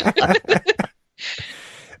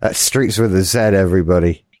 Streets with a Z,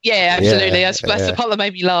 everybody. Yeah, absolutely. Yeah, That's the part that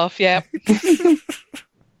made me laugh. Yeah.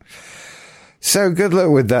 So good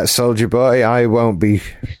luck with that, Soldier Boy. I won't be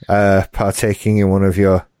partaking in one of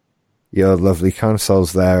your lovely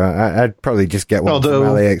consoles there. I'd probably just get one from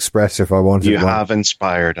AliExpress if I wanted one. You have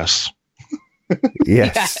inspired us.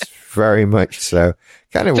 Yes, very much so.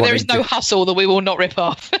 But there is no hustle that we will not rip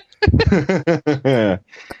off.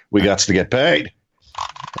 We got to get paid.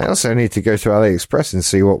 I also need to go to AliExpress and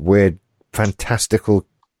see what weird, fantastical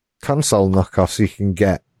console knockoffs you can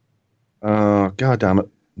get. Oh, God damn it.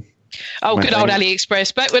 Oh, good old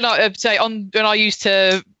AliExpress. Back when I used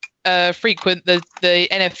to frequent the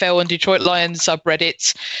NFL and Detroit Lions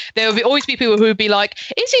subreddits, there would always be people who would be like,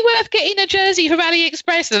 "Is it worth getting a jersey from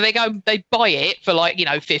AliExpress?" And they buy it for like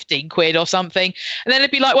 15 quid or something, and then they'd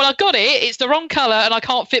be like, "Well, I got it. It's the wrong color, and I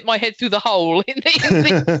can't fit my head through the hole in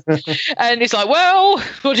the and it's like, well,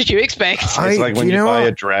 what did you expect? It's like when you buy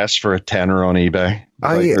a dress for a tenner on eBay.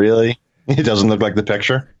 Really? It doesn't look like the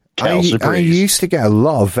picture. I used to get a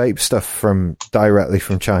lot of vape stuff directly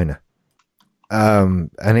from China.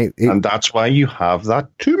 And that's why you have that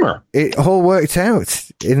tumor. It all worked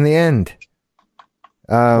out in the end.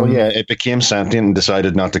 It became sentient and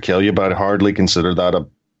decided not to kill you, but I'd hardly consider that a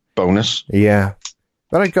bonus. Yeah.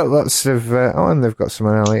 But I got lots of, and they've got some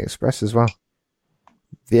on AliExpress as well.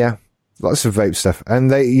 Yeah. Lots of vape stuff.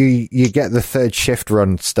 And you get the third shift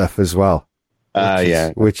run stuff as well.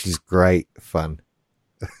 Which is great fun.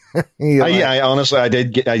 I honestly, I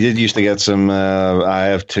did used to get some, I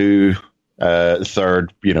have two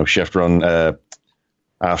third, shift run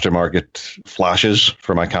aftermarket flashes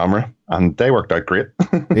for my camera, and they worked out great.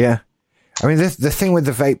 Yeah. I mean, the thing with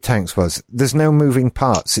the vape tanks was there's no moving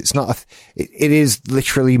parts. It's not it is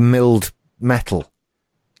literally milled metal.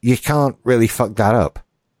 You can't really fuck that up,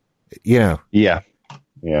 Yeah. Yeah.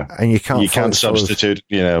 And you can't substitute,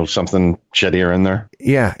 something shittier in there.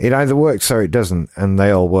 Yeah. It either works or it doesn't, and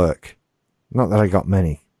they all work. Not that I got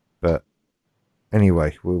many, but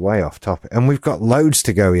anyway, we're way off topic, and we've got loads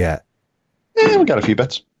to go yet. Yeah, we got a few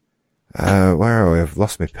bits. Where are we? I've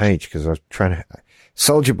lost my page because I was trying to.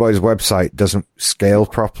 Soldier Boy's website doesn't scale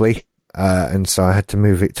properly, and so I had to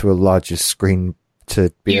move it to a larger screen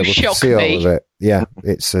to be able to see all of it. Yeah,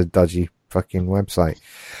 it's a dodgy fucking website.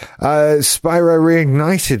 Spyro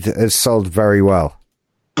Reignited has sold very well.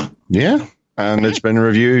 Yeah, and it's been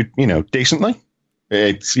reviewed, decently.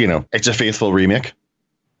 It's it's a faithful remake,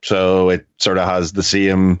 so it sort of has the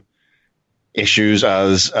same issues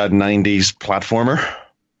as a 90s platformer,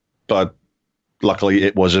 but luckily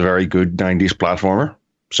it was a very good 90s platformer,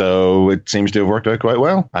 so it seems to have worked out quite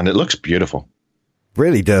well, and it looks beautiful.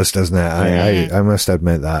 Really does, doesn't it? I must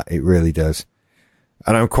admit that it really does.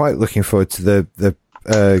 And I'm quite looking forward to the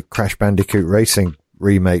Crash Bandicoot Racing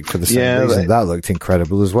remake for the same reason. That looked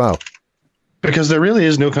incredible as well. Because there really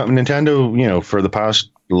is no Nintendo, for the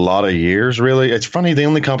past lot of years, really. It's funny, the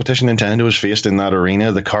only competition Nintendo has faced in that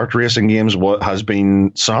arena, the kart racing games, has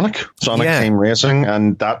been Sonic Team Racing,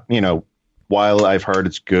 and that, while I've heard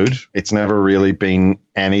it's good, it's never really been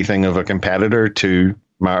anything of a competitor to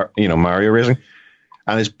Mario Racing.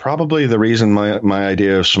 And it's probably the reason my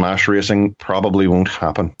idea of Smash Racing probably won't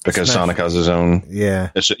happen, because Sonic has his own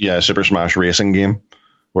Super Smash Racing game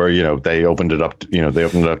where they opened it up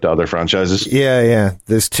to other franchises. Yeah.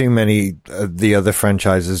 There's too many of the other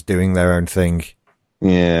franchises doing their own thing.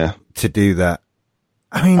 Yeah, to do that.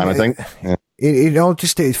 I mean, and I think It all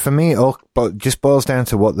just, for me, it all just boils down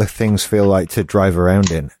to what the things feel like to drive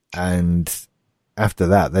around in. And after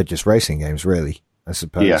that, they're just racing games, really, I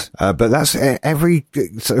suppose. Yeah. But that's every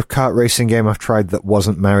sort of kart racing game I've tried that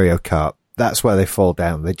wasn't Mario Kart. That's where they fall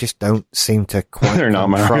down. They just don't seem to quite They're not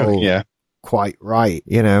Mario, quite right.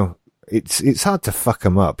 You know, it's hard to fuck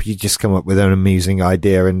them up. You just come up with an amusing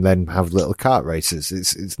idea and then have little kart races.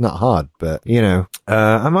 It's not hard, but you know,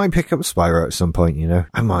 I might pick up Spyro at some point. You know,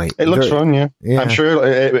 I might. It looks fun, yeah. I'm sure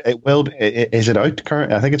it will. Is it out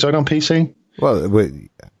current? I think it's out on PC. Well,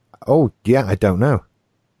 I don't know.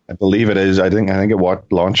 I believe it is. I think it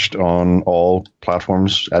launched on all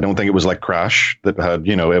platforms. I don't think it was like Crash that had,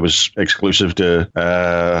 you know, it was exclusive to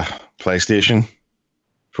PlayStation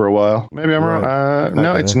for a while. Maybe I'm wrong.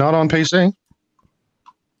 No, it's not on PC.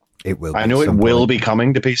 It will. I know it will be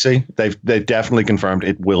coming to PC. They've definitely confirmed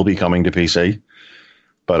it will be coming to PC.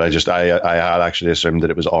 But I had actually assumed that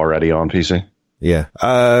it was already on PC. Yeah.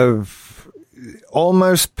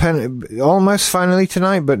 Almost finally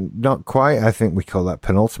tonight, but not quite. I think we call that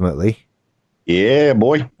penultimately. Yeah,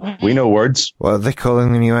 boy. We know words. What are they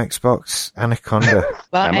calling the new Xbox? Anaconda.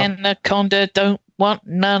 Well, Anaconda don't want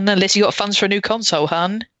none unless you got funds for a new console,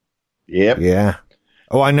 hun. Yep. Yeah.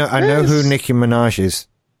 Oh, I know who Nicki Minaj is.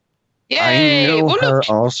 Yay! I know her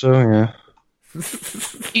also, yeah.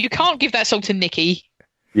 You can't give that song to Nicki.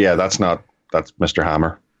 Yeah, that's Mr.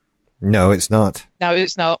 Hammer. No, it's not. No,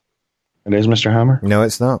 it's not. It is Mr. Hammer? No,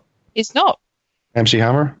 it's not. It's not. MC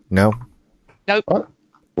Hammer? No. Nope.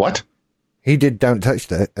 What? He did Don't Touch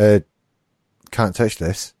That. Can't Touch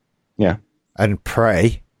This. Yeah. And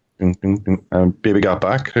Pray. Baby Got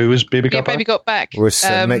Back. Who was Baby Got Back? Baby Got Back. Was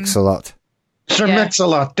Sir Mix-a-Lot. Sir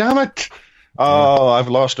Mix-a-Lot, damn it! Oh, I've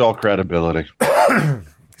lost all credibility.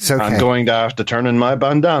 It's okay. I'm going to have to turn in my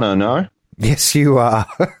bandana now. Yes, you are.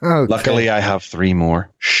 Okay. Luckily, I have 3 more.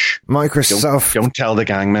 Shh. Microsoft. Don't tell the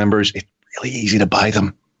gang members. It's really easy to buy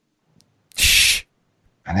them. Shh.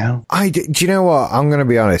 I know. Do you know what? I'm going to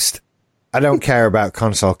be honest. I don't care about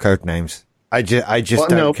console code names. I just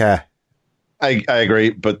don't care. I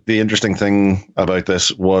agree, but the interesting thing about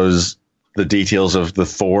this was the details of the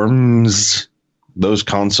forms those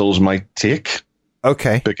consoles might take.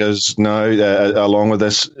 Okay. Because now, along with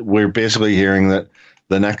this, we're basically hearing that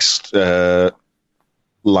the next lineup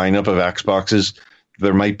of Xboxes,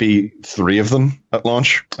 there might be 3 of them at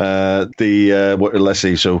launch. Let's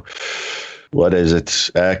see. So, what is it?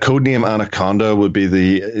 Codename Anaconda would be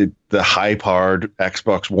the high-powered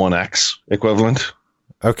Xbox One X equivalent.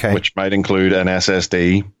 Okay. Which might include an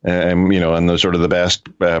SSD, and the sort of the best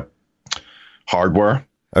hardware.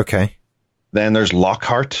 Okay. Then there's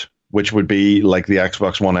Lockhart, which would be like the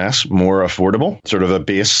Xbox One S, more affordable, sort of a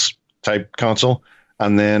base type console.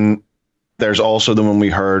 And then there's also the one we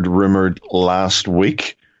heard rumored last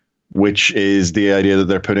week, which is the idea that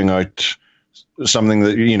they're putting out something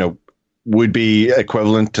that, would be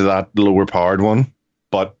equivalent to that lower powered one,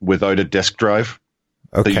 but without a disk drive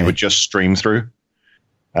that you would just stream through.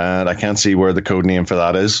 And I can't see where the code name for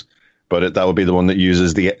that is, but that would be the one that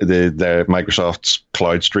uses the Microsoft's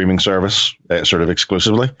cloud streaming service sort of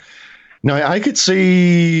exclusively. Now, I could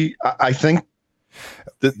see, I think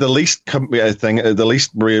the least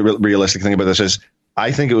realistic thing about this is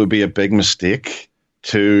I think it would be a big mistake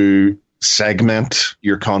to segment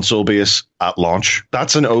your console base at launch.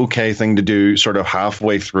 That's an okay thing to do sort of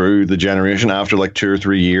halfway through the generation after like 2 or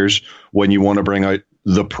 3 years when you want to bring out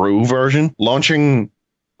the pro version. Launching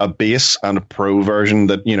a base and a pro version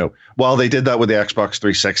that, while they did that with the Xbox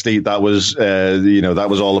 360, that was, that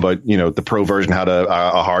was all about, the pro version had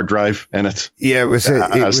a hard drive in it. Yeah, it was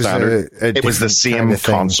standard. It was the same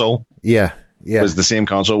console. Yeah. It was the same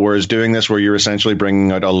console. Whereas doing this, where you're essentially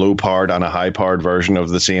bringing out a low powered and a high powered version of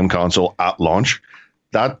the same console at launch,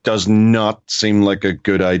 that does not seem like a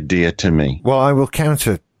good idea to me. Well, I will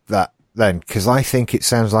counter that then, because I think it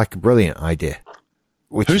sounds like a brilliant idea.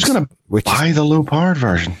 Who's going to buy the low-powered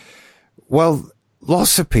version? Well,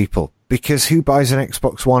 lots of people, because who buys an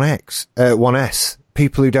Xbox One S?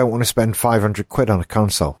 People who don't want to spend 500 quid on a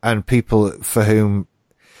console, and people for whom,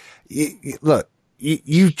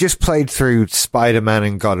 you've just played through Spider-Man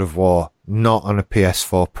and God of War, not on a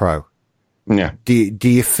PS4 Pro. Yeah. Do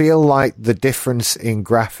you feel like the difference in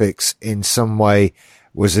graphics in some way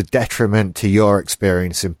was a detriment to your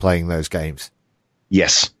experience in playing those games?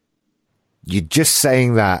 Yes. You're just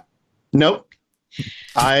saying that. Nope.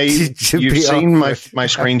 You've seen my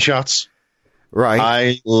screenshots.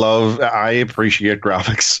 Right. I appreciate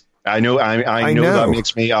graphics. I know that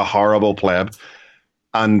makes me a horrible pleb.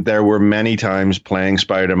 And there were many times playing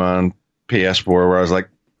Spider-Man PS4 where I was like,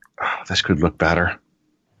 this could look better.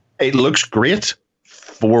 It looks great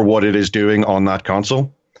for what it is doing on that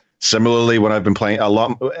console. Similarly, when I've been playing a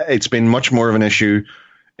lot, it's been much more of an issue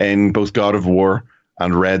in both God of War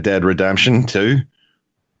and Red Dead Redemption 2,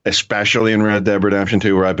 especially in Red Dead Redemption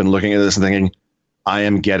 2, where I've been looking at this and thinking, I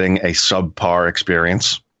am getting a subpar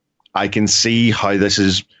experience. I can see how this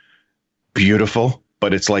is beautiful,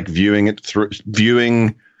 but it's like viewing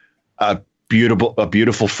a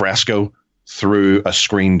beautiful fresco through a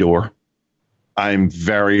screen door. I'm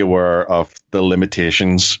very aware of the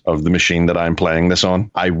limitations of the machine that I'm playing this on.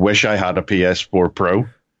 I wish I had a PS4 Pro.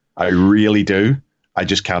 I really do. I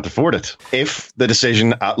just can't afford it. If the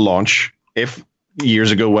decision at launch, if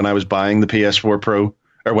years ago when I was buying the PS4 Pro,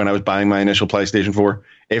 or when I was buying my initial PlayStation 4,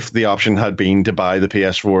 if the option had been to buy the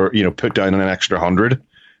PS4, put down an extra 100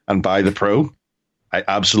 and buy the Pro, I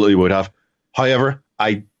absolutely would have. However,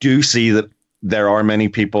 I do see that there are many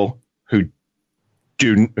people who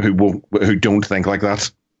don't think like that.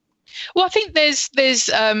 Well, I think there's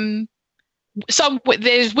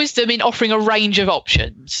wisdom in offering a range of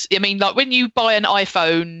options. I mean, like when you buy an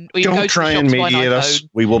iPhone, or you don't go to try the shop and to buy an mediate iPhone, us.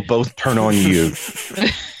 We will both turn on you.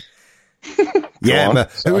 Yeah,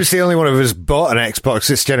 but who was the only one of us bought an Xbox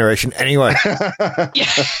this generation anyway?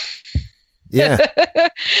 Yeah. Yeah.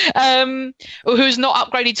 Or who's not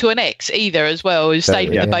upgraded to an X either as well, who's stayed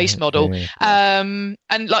with the base model. Yeah. And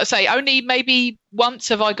like I say, only maybe once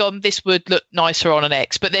have I gone, this would look nicer on an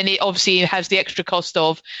X, but then it obviously has the extra cost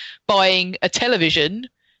of buying a television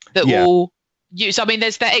that will use. I mean,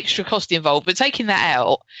 there's that extra cost involved, but taking that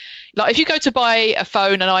out, like if you go to buy a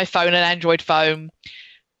phone, an iPhone, an Android phone,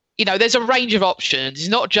 there's a range of options. It's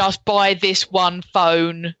not just buy this one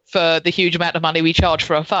phone for the huge amount of money we charge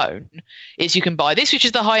for a phone. It's you can buy this, which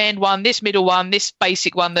is the high-end one, this middle one, this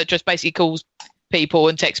basic one that just basically calls people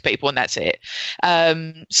and texts people, and that's it.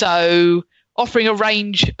 So offering a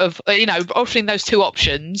range of, offering those two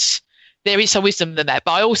options, there is some wisdom in that.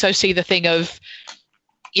 But I also see the thing of,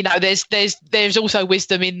 there's also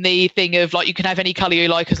wisdom in the thing of, like, you can have any colour you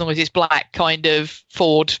like as long as it's black kind of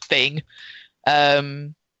Ford thing.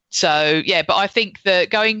 So, yeah, but I think that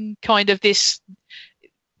going kind of this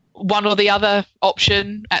one or the other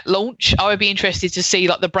option at launch, I would be interested to see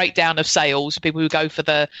like the breakdown of sales, people who go for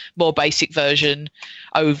the more basic version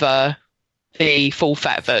over the full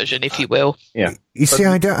fat version, if you will. Yeah. You see,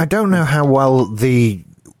 I don't know how well the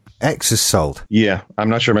X is sold. Yeah, I'm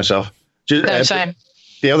not sure myself. No, same.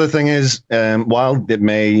 The other thing is, while it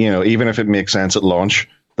may, even if it makes sense at launch,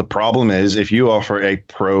 the problem is if you offer a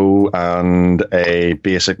Pro and a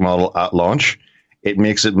basic model at launch, it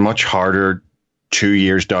makes it much harder 2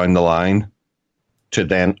 years down the line to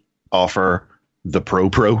then offer the Pro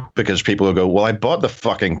because people will go, well, I bought the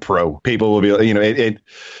fucking Pro. People will be,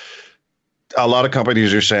 a lot of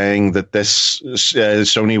companies are saying that this,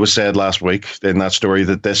 Sony was said last week in that story,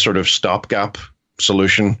 that this sort of stopgap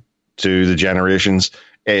solution to the generations,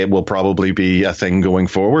 it will probably be a thing going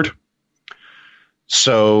forward.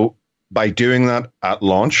 So by doing that at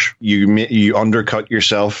launch, you undercut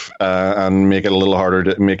yourself and make it a little harder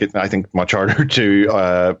to make it, I think, much harder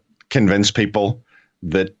to convince people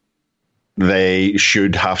that they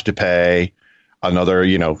should have to pay another,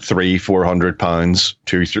 £300-400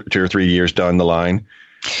 2 or 3 years down the line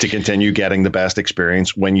to continue getting the best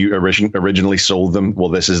experience when you originally sold them. Well,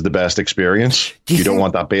 this is the best experience. You don't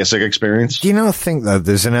want that basic experience. Do you not think, though,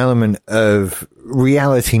 there's an element of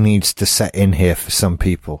reality needs to set in here for some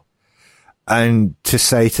people, and to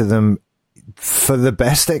say to them, for the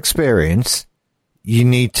best experience, you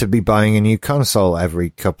need to be buying a new console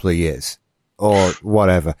every couple of years or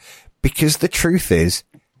whatever, because the truth is,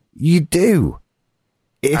 you do.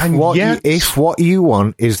 If what you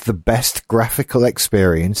want is the best graphical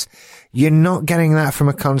experience, you're not getting that from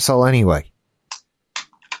a console anyway.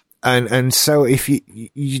 And so if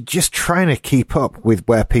you're just trying to keep up with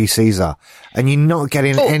where PCs are, and you're not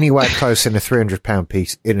getting anywhere close in a £300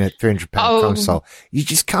 piece, in a £300 console, you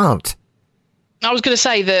just can't. I was going to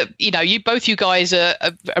say that, you guys are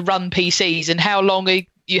run PCs, and how long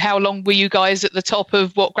were you guys at the top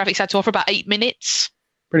of what graphics had to offer? About 8 minutes?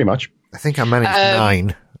 Pretty much. I think I managed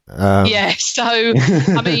 9. Yeah, so,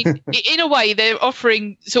 I mean, in a way, they're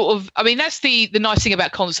offering sort of, I mean, that's the nice thing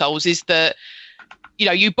about consoles is that,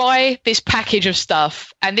 you buy this package of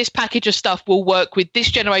stuff, and this package of stuff will work with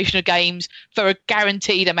this generation of games for a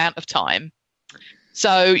guaranteed amount of time.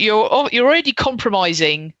 So you're already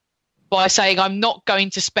compromising by saying, I'm not going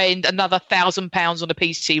to spend another £1,000 on a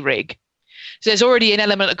PC rig. So there's already an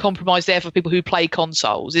element of compromise there for people who play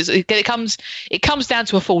consoles. It comes down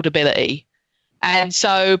to affordability. And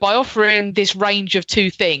so by offering this range of two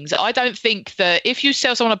things, I don't think that if you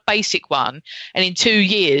sell someone a basic one and in 2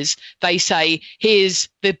 years they say, here's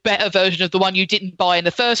the better version of the one you didn't buy in the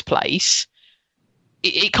first place,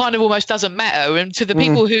 it kind of almost doesn't matter. And to the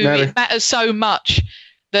people who it matters so much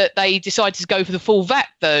that they decide to go for the full VAT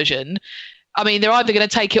version, I mean, they're either going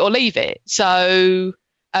to take it or leave it. So,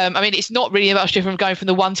 I mean, it's not really much different from going from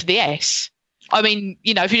the 1 to the S. I mean,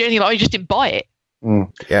 you know, if you do anything like that, you just didn't buy it.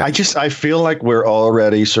 Yeah. I feel like we're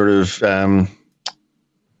already sort of,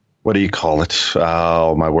 what do you call it?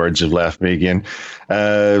 Oh, my words have left me again.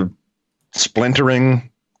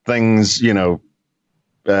 Splintering things, you know,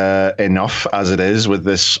 enough as it is with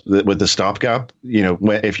the stopgap. You know,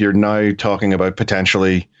 if you're now talking about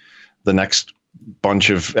potentially the next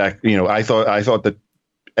bunch of, you know, I thought that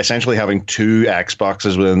essentially having 2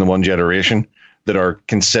 Xboxes within the one generation that are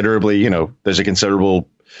considerably, you know, there's a considerable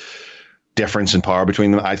difference in power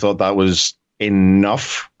between them. I thought that was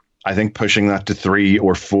enough. I think pushing that to 3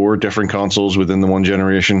 or 4 different consoles within the one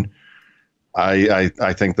generation, I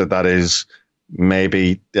think that is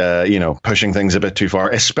maybe you know, pushing things a bit too far,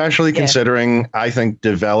 especially considering I think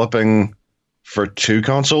developing for 2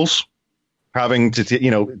 consoles, having to you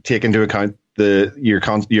know, take into account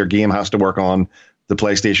your game has to work on the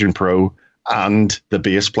PlayStation Pro and the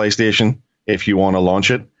base PlayStation if you want to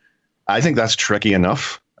launch it. I think that's tricky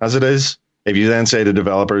enough as it is. If you then say to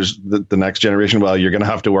developers the next generation, well, you're going to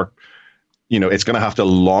have to work, you know, it's going to have to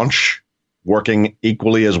launch working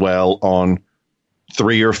equally as well on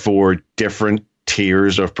 3 or 4 different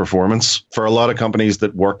tiers of performance. For a lot of companies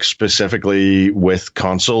that work specifically with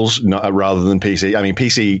consoles rather than PC, I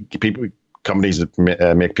mean, companies that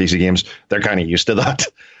make PC games, they're kind of used to that.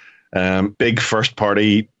 Big first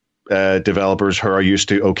party developers who are used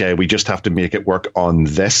to, okay, we just have to make it work on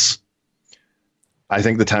this. I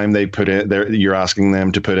think the time they put in there, you're asking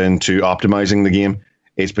them to put into optimizing the game,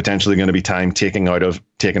 it's potentially going to be time taken out of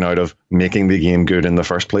making the game good in the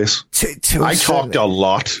first place. I talked a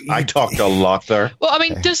lot there. Well, I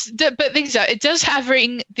mean, it does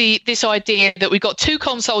having this idea that we've got 2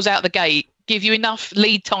 consoles out the gate give you enough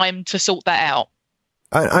lead time to sort that out.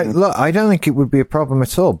 Look, I don't think it would be a problem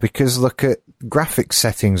at all, because look at graphics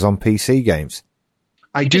settings on PC games.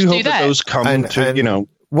 I do hope that those come to, you know.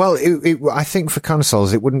 Well, I think for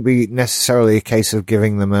consoles, it wouldn't be necessarily a case of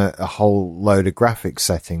giving them a whole load of graphics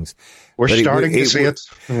settings. We're starting to see it.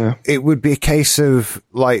 Yeah. It would be a case of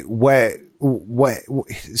like where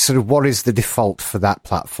sort of what is the default for that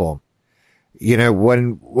platform? You know,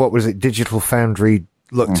 what was it? Digital Foundry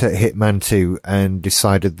looked at Hitman 2 and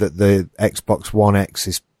decided that the Xbox One X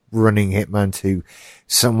is running Hitman 2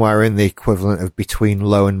 somewhere in the equivalent of between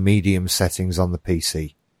low and medium settings on the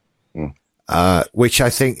PC. Which I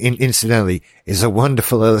think, incidentally, is a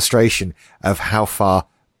wonderful illustration of how far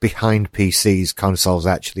behind PCs consoles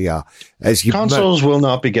actually are. Consoles will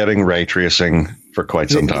not be getting ray tracing for quite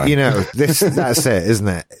some time. You know, that's it, isn't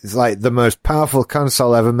it? It's like the most powerful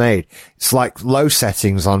console ever made. It's like low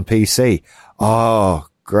settings on PC. Oh,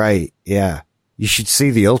 great. Yeah. You should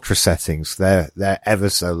see the ultra settings. They're ever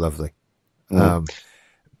so lovely.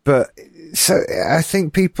 But so I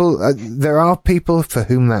think there are people for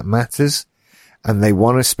whom that matters, and they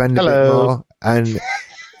want to spend a bit more. And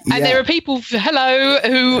there are people,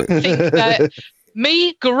 who think that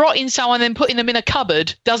me garrotting someone and putting them in a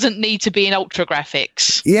cupboard doesn't need to be in ultra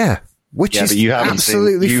graphics. Yeah, which is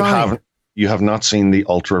absolutely fine. You have not seen the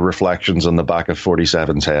ultra reflections on the back of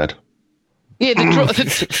 47's head. Yeah,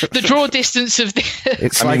 the draw distance of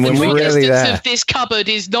of this cupboard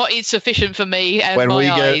is not insufficient for me and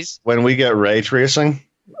my eyes. When we get ray tracing,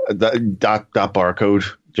 that barcode,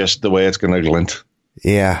 just the way it's going to glint.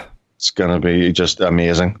 Yeah. It's going to be just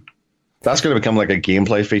amazing. That's going to become like a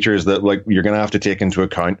gameplay feature, is that like you're going to have to take into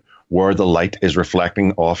account where the light is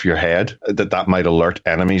reflecting off your head, that might alert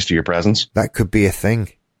enemies to your presence. That could be a thing.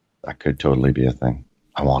 That could totally be a thing.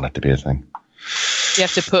 I want it to be a thing. You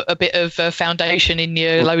have to put a bit of foundation in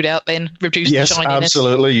your loadout, then reduce the shininess. Yes,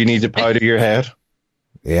 absolutely. You need to powder your head.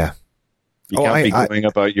 Yeah. You can't be going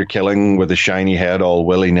about your killing with a shiny head all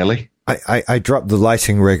willy-nilly. I dropped the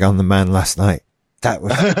lighting rig on the man last night. That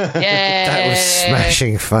was that was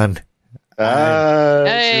smashing fun.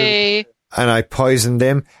 Hey. And I poisoned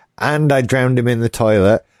him, and I drowned him in the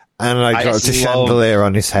toilet, and I dropped a chandelier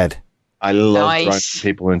on his head. I love drowning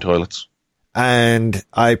people in toilets. And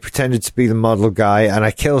I pretended to be the model guy, and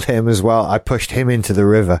I killed him as well. I pushed him into the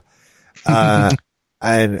river. And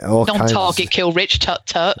all non-target kill, Rich,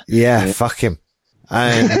 tut. Yeah, fuck him.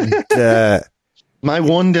 And my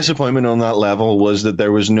one disappointment on that level was that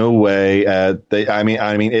there was no way.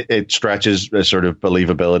 It stretches a sort of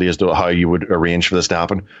believability as to how you would arrange for this to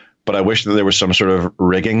happen. but I wish that there was some sort of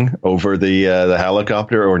rigging over the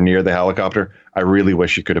helicopter or near the helicopter. I really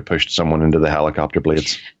wish you could have pushed someone into the helicopter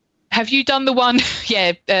blades. Have you done the one?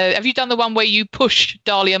 Yeah. Have you done the one where you push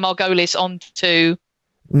Dahlia Margolis onto?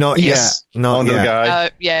 Not Yes. yet. Not Onto the yet.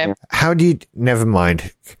 guy. Yeah. How do you? Never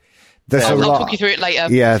mind. There's a I'll lot. talk you through it later.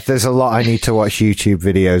 Yeah, there's a lot I need to watch YouTube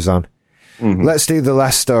videos on. Mhm. Let's do the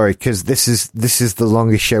last story because this is the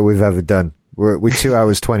longest show we've ever done. We're 2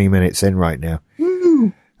 hours 20 minutes in right now.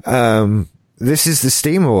 This is the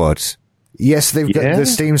Steam Awards. Yes, they've got, the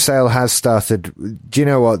Steam sale has started. Do you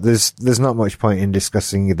know what? There's not much point in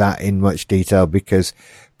discussing that in much detail because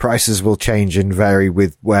prices will change and vary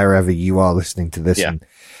with wherever you are listening to this. Yeah. And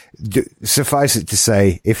suffice it to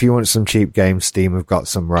say, if you want some cheap games, Steam have got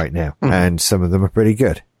some right now, and some of them are pretty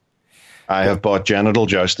good. I have bought Genital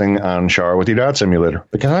Jousting and Shower with Your Dad Simulator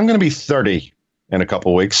because I'm going to be 30 in a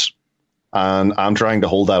couple of weeks, and I'm trying to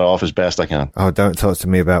hold that off as best I can. Oh, don't talk to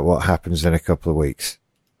me about what happens in a couple of weeks.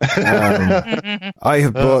 I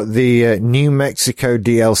have bought the New Mexico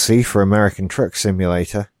DLC for American Truck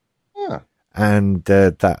Simulator. Yeah. And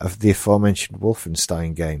that of the aforementioned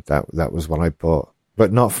Wolfenstein game. That was what I bought.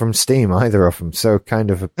 But not from Steam, either of them. So kind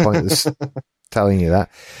of a pointless telling you that.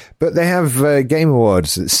 But they have Game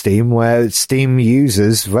Awards at Steam where Steam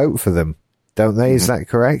users vote for them, don't they? Is that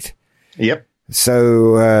correct? Yep.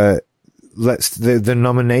 So the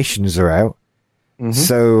nominations are out.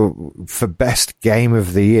 So for best game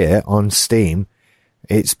of the year on Steam,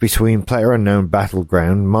 it's between PlayerUnknown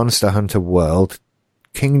Battleground, Monster Hunter World,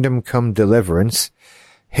 Kingdom Come Deliverance,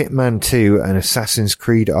 Hitman 2, and Assassin's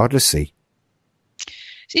Creed Odyssey.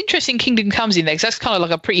 It's interesting Kingdom Come's in there because that's kind of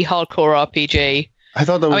like a pretty hardcore RPG. I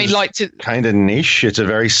thought that was kind of niche. It's a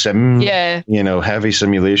very heavy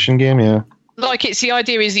simulation game, yeah. Like it's the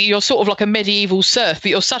idea is that you're sort of like a medieval serf,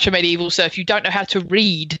 but you're such a medieval serf you don't know how to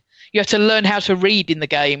read. You have to learn how to read in the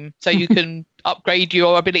game so you can upgrade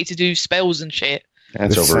your ability to do spells and shit.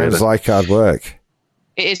 That's This sounds like hard work.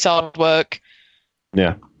 It is hard work.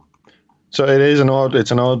 Yeah. So it's an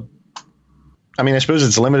odd, I mean, I suppose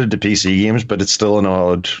it's limited to PC games, but it's still an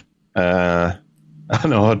odd, I'm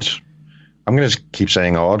going to keep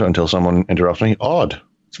saying odd until someone interrupts me. Odd.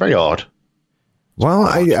 It's very odd. Well,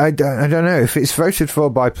 I don't know. If it's voted for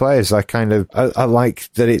by players, I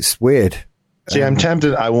like that it's weird. See, I'm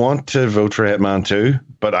tempted. I want to vote for Hitman 2,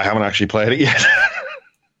 but I haven't actually played it yet.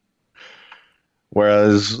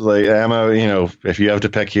 Whereas, like, Emma, if you have to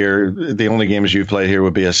pick here, the only games you've played here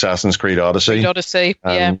would be Assassin's Creed Odyssey.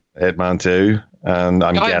 Yeah. Hitman 2, and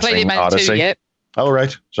I'm I haven't guessing played Hitman Odyssey. 2 yet. Oh,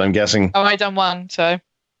 right. So I'm guessing. Oh, I done one, so.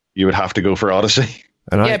 You would have to go for Odyssey.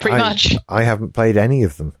 And yeah, pretty much. I haven't played any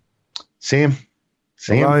of them. Same.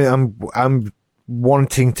 Well, I'm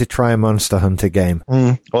wanting to try a Monster Hunter game.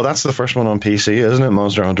 Well, that's the first one on PC, isn't it?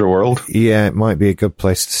 Monster Hunter World. Yeah, it might be a good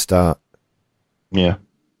place to start. Yeah.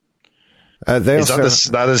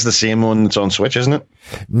 That is the same one that's on Switch, isn't it?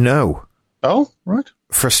 No. Oh, right.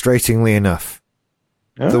 Frustratingly enough.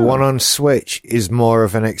 Oh. The one on Switch is more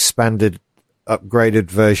of an expanded, upgraded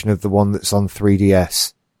version of the one that's on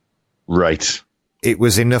 3DS. Right. It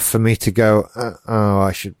was enough for me to go,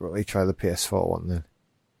 I should probably try the PS4 one then.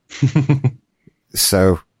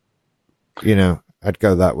 So, I'd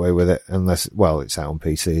go that way with it unless, it's out on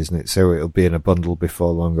PC, isn't it? So it'll be in a bundle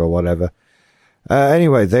before long or whatever.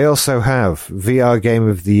 Anyway, they also have VR Game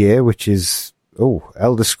of the Year, which is,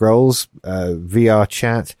 Elder Scrolls, VR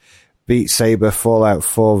Chat, Beat Saber, Fallout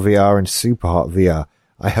 4 VR, and Superhot VR.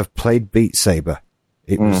 I have played Beat Saber.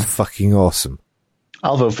 It was fucking awesome.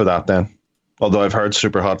 I'll vote for that then. Although I've heard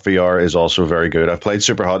Superhot VR is also very good. I've played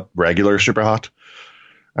Superhot, regular Superhot,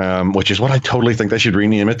 which is what I totally think they should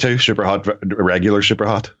rename it to, Superhot, regular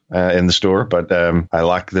Superhot, in the store. But I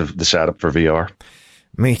like the setup for VR.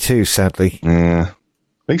 Me too, sadly. Yeah.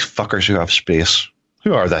 These fuckers who have space.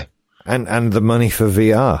 Who are they? And the money for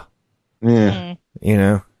VR. Yeah.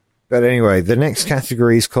 But anyway, the next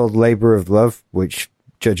category is called Labor of Love, which,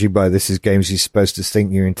 judging by this, is games you're supposed to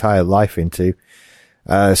sink your entire life into,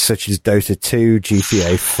 such as Dota 2,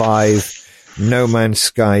 GTA 5, No Man's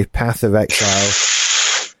Sky, Path of Exile,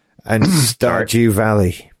 and Stardew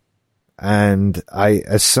Valley. And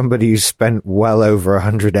as somebody who spent well over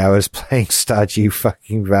 100 hours playing Stardew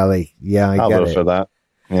fucking Valley, I'll get vote for that.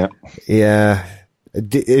 Yeah. Yeah.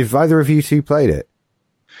 Have either of you two played it?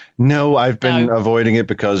 No, I've been avoiding it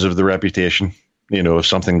because of the reputation, of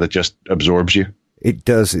something that just absorbs you. It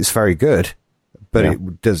does. It's very good, but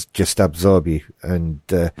it does just absorb you. And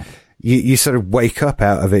you sort of wake up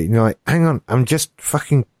out of it and you're like, hang on, I'm just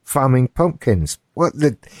fucking farming pumpkins. What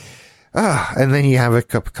the... and then you have a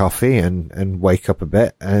cup of coffee and wake up a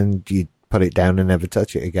bit and you put it down and never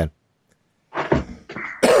touch it again.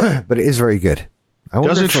 but it is very good.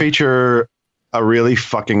 Does it feature a really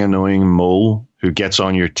fucking annoying mole who gets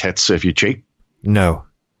on your tits if you cheat? No.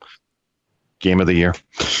 Game of the year.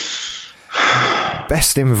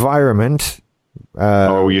 Best environment.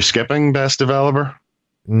 Are you skipping best developer?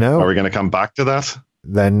 No. Are we going to come back to that?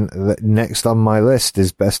 Then next on my list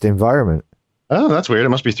is best environment. Oh, that's weird. I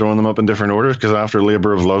must be throwing them up in different orders because after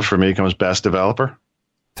Labor of Love for me comes best developer.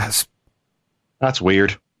 That's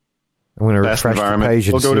weird. I'm going to refresh the page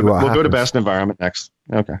and we'll go to best environment next.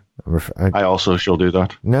 Okay. I also shall do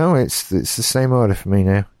that. No, it's the same order for me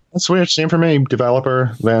now. That's weird. Same for me.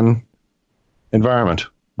 Developer, then environment.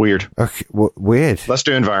 Weird. Okay, weird. Let's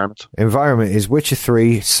do environment. Environment is Witcher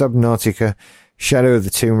 3, Subnautica, Shadow of the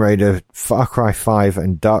Tomb Raider, Far Cry 5,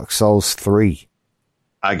 and Dark Souls 3.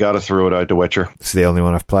 I got to throw it out to Witcher. It's the only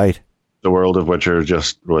one I've played. The world of Witcher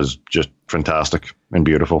was just fantastic and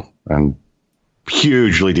beautiful and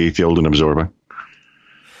hugely detailed and absorbing.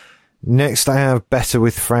 Next, I have Better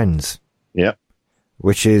with Friends. Yep.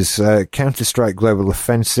 Which is Counter-Strike Global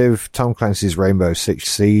Offensive, Tom Clancy's Rainbow Six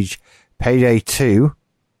Siege, Payday 2,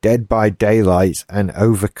 Dead by Daylight, and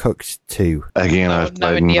Overcooked 2. Again, I've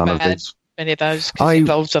played none of these. Any of those because it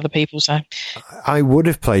involves other people. So I would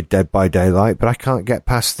have played Dead by Daylight, but I can't get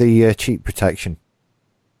past the cheat protection.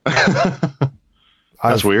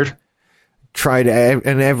 That's weird. Tried it,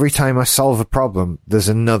 and every time I solve a problem, there's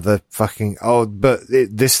another fucking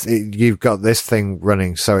you've got this thing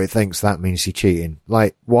running, so it thinks that means you're cheating.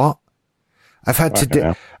 Like what? I've had to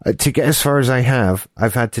get as far as I have.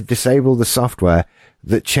 I've had to disable the software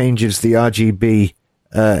that changes the RGB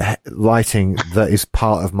lighting that is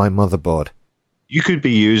part of my motherboard. You could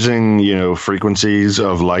be using, frequencies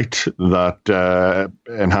of light that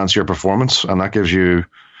enhance your performance, and that gives you,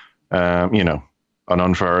 an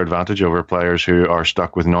unfair advantage over players who are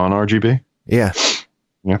stuck with non-RGB. Yeah.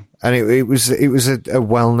 Yeah. And it was a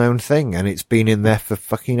well-known thing, and it's been in there for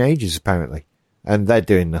fucking ages, apparently. And they're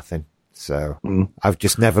doing nothing. So I've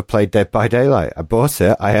just never played Dead by Daylight. I bought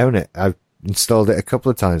it. I own it. I've installed it a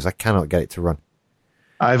couple of times. I cannot get it to run.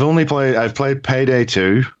 I've played Payday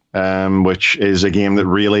 2, which is a game that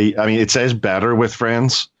really, it says better with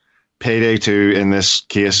friends. Payday 2 in this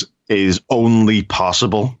case is only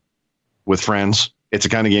possible with friends. It's a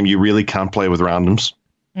kind of game you really can't play with randoms,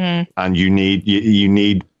 and you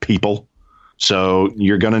need people. So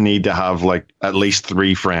you're going to need to have like at least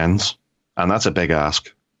 3 friends, and that's a big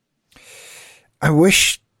ask. I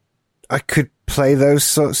wish I could play those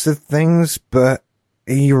sorts of things, but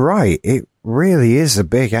you're right. It really is a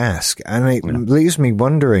big ask, and it leaves me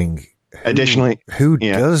wondering. Additionally, who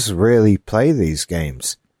does really play these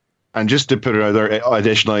games? And just to put it out there,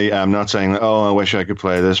 additionally, I'm not saying, I wish I could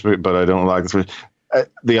play this, but I don't like this.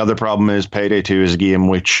 The other problem is Payday 2 is a game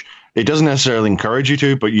which it doesn't necessarily encourage you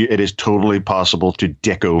to, but it is totally possible to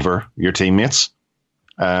dick over your teammates.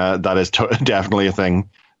 That is definitely a thing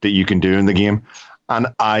that you can do in the game, and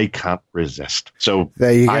I can't resist. So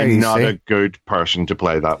there you go, I'm not a good person to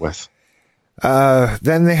play that with.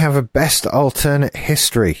 Then they have a best alternate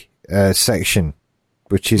history section,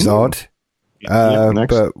 which is odd.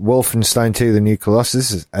 But Wolfenstein 2, The New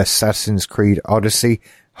Colossus, Assassin's Creed Odyssey,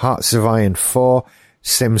 Hearts of Iron 4,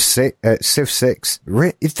 Civ 6.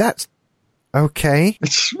 Is that okay?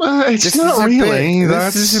 It's not really.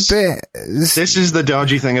 This is a bit. This is the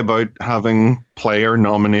dodgy thing about having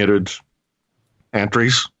player-nominated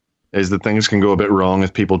entries, is that things can go a bit wrong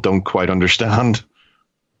if people don't quite understand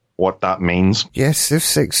what that means. Yes, Civ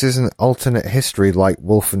 6 is an alternate history like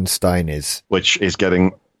Wolfenstein is. Which is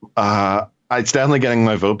getting... it's definitely getting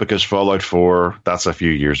my vote because Fallout 4, that's a few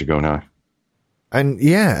years ago now.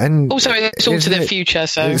 And also it's all to the future,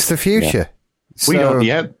 so it's the future. Yeah. So, we don't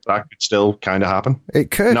yet. That could still kind of happen.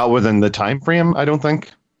 It could, not within the time frame, I don't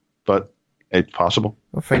think, but it's possible.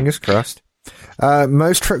 Well, fingers crossed.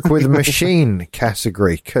 Most truck with a machine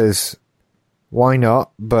category, because why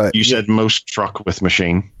not? But you said most truck with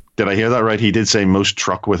machine. Did I hear that right? He did say most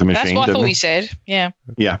truck with a machine. That's what I thought he said. Yeah.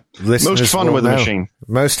 Yeah. Most fun with a machine.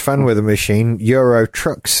 Most fun with a machine. Euro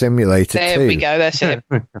Truck Simulator 2. There we go. That's it.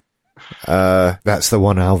 That's the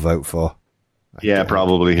one I'll vote for.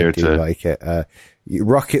 Probably here too. Like it.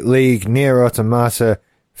 Rocket League, Nier Automata,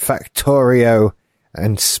 Factorio,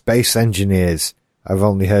 and Space Engineers. I've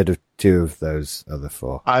only heard of 2 of those other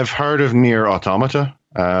 4. I've heard of Nier Automata.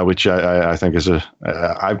 Which I think is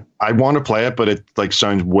I want to play it, but it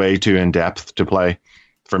sounds way too in depth to play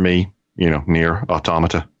for me. Nier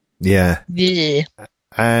Automata. Yeah.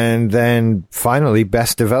 And then finally,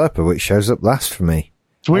 best developer, which shows up last for me.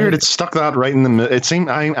 It's weird. It stuck that right in the middle. It seemed.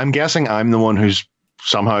 I'm guessing I'm the one who's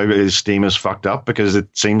somehow his Steam is fucked up because it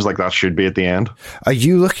seems like that should be at the end. Are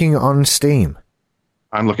you looking on Steam?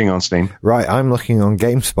 I'm looking on Steam. Right, I'm looking on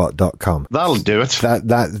GameSpot.com. That'll do it.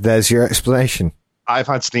 There's your explanation. I've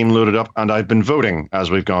had Steam loaded up, and I've been voting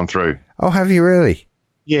as we've gone through. Oh, have you really?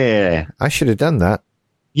 Yeah. I should have done that.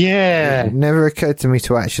 Yeah. It never occurred to me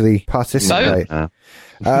to actually participate. No.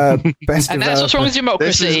 Best And that's what's wrong with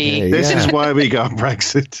democracy. This is why we got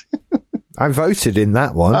Brexit. I voted in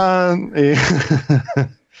that one.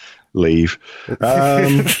 Leave. It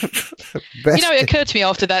occurred to me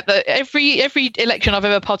after that every election I've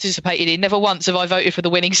ever participated in, never once have I voted for the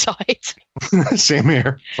winning side. Same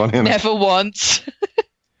here. Funny enough. Never once.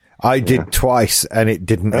 I did twice, and it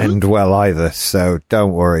didn't end well either. So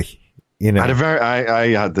don't worry. You know, I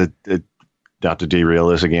had to not to derail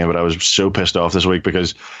this again, but I was so pissed off this week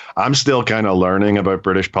because I'm still kind of learning about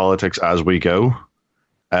British politics as we go.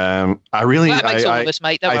 That makes all of us,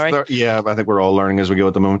 mate. Don't worry. I think we're all learning as we go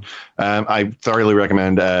at the moment. I thoroughly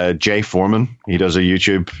recommend Jay Foreman. He does a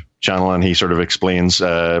YouTube channel and he sort of explains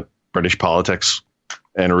British politics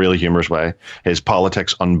in a really humorous way. His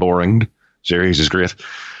Politics Unboring series is great.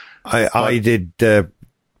 I did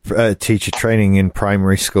teacher training in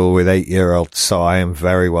primary school with 8-year-olds, so I am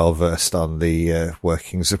very well versed on the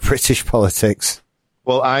workings of British politics.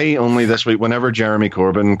 Well, I only this week, whenever Jeremy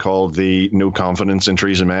Corbyn called the no confidence in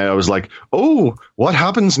Theresa May, I was like, oh, what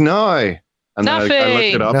happens now? And Nothing. then I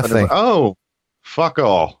looked it up and I was like, oh, fuck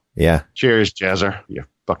all. Yeah. Cheers, Jezzer, you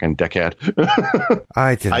fucking dickhead.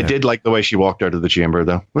 I did like the way she walked out of the chamber,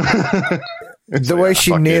 though. The way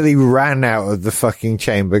she nearly ran out of the fucking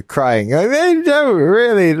chamber crying, they don't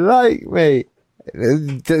really like me.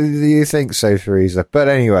 Do you think so, Theresa? But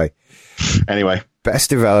anyway.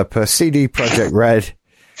 Best developer, CD Projekt Red,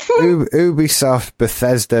 Ubisoft,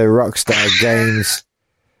 Bethesda, Rockstar Games,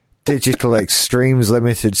 Digital Extremes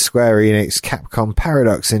Limited, Square Enix, Capcom,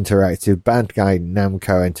 Paradox Interactive, Bandai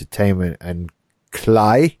Namco Entertainment, and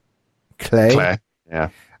Clay. Yeah.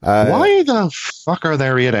 Why the fuck are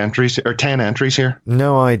there 8 entries or 10 entries here?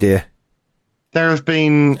 No idea. There have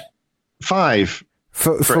been 5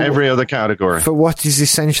 for every other category. For what is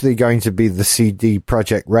essentially going to be the CD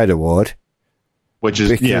Projekt Red Award. Which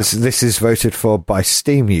is because this is voted for by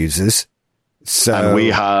Steam users. So and we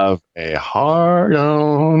have a hard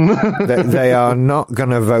on. they are not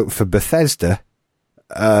going to vote for Bethesda.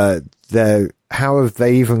 How have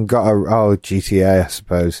they even got GTA, I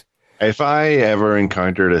suppose. If I ever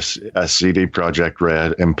encountered a CD Projekt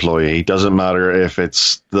Red employee, doesn't matter if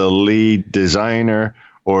it's the lead designer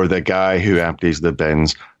or the guy who empties the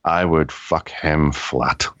bins, I would fuck him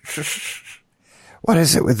flat. What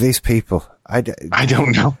is it with these people? I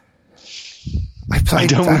don't know. I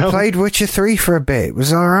played Witcher 3 for a bit. It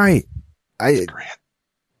was all right. I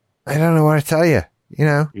don't know what to tell you. You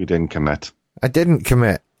know, you didn't commit. I didn't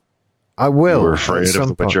commit. I will. You were afraid of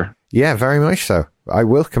the Witcher. Yeah, very much so. I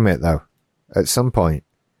will commit though at some point.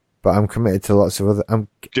 But I'm committed to lots of other.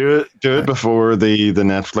 Do it before the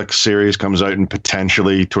Netflix series comes out and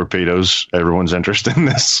potentially torpedoes everyone's interest in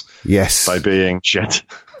this. Yes, by being shit.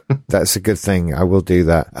 That's a good thing. I will do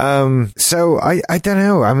that. So I don't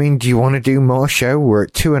know. I mean, do you want to do more show? We're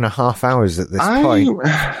at 2.5 hours at this point.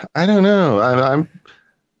 I don't know.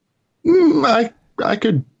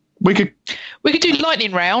 We could do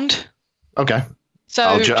lightning round. Okay. So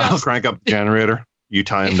I'll crank up the generator. You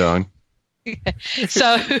tie him down.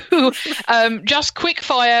 So, just quick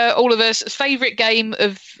fire, all of us favorite game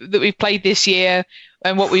that we've played this year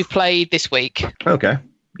and what we've played this week. Okay.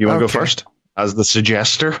 You want to go first? As the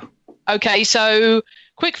suggester. Okay, so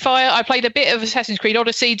quick fire. I played a bit of Assassin's Creed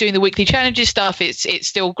Odyssey, doing the weekly challenges stuff. It's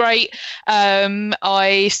still great.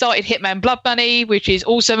 I started Hitman Blood Money, which is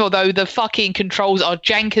awesome, although the fucking controls are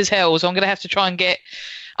jank as hell, so I'm going to have to try and get...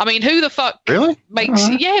 I mean, who the fuck makes...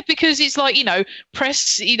 Yeah, because it's like,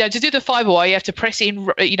 press... to do the 5-way, you have to press in,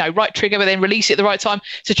 right trigger, but then release it at the right time.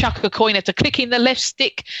 To chuck a coin, you have to click in the left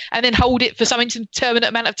stick and then hold it for some indeterminate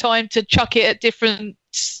amount of time to chuck it at different...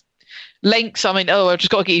 lengths. I mean, I've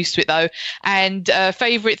just got to get used to it though. And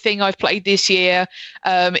favourite thing I've played this year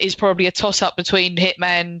is probably a toss-up between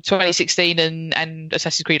Hitman 2016 and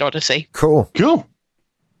Assassin's Creed Odyssey. Cool.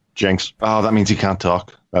 Jinx. Oh, that means you can't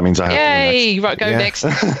talk. That means I have Yay! Right, go next.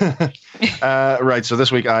 Right, so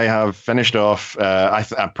this week I have finished off, I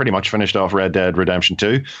pretty much finished off Red Dead Redemption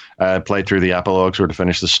 2. Played through the epilogue sort of to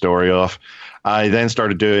finish the story off. I then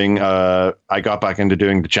started doing, I got back into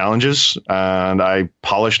doing the challenges and I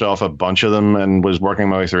polished off a bunch of them and was working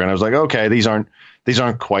my way through. And I was like, okay, these aren't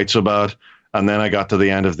quite so bad. And then I got to the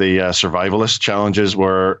end of the survivalist challenges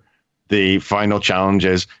where the final challenge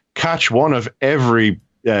is catch one of every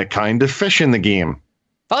kind of fish in the game.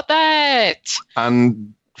 Fuck that.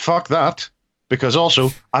 And fuck that, because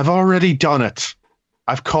also I've already done it.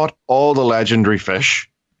 I've caught all the legendary fish,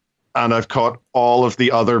 and I've caught all of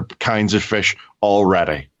the other kinds of fish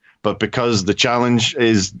already. But because the challenge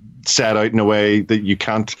is set out in a way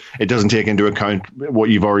that it doesn't take into account what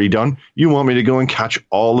you've already done, you want me to go and catch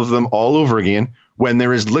all of them all over again when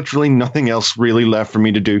there is literally nothing else really left for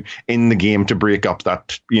me to do in the game to break up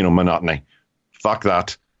that, monotony. Fuck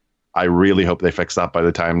that. I really hope they fix that by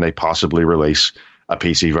the time they possibly release a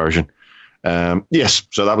PC version. Yes,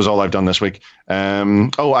 so that was all I've done this week.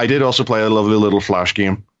 I did also play a lovely little Flash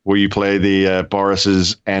game where you play the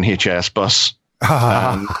Boris's NHS bus.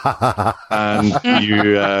 And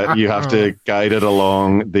you have to guide it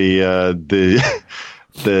along the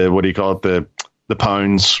what do you call it, the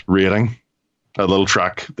pounds rating, a little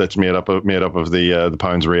track that's made up of the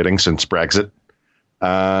pounds rating since Brexit.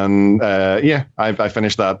 And I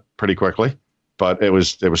finished that pretty quickly, but it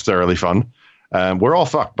was thoroughly fun. We're all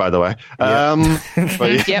fucked, by the way. But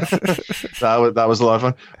Yep. that was a lot of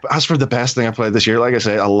fun. But as for the best thing I played this year, like I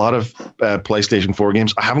say, a lot of PlayStation 4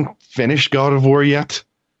 games. I haven't finished God of War yet,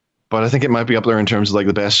 but I think it might be up there in terms of like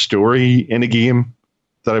the best story in a game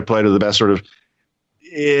that I've played, or the best sort of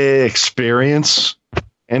experience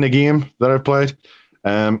in a game that I've played.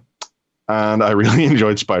 And I really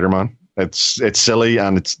enjoyed Spider-Man. It's silly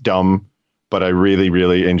and it's dumb, but I really,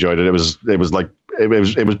 really enjoyed it. It was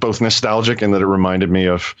both nostalgic in that it reminded me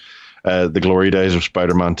of the glory days of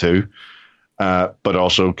Spider-Man 2, but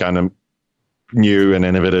also kind of new and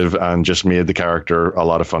innovative and just made the character a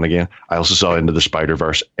lot of fun again. I also saw Into the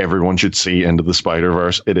Spider-Verse. Everyone should see Into the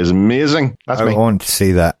Spider-Verse. It is amazing. I want to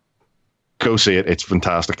see that. Go see it. It's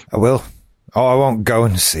fantastic. I will. Oh, I won't go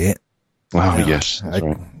and see it. Oh, no, yes. That's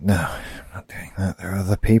right. No, I'm not doing that. There are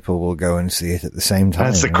other people will go and see it at the same time.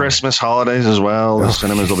 And it's the Christmas holidays as well. The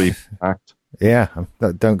cinemas will be packed. Yeah,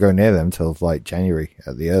 don't go near them till like January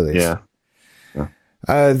at the earliest. Yeah.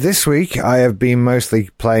 This week I have been mostly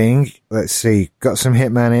playing. Let's see, got some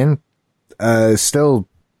Hitman in. Still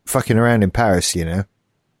fucking around in Paris,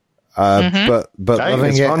 but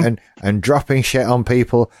loving it and dropping shit on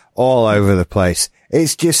people all over the place.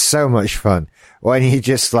 It's just so much fun when you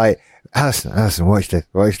just like, Alison, watch this.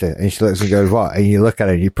 And she looks and goes, what? And you look at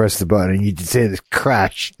it and you press the button and you just hear this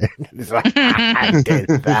crash. It's like, I did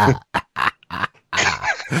that.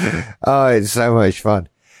 Oh, it's so much fun.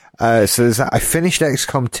 So there's that. I finished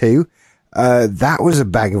XCOM 2. That was a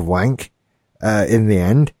bag of wank, in the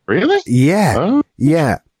end. Really? Yeah. Oh.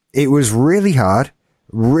 Yeah. It was really hard,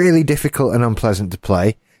 really difficult and unpleasant to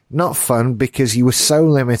play. Not fun because you were so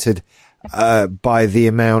limited, by the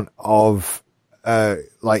amount of,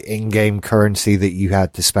 like in-game currency that you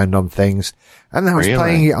had to spend on things. And I was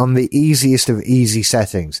playing it on the easiest of easy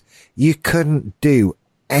settings. You couldn't do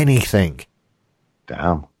anything.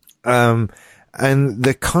 Damn. And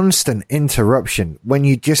the constant interruption when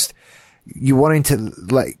you wanting to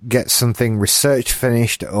like get something research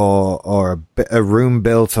finished or a room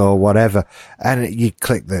built or whatever, and you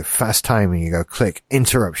click the fast time and you go click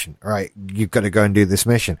interruption. Right, you've got to go and do this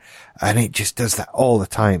mission, and it just does that all the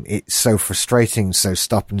time. It's so frustrating. So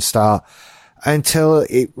stop and start until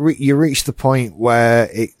you reach the point where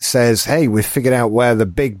it says, "Hey, we've figured out where the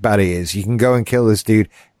big baddie is. You can go and kill this dude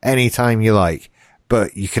anytime you like."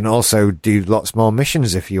 But you can also do lots more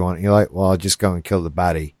missions if you want. You're like, well, I'll just go and kill the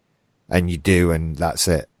baddie. And you do, and that's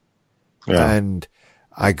it. Yeah. And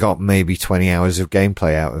I got maybe 20 hours of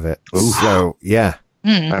gameplay out of it. Ooh. So, yeah.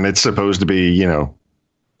 And it's supposed to be,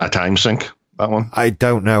 a time sink, that one? I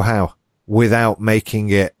don't know how. Without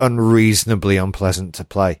making it unreasonably unpleasant to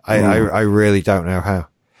play. I really don't know how.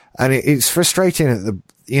 And it's frustrating at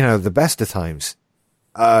the best of times.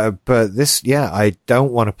 But this, I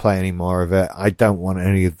don't want to play any more of it. I don't want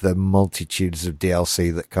any of the multitudes of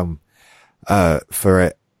DLC that come, for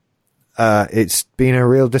it. It's been a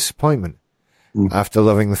real disappointment after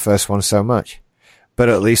loving the first one so much, but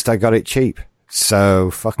at least I got it cheap.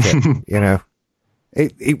 So fuck it,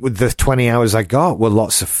 the 20 hours I got were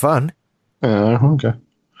lots of fun. Okay.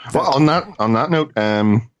 Well, on that note,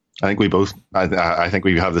 I think we both, I think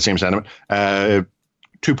we have the same sentiment.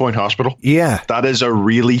 2 Point Hospital. Yeah. That is a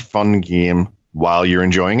really fun game while you're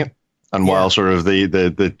enjoying it and while sort of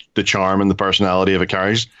the charm and the personality of it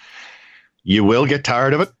carries. You will get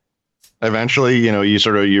tired of it. Eventually,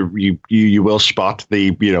 you will spot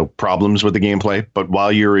the, problems with the gameplay, but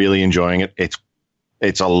while you're really enjoying it,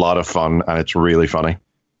 it's a lot of fun and it's really funny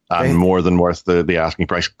and more than worth the asking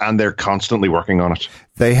price. And they're constantly working on it.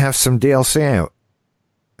 They have some DLC out.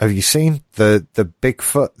 Have you seen the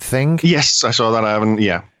Bigfoot thing? Yes, I saw that. I haven't.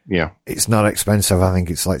 Yeah. Yeah. It's not expensive. I think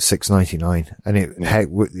it's like $6.99, and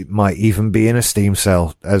it might even be in a Steam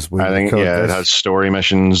sale as we. I think it has story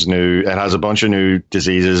missions. It has a bunch of new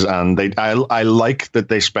diseases, and I like that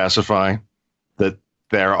they specify that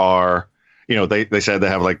there are. They said they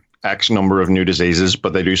have like X number of new diseases,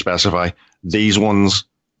 but they do specify these ones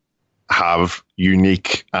have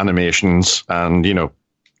unique animations and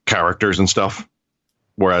characters and stuff,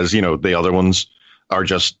 whereas the other ones are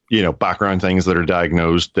just, background things that are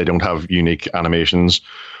diagnosed. They don't have unique animations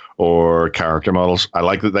or character models. I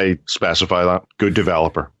like that they specify that. Good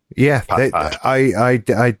developer. Yeah,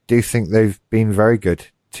 I do think they've been very good.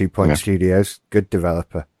 2 Point Studios, good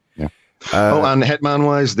developer. Yeah. And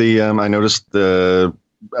Hitman-wise, I noticed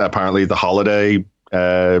apparently the holiday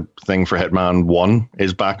thing for Hitman 1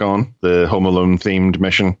 is back on, the Home Alone themed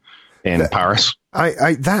mission in Paris.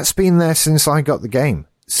 That's been there since I got the game.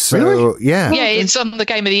 So, really? Yeah, it's on the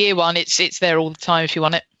Game of the Year one. It's there all the time if you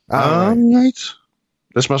want it. Right.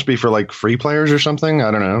 This must be for like free players or something.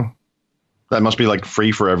 I don't know. That must be like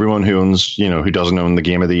free for everyone who owns, who doesn't own the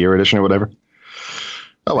Game of the Year edition or whatever.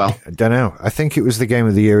 Oh well. I don't know. I think it was the Game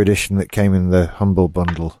of the Year edition that came in the Humble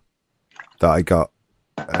Bundle that I got.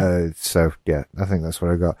 So yeah, I think that's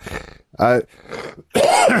what I got.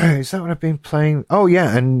 Is that what I've been playing? Oh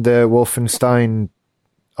yeah, and Wolfenstein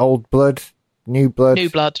Old Blood. New Blood. New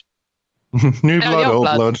Blood. New Blood, Old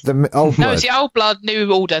Blood. The Old Blood. No, it's the Old Blood,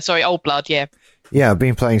 New Order. Sorry, Old Blood, yeah. Yeah, I've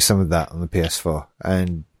been playing some of that on the PS4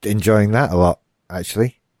 and enjoying that a lot,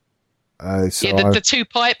 actually. The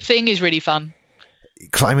two-pipe thing is really fun.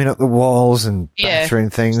 Climbing up the walls and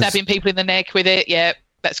battering things. Stabbing people in the neck with it, yeah,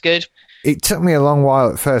 that's good. It took me a long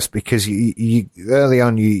while at first because you early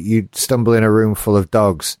on you'd stumble in a room full of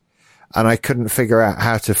dogs and I couldn't figure out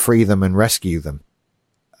how to free them and rescue them.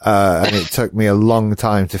 And it took me a long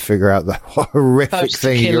time to figure out the horrific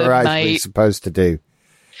thing you're actually supposed to do.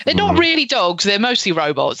 They're not really dogs; they're mostly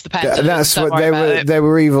robots. The pandas. That's what they were. They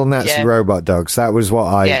were evil Nazi robot dogs. That was what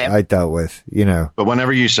I dealt with. But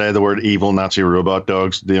whenever you say the word "evil Nazi robot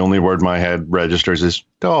dogs," the only word my head registers is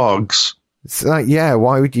dogs. It's like,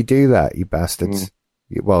 why would you do that, you bastards?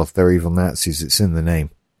 Well, if they're evil Nazis, it's in the name.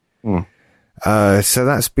 So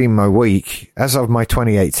that's been my week as of my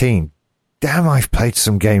 2018. Damn, I've played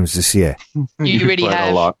some games this year. You really have.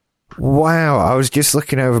 A lot. Wow, I was just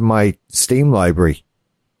looking over my Steam library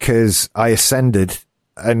because I ascended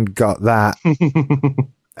and got that.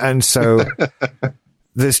 And so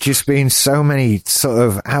there's just been so many sort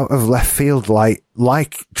of out of left field,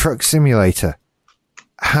 like Truck Simulator.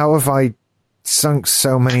 How have I sunk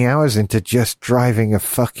so many hours into just driving a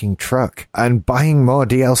fucking truck and buying more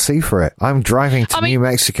DLC for it? I'm driving to New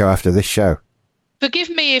Mexico after this show. Forgive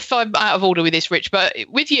me if I'm out of order with this, Rich, but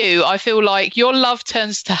with you, I feel like your love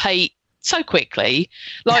turns to hate so quickly.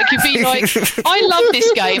 Like, you'd be like, I love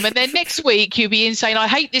this game, and then next week you'd be insane, I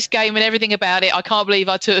hate this game and everything about it. I can't believe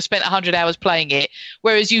I spent 100 hours playing it.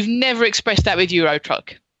 Whereas you've never expressed that with Euro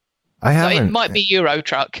Truck. I haven't. So it might be Euro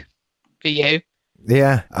Truck for you.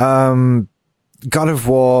 Yeah. God of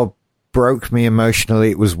War broke me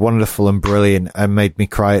emotionally. It was wonderful and brilliant and made me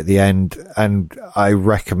cry at the end, and I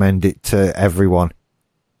recommend it to everyone.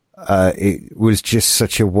 It was just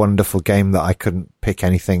such a wonderful game that I couldn't pick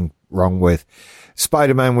anything wrong with.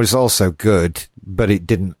 Spider-Man was also good, but it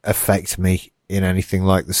didn't affect me in anything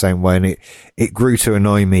like the same way, and it grew to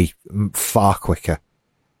annoy me far quicker.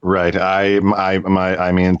 Right. I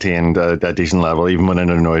maintained a decent level. Even when it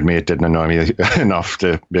annoyed me, it didn't annoy me enough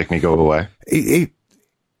to make me go away.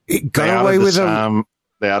 It got away with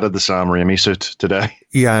They added the Sam Raimi suit today.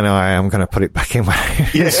 Yeah, I know. I am going to put it back in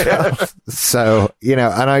as well. So,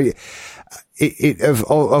 and of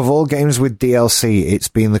all games with DLC, it's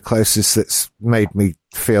been the closest that's made me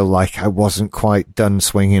feel like I wasn't quite done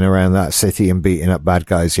swinging around that city and beating up bad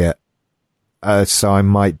guys yet. So I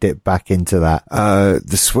might dip back into that.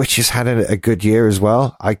 The Switch has had a good year as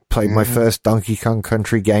well. I played my first Donkey Kong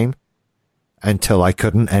Country game until I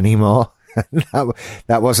couldn't anymore.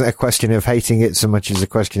 That wasn't a question of hating it so much as a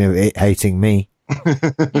question of it hating me.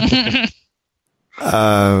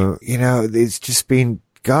 It's just been,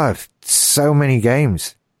 God, so many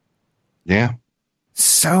games. Yeah.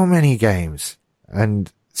 So many games. And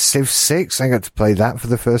Civ 6, I got to play that for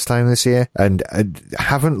the first time this year, and I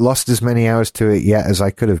haven't lost as many hours to it yet as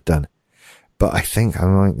I could have done. But I think I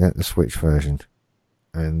might get the Switch version.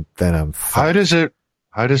 And then I'm fucked.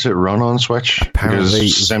 How does it run on Switch? Apparently,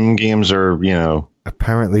 because sim games are,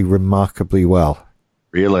 apparently remarkably well.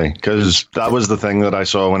 Really? Because that was the thing that I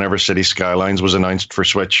saw whenever City Skylines was announced for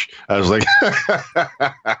Switch. I was like,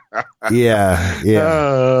 yeah.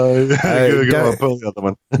 Go pull the other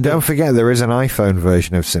one. Don't forget, there is an iPhone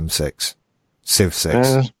version of Sim 6. Civ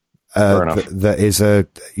 6. Fair enough. That is a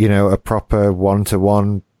proper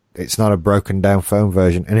one-to-one. It's not a broken down phone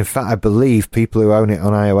version. And in fact, I believe people who own it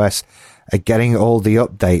on iOS are getting all the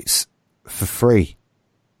updates for free.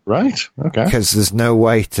 Right. Okay. Because there's no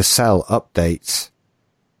way to sell updates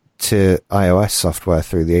to iOS software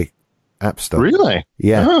through the App Store. Really?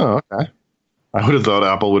 Yeah. Oh, okay. I would have thought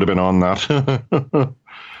Apple would have been on that.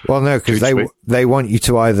 Well, no, because they want you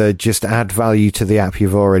to either just add value to the app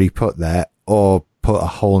you've already put there or put a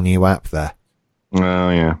whole new app there. Oh,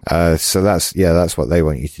 yeah. So that's what they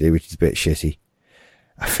want you to do, which is a bit shitty.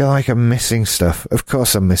 I feel like I'm missing stuff. Of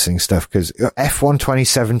course I'm missing stuff, because F1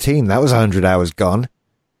 2017, that was 100 hours gone.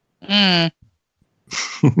 Mm.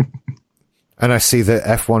 And I see that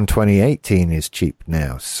F1 2018 is cheap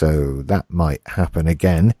now, so that might happen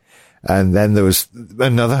again. And then there was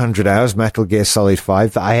another 100 hours, Metal Gear Solid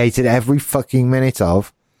 5, that I hated every fucking minute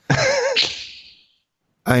of.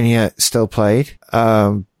 And yet still played.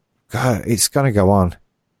 God, it's going to go on.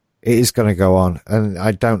 It is going to go on. And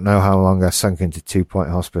I don't know how long I sunk into 2 Point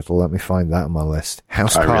Hospital. Let me find that on my list.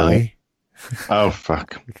 House Party. Really? Oh,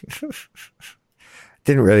 fuck.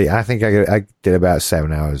 Didn't really. I think I did about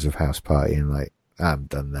 7 hours of House Party and like, I'm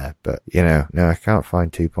done there. But, no, I can't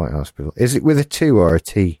find 2 Point Hospital. Is it with a 2 or a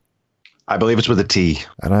T? I believe it's with a T.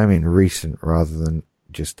 And I'm in recent rather than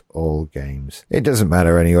just all games. It doesn't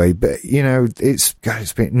matter anyway, but it's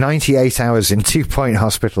been 98 hours in 2 Point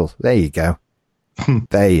Hospital. There you go.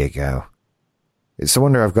 There you go. It's a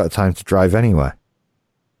wonder I've got time to drive anywhere.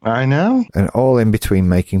 I know. And all in between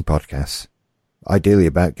making podcasts. Ideally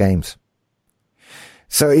about games.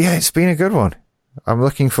 So yeah, it's been a good one. I'm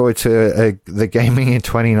looking forward to the gaming in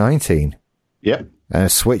 2019. Yep.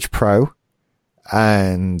 Switch Pro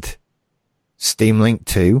and Steam Link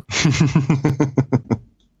 2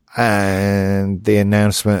 and the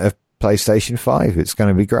announcement of PlayStation 5. It's going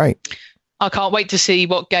to be great. I can't wait to see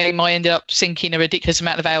what game I ended up sinking a ridiculous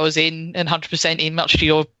amount of hours in and 100% in, much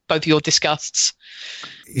to both your disgusts.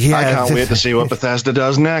 Yeah, I can't wait to see what Bethesda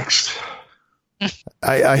does next.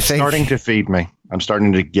 I It's think starting to feed me. I'm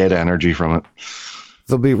starting to get energy from it.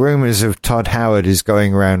 there'll be rumours of Todd Howard is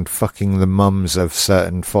going around fucking the mums of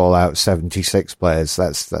certain Fallout 76 players.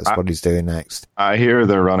 That's what he's doing next. I hear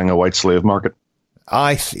they're running a white slave market.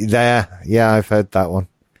 Yeah, I've heard that one.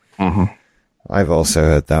 Mm-hmm. I've also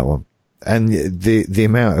heard that one. And the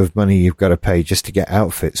amount of money you've got to pay just to get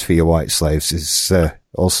outfits for your white slaves is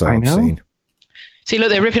also obscene. See, look,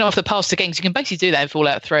 they're ripping off the past games. You can basically do that in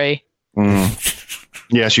Fallout 3.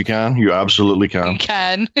 Yes, you can. You absolutely can. You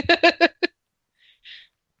can.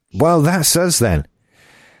 Well, that's us then.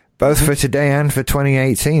 Both for today and for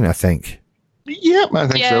 2018, I think. Yeah, I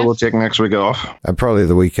think so. We'll take next week off. And probably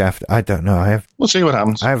the week after. I don't know. We'll see what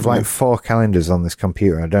happens. I have like 4 calendars on this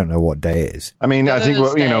computer. I don't know what day it is. I mean, I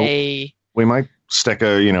think we might stick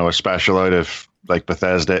a special out if like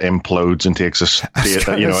Bethesda implodes and takes a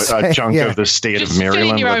chunk of the state of Maryland.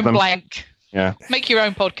 Fill in your with own them. blank. Yeah. Make your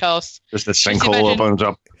own podcast. Just a sinkhole opens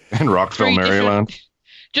up in Rockville, Maryland.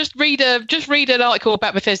 Just read an article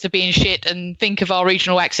about Bethesda being shit and think of our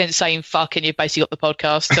regional accent saying fuck, and you've basically got the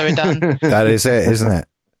podcast, so we're done. That is it, isn't it?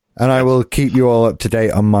 And I will keep you all up to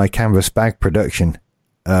date on my canvas bag production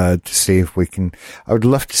to see if we can. I would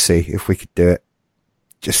love to see if we could do it.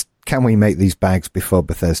 Just, can we make these bags before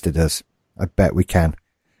Bethesda does? I bet we can.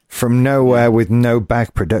 From nowhere with no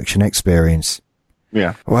bag production experience.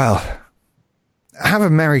 Yeah. Well, have a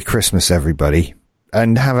Merry Christmas, everybody.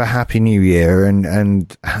 And have a Happy New Year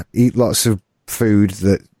and eat lots of food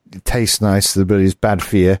that tastes nice but is bad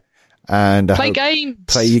for you. And play games.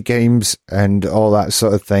 Play your games and all that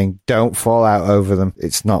sort of thing. Don't fall out over them.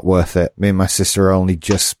 It's not worth it. Me and my sister are only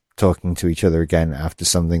just talking to each other again after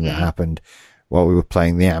something that happened while we were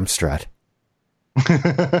playing the Amstrad.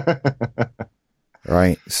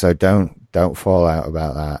 Right? So don't fall out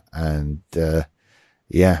about that. And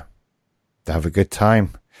have a good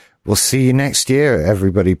time. We'll see you next year,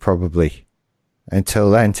 everybody, probably.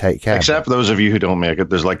 Until then, take care. Except those of you who don't make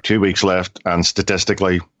it. There's like 2 weeks left, and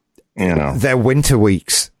statistically, they're winter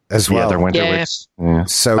weeks as well. Yeah, they're winter weeks. Yeah.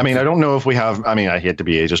 So, I mean, I don't know if we have. I mean, I hate to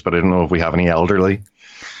be ageist, but I don't know if we have any elderly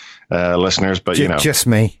listeners. But just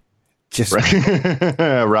me.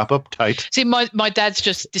 Wrap up tight. See, my dad's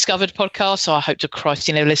just discovered podcasts, so I hope to Christ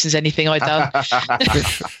he never listens to anything I've done.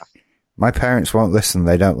 My parents won't listen.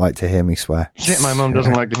 They don't like to hear me swear. Shit, my mum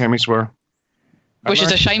doesn't like to hear me swear. Which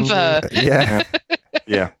is a shame for her. Yeah.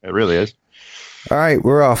 Yeah, it really is. All right,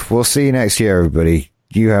 we're off. We'll see you next year, everybody.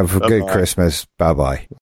 You have a good Christmas. Bye-bye.